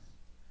is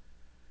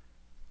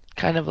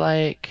kind of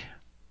like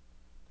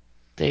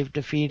they've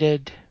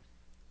defeated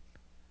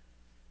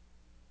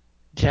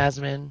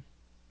Jasmine,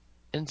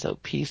 and so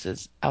peace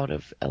is out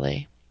of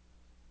LA.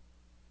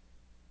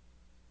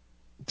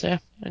 So yeah,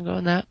 I'm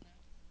going that.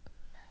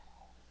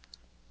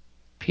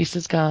 Peace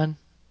is gone.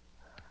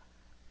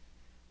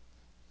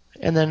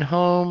 And then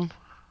home.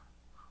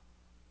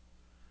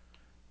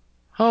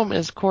 Home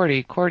is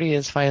Cordy. Cordy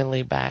is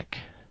finally back.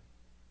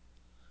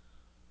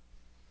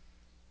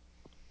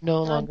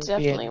 No I longer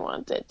definitely being...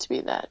 want it to be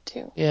that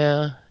too.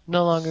 Yeah,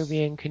 no longer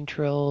being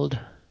controlled.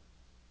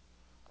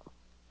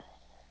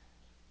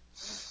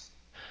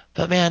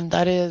 But man,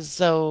 that is...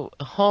 So,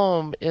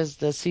 home is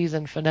the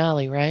season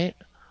finale, right?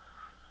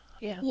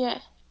 Yeah. Yeah.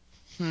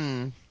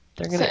 They're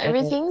So gonna end it.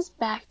 everything's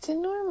back to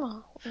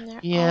normal, and they're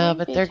Yeah, all a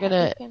but big they're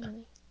gonna... happy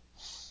family.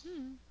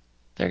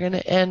 They're gonna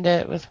end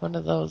it with one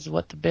of those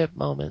what the bib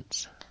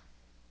moments.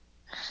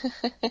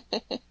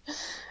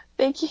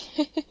 They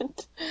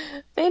can't.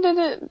 They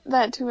did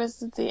that to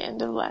us at the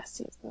end of last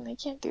season. They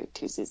can't do it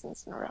 2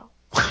 seasons in a row.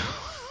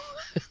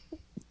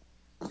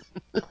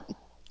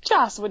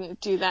 Joss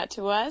wouldn't do that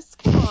to us.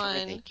 Come on.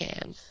 Sure they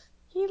can.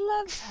 He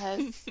loves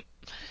us.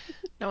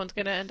 No one's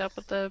gonna end up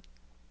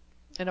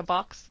in a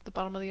box at the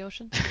bottom of the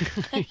ocean.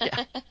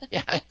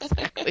 Yeah,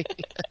 exactly.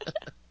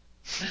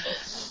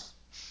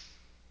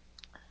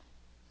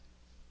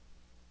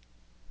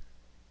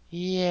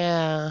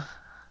 Yeah.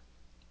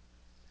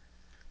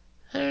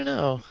 I don't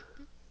know.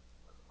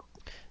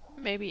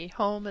 Maybe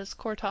Home is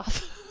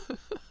Kortoth.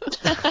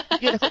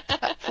 You know,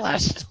 that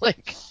flashed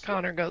like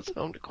Connor goes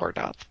home to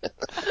Kortoth.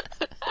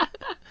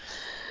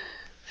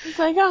 It's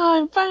like, oh,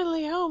 I'm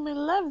finally home. I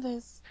love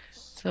this.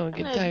 Someone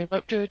can I'm gonna- tie him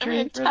up to a I'm tree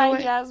going and to run tie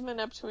away. Jasmine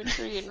up to a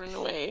tree and run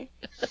away.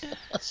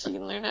 She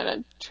can learn how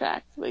to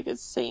track like a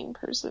sane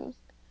person.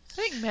 I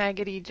think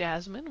Maggoty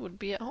Jasmine would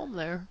be at home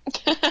there.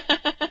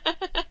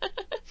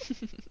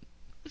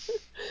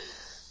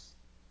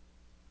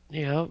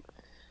 Yep.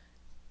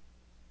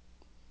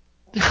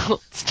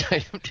 Let's tie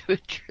him to a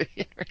tree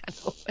and run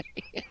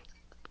away.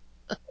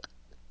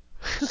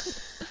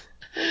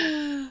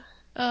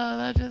 Oh,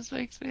 that just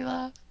makes me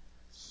laugh.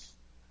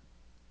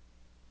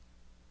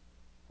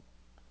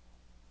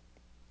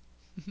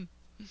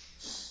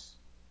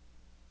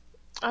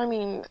 I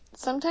mean,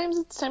 sometimes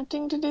it's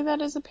tempting to do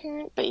that as a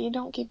parent, but you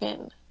don't give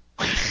in.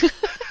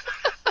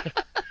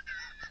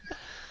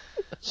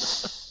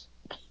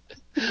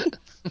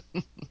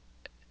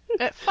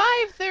 At 5,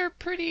 they're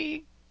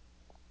pretty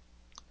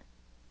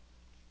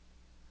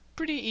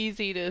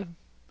easy to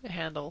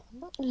handle.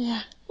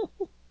 Yeah.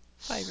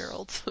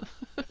 5-year-olds.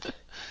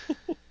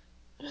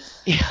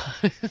 Yeah.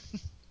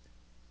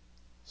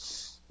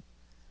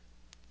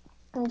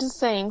 I'm just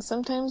saying,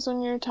 sometimes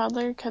when your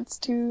toddler cuts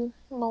 2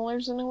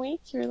 molars in a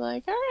week, you're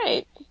like, all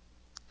right,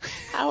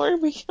 how are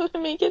we going to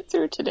make it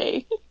through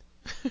today?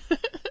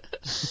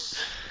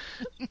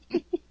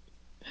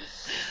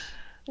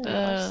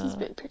 No, she's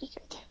been pretty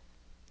good.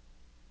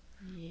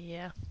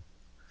 Yeah.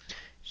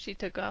 she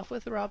took off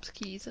with Rob's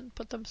keys and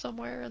put them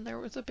somewhere, and there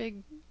was a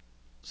big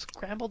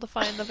scramble to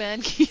find the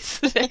van keys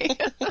today.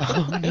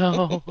 Oh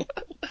no.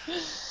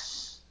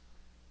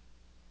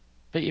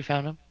 But you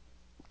found them?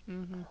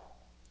 Mm-hmm.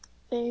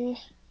 They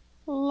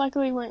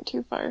luckily weren't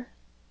too far.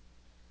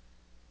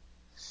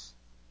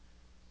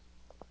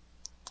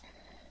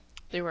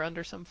 They were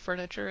under some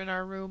furniture in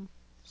our room,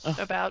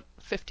 about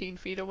 15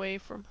 feet away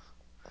from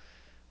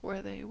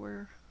where they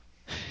were.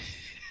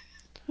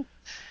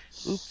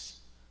 Oops.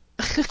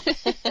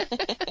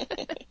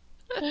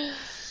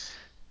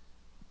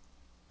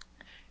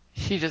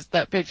 She just,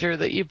 that picture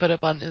that you put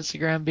up on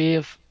Instagram, B,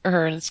 of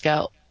her and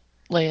Scout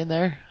laying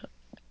there.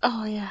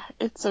 Oh yeah,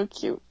 it's so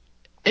cute.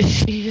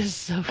 She is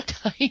so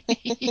tiny.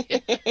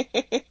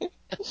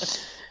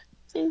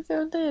 She's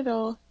so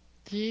little.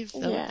 She's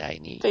so Yeah.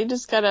 tiny. They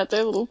just got out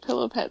their little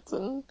pillow pets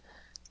and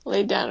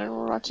laid down and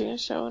were watching a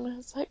show, and I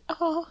was like,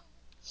 oh.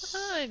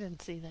 I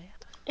didn't see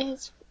that.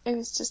 It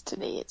was just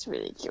today. It's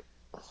really cute.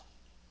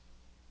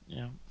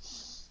 Yeah.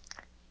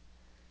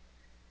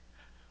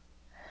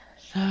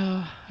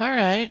 So,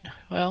 alright.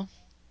 Well.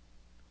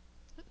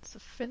 Let's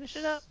finish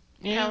it up.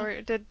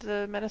 Yeah. Did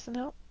the medicine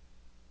help?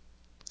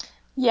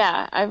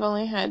 Yeah, I've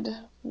only had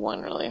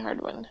one really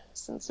hard one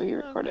since we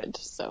recorded,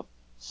 so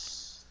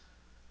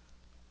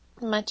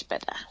much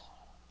better.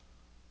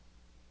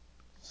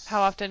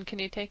 How often can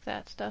you take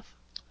that stuff?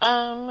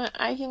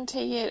 I can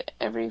take it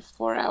every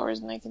 4 hours,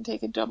 and I can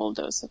take a double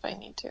dose if I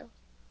need to.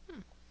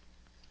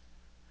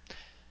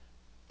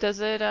 Does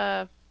it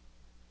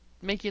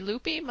make you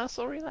loopy,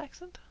 muscle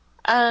relaxant?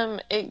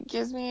 It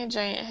gives me a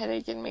giant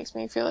headache and makes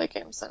me feel like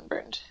I'm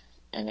sunburned,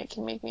 and it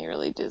can make me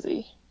really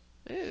dizzy.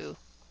 Ooh,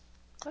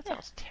 that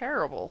sounds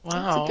terrible. It's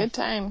Wow. a good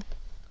time.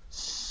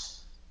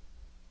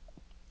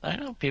 I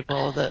know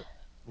people that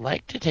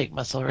like to take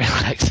muscle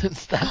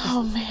relaxants.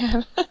 Oh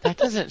man, That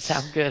doesn't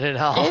sound good at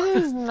all. it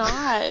is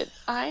not.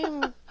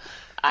 I'm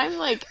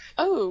like,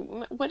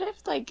 oh, what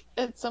if like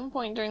at some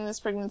point during this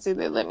pregnancy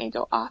they let me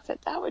go off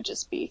it? That would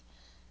just be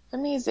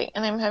amazing.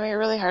 And I'm having a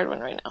really hard one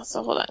right now,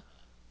 so hold on.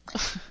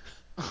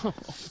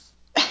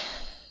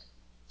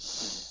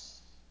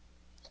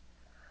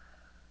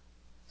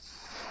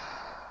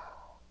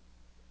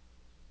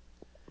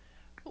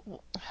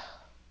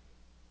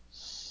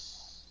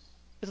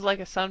 Is it like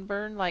a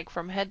sunburn, like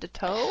from head to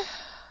toe?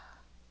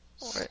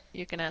 Or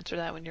you can answer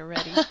that when you're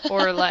ready.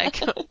 Or like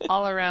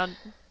all around,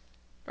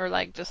 or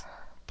like just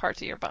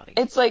parts of your body.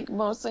 It's like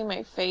mostly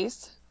my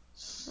face,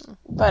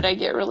 but I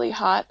get really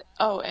hot.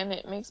 Oh, and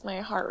it makes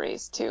my heart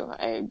race too.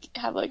 I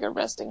have like a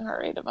resting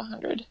heart rate of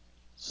 100.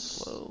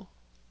 Whoa.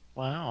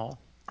 Wow.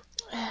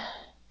 Are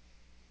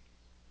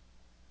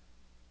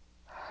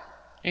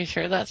you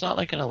sure that's not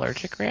like an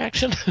allergic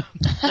reaction?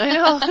 I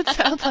know, it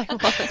sounds like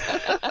one.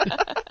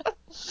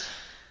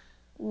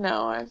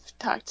 No, I've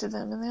talked to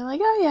them and they're like,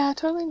 oh yeah,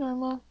 totally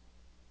normal.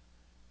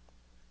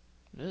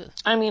 Ugh.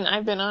 I mean,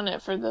 I've been on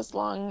it for this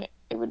long.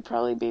 It would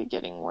probably be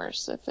getting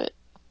worse if it,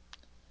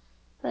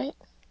 right?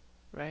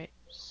 Right.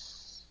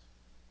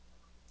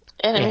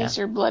 And it Yeah. makes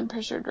your blood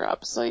pressure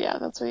drop. So yeah,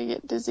 that's why you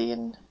get dizzy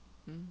and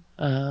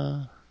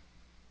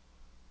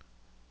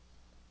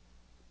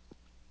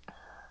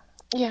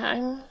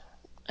yeah,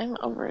 I'm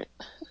over it.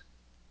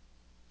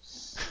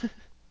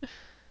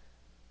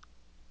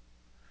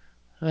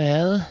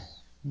 well,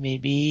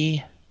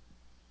 maybe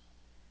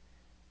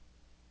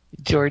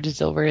George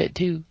is over it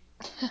too.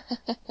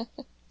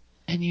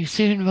 And you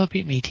soon will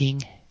be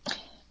meeting.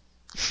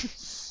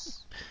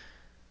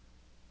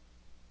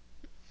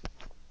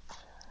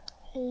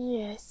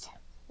 Yes,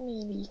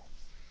 maybe.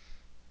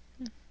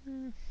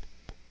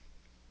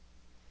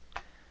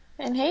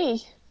 And hey,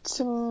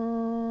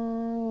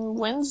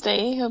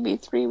 Wednesday he'll be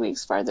 3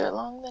 weeks farther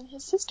along than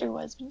his sister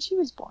was when she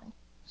was born.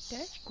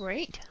 That's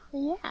great.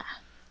 Yeah.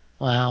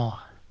 Wow.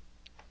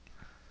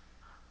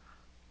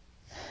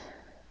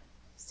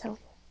 So,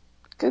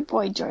 good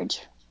boy, George.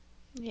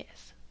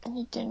 Yes.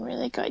 You're doing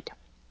really good.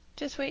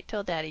 Just wait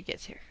till Daddy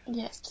gets here.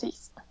 Yes,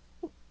 please.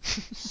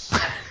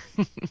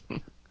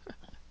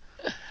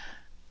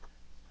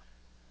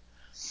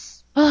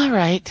 All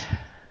right.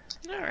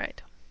 All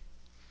right.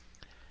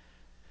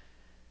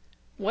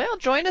 Well,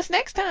 join us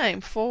next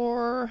time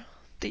for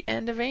the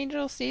End of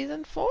Angel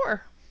Season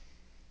 4.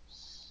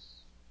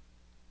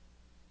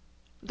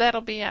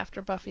 That'll be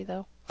after Buffy,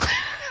 though.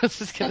 I was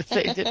just going to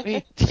say, did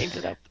we change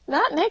it up?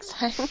 Not next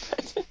time,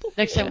 but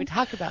Next time we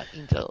talk about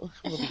Angel,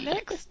 will be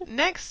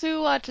Next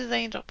Sue Watches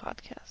Angel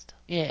podcast.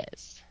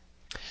 yes.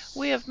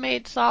 We have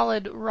made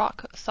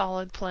rock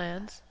solid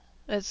plans,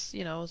 as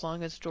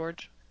long as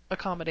George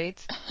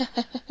accommodates,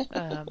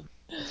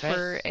 That's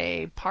for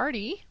a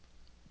party.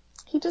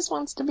 he just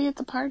wants to be at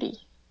the party.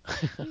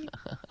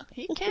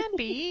 He can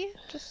be,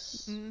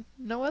 just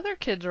no other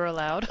kids are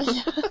allowed.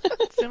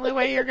 It's the only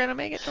way you're gonna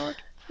make it, George.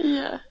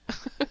 Yeah.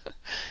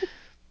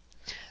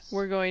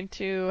 We're going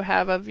to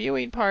have a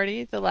viewing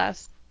party, the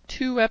last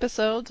 2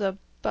 episodes of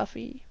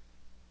Buffy.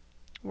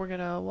 We're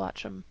gonna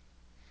watch them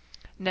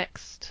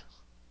next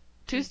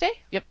Tuesday?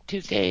 Yep,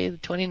 Tuesday the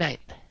 29th.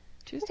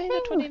 Tuesday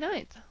the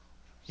 29th.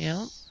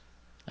 Yep.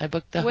 I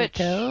booked the Which-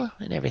 hotel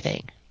and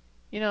everything.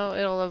 You know,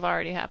 it'll have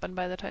already happened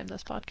by the time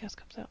this podcast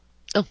comes out.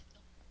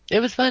 It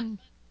was fun.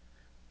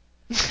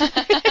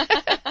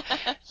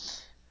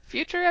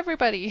 Future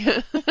everybody.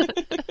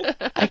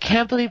 I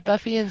can't believe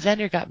Buffy and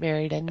Xander got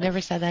married. I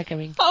never saw that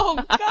coming.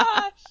 Oh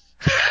gosh.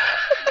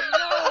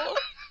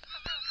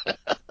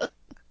 No.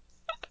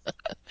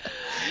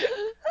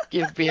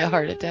 Give me a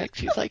heart attack.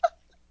 She's like,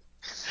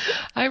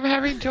 I'm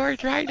having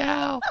George right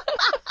now.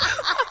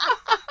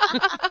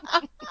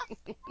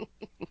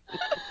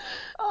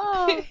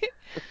 Oh,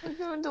 we're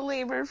going to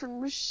labor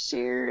from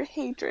sheer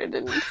hatred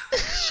and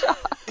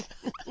shock.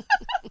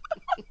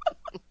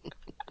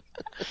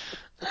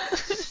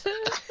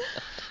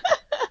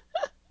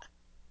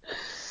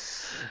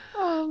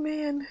 Oh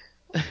man.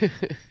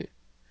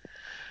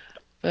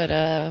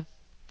 But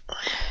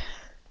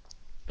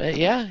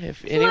yeah,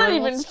 if It's anyone not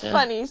even wants to,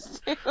 funny, Sue.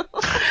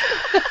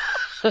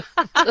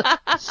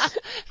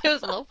 It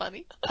was a little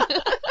funny.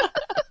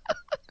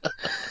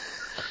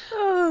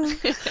 Oh.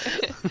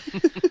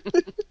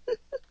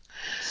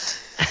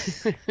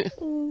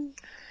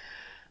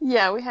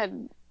 Yeah, we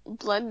had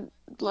blood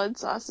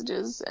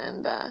sausages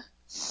and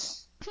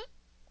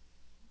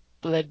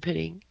blood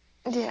pudding.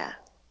 yeah,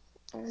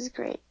 it was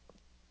great.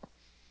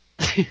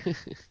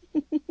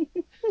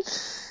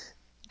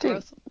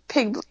 Gross.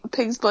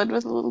 Pig's blood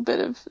with a little bit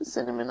of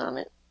cinnamon on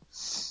it.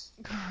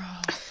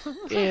 Gross.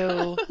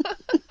 Ew.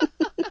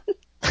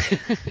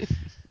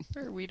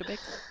 Or Weetabix.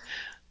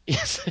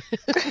 Yes.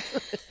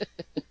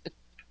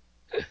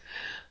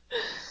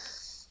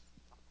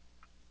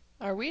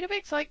 Are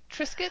Weetabix like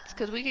Triscuits?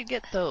 Because we could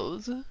get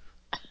those.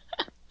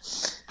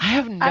 I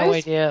have no I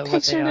idea what they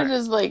pictured are. it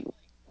as like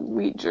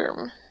wheat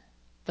germ.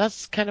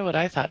 That's kind of what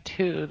I thought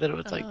too, that it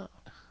was like, Oh.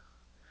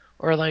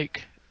 or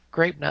like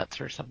grape nuts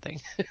or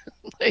something.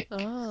 like,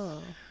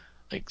 Oh.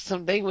 like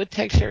something with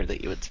texture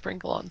that you would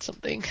sprinkle on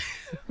something.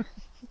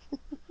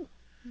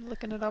 I'm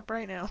looking it up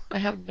right now. I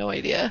have no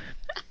idea.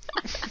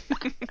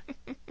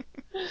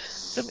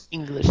 Some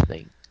English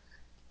thing.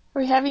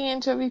 Are we having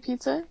anchovy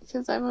pizza?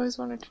 Because I've always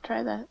wanted to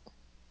try that.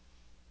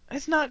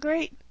 It's not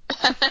great.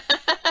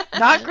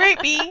 Not great,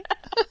 B.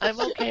 I'm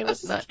okay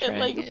with not Just get trying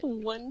like it.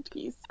 one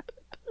piece.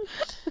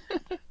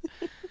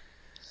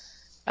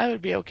 I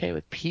would be okay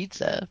with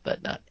pizza,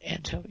 but not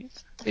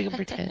anchovies. We can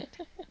pretend.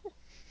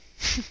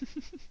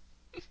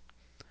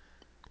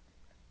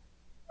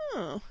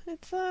 Oh,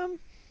 it's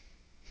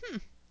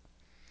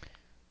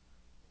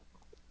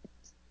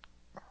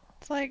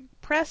It's like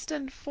pressed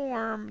and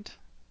formed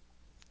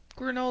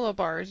granola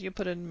bars you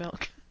put in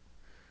milk.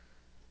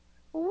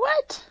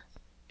 What?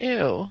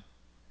 Ew.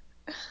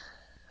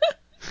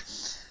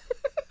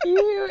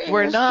 You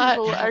We're English not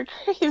people are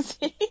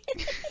crazy.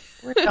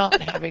 We're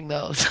not having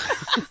those.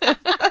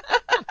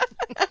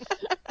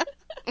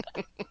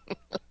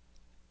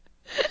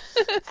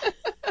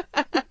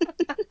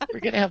 We're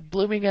gonna have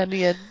blooming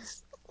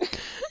onions.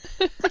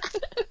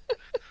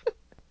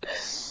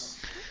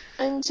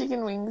 And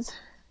chicken wings.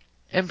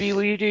 And B,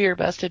 will you do your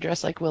best to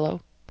dress like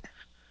Willow?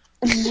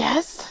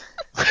 Yes.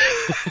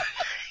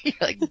 You're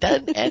like,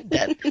 done and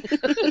done.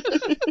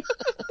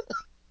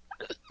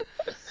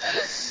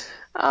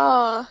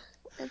 Oh,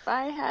 if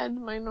I had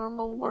my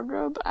normal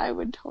wardrobe, I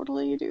would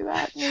totally do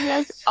that.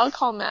 Maybe I'll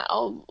call Matt.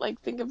 I'll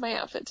like think of my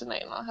outfit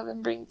tonight, and I'll have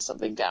him bring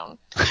something down.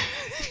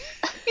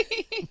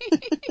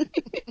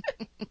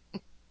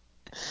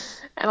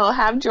 And I'll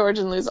have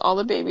Georgian lose all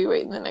the baby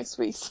weight in the next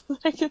week so that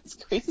I can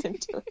squeeze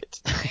into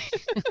it.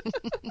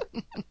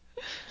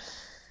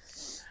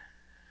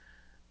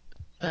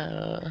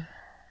 All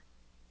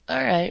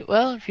right.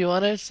 Well, if you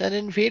want to send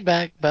in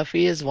feedback,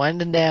 Buffy is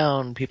winding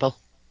down, people.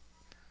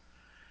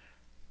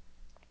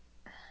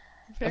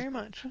 Very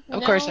much.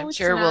 Of course, I'm it's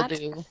sure not.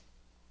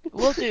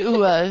 we'll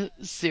do a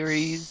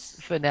series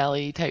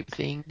finale type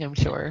thing. I'm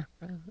sure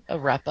a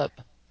wrap up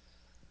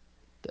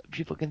that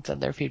people can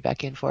send their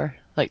feedback in for,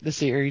 like the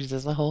series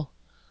as a whole.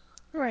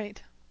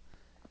 Right.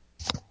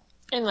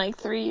 In like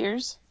 3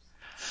 years.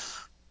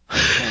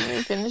 When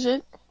we finish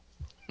it.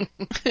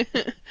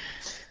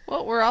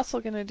 Well, we're also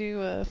gonna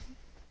do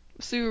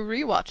Sue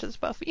rewatches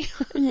Buffy.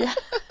 Yeah.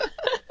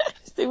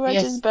 Sue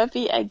watches Yes.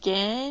 Buffy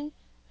again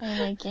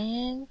and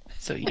again.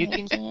 So you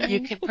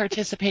can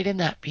participate in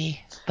that, B.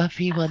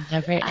 Buffy will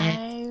never end.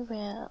 I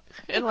will.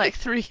 In like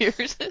 3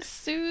 years.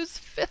 Sue's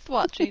fifth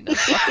watching of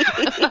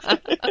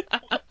Buffy.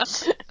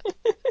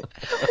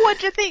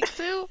 What'd you think,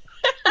 Sue?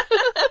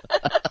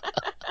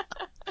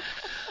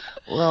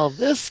 Well,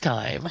 this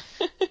time.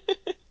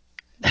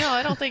 No,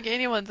 I don't think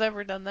anyone's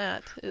ever done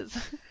that, is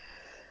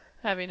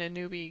having a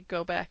newbie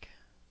go back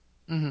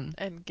Mhm.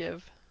 and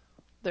give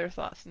their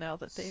thoughts now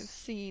that they've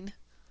seen.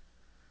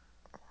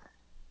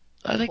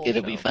 I think whole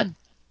it'll be show. fun.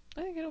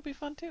 I think it'll be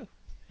fun too.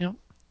 Yep.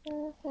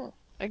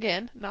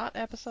 Again, not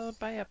episode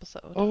by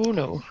episode. Oh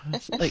no,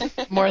 it's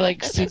like more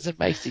like season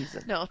by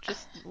season. No,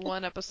 just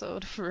one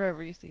episode for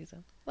every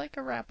season. Like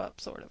a wrap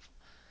up, sort of.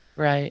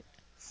 Right.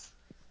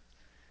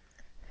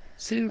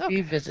 Sue Okay.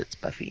 revisits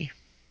Buffy.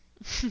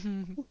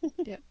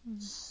 Yep.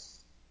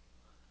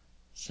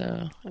 So,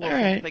 We'll all think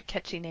right. of a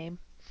catchy name.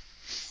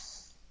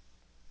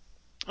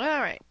 All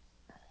right.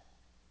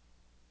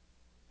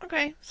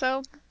 Okay,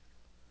 so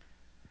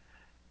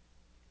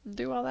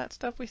do all that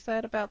stuff we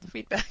said about the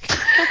feedback.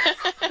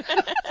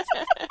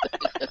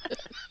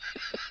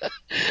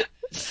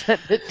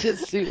 Send it to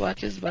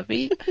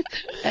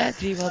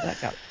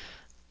SueWatchesBuffy@gmail.com.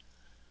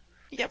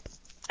 Yep.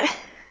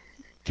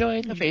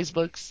 Join the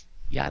Facebooks.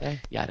 Yada,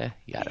 yada,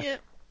 yada.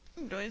 Yep.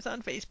 Join us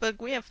on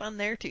Facebook. We have fun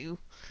there too.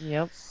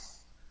 Yep.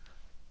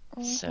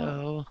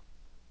 So,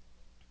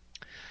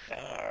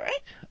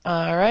 Alright.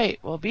 alright.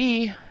 Well,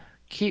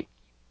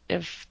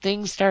 if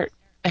things start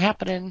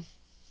happening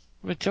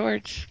with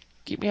George,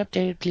 keep me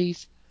updated,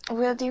 please.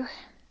 Will do.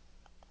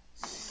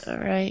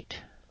 Alright.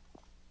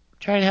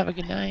 Try and have a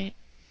good night.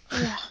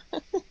 Yeah.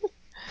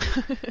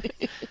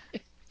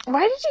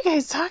 Why did you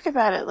guys talk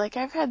about it? Like,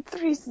 I've had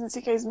 3 since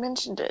you guys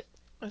mentioned it.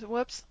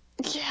 Whoops.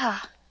 Yeah.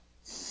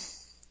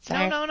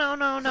 Sorry.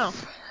 No.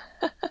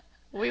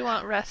 We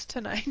want rest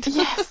tonight.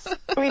 Yes,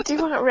 we do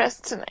want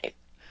rest tonight.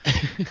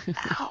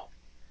 Ow.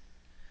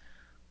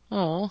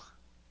 Oh.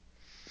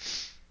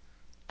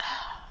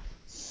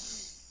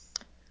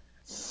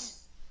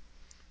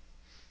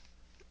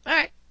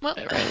 Alright, well.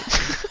 Alright.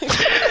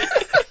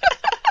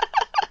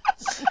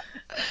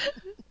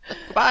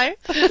 Bye.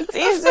 See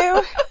you,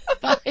 Sue.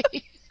 Bye.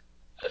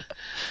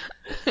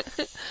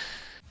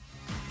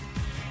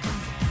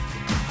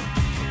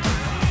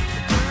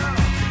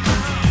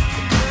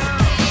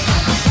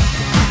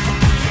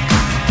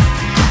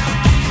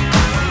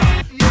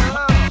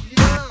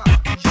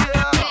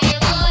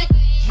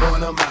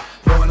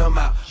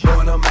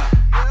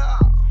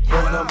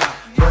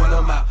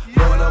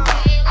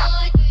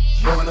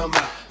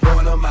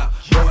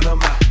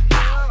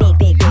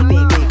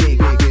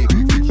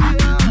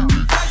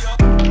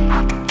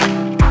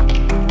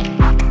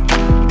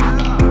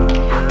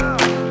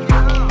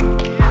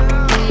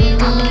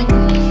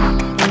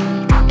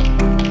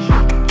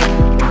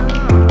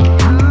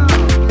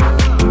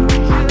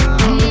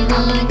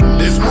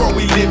 This world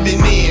we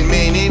living in,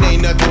 man, it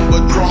ain't nothing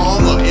but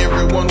drama.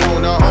 Everyone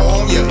want a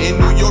home, yeah. In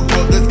New York,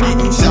 brothers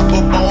getting shot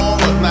for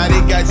bombers. Now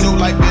they got your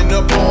life in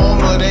the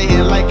palm of their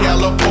hand like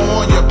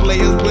California.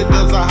 Players with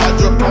us are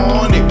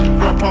hydroponic.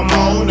 From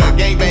Pomona,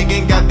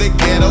 gangbanging got the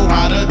ghetto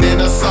hotter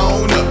than a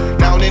sauna.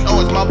 Down in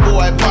Orange, my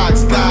boy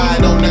Fox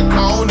died on the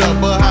corner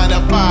behind a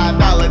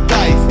 $5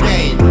 dice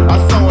game. I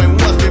saw him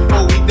once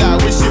before he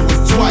died, wish it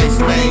was twice,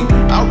 man.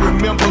 I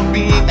remember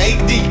being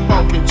AD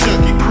off in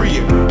Chucky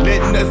crib,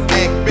 letting us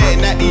act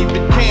bad, not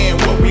even caring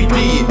what we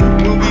did.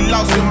 When we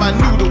lost him, I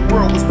knew the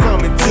world was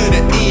coming to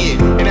the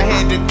end, and I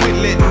had to quit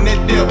letting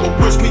that devil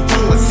push me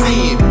to a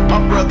sin. My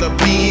brother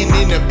been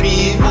in the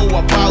pen for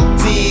about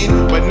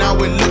 10, but now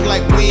it look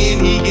like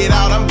when he get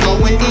out, I'm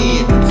going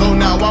in. So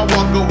now I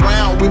walk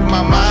around with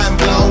my mind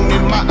blown.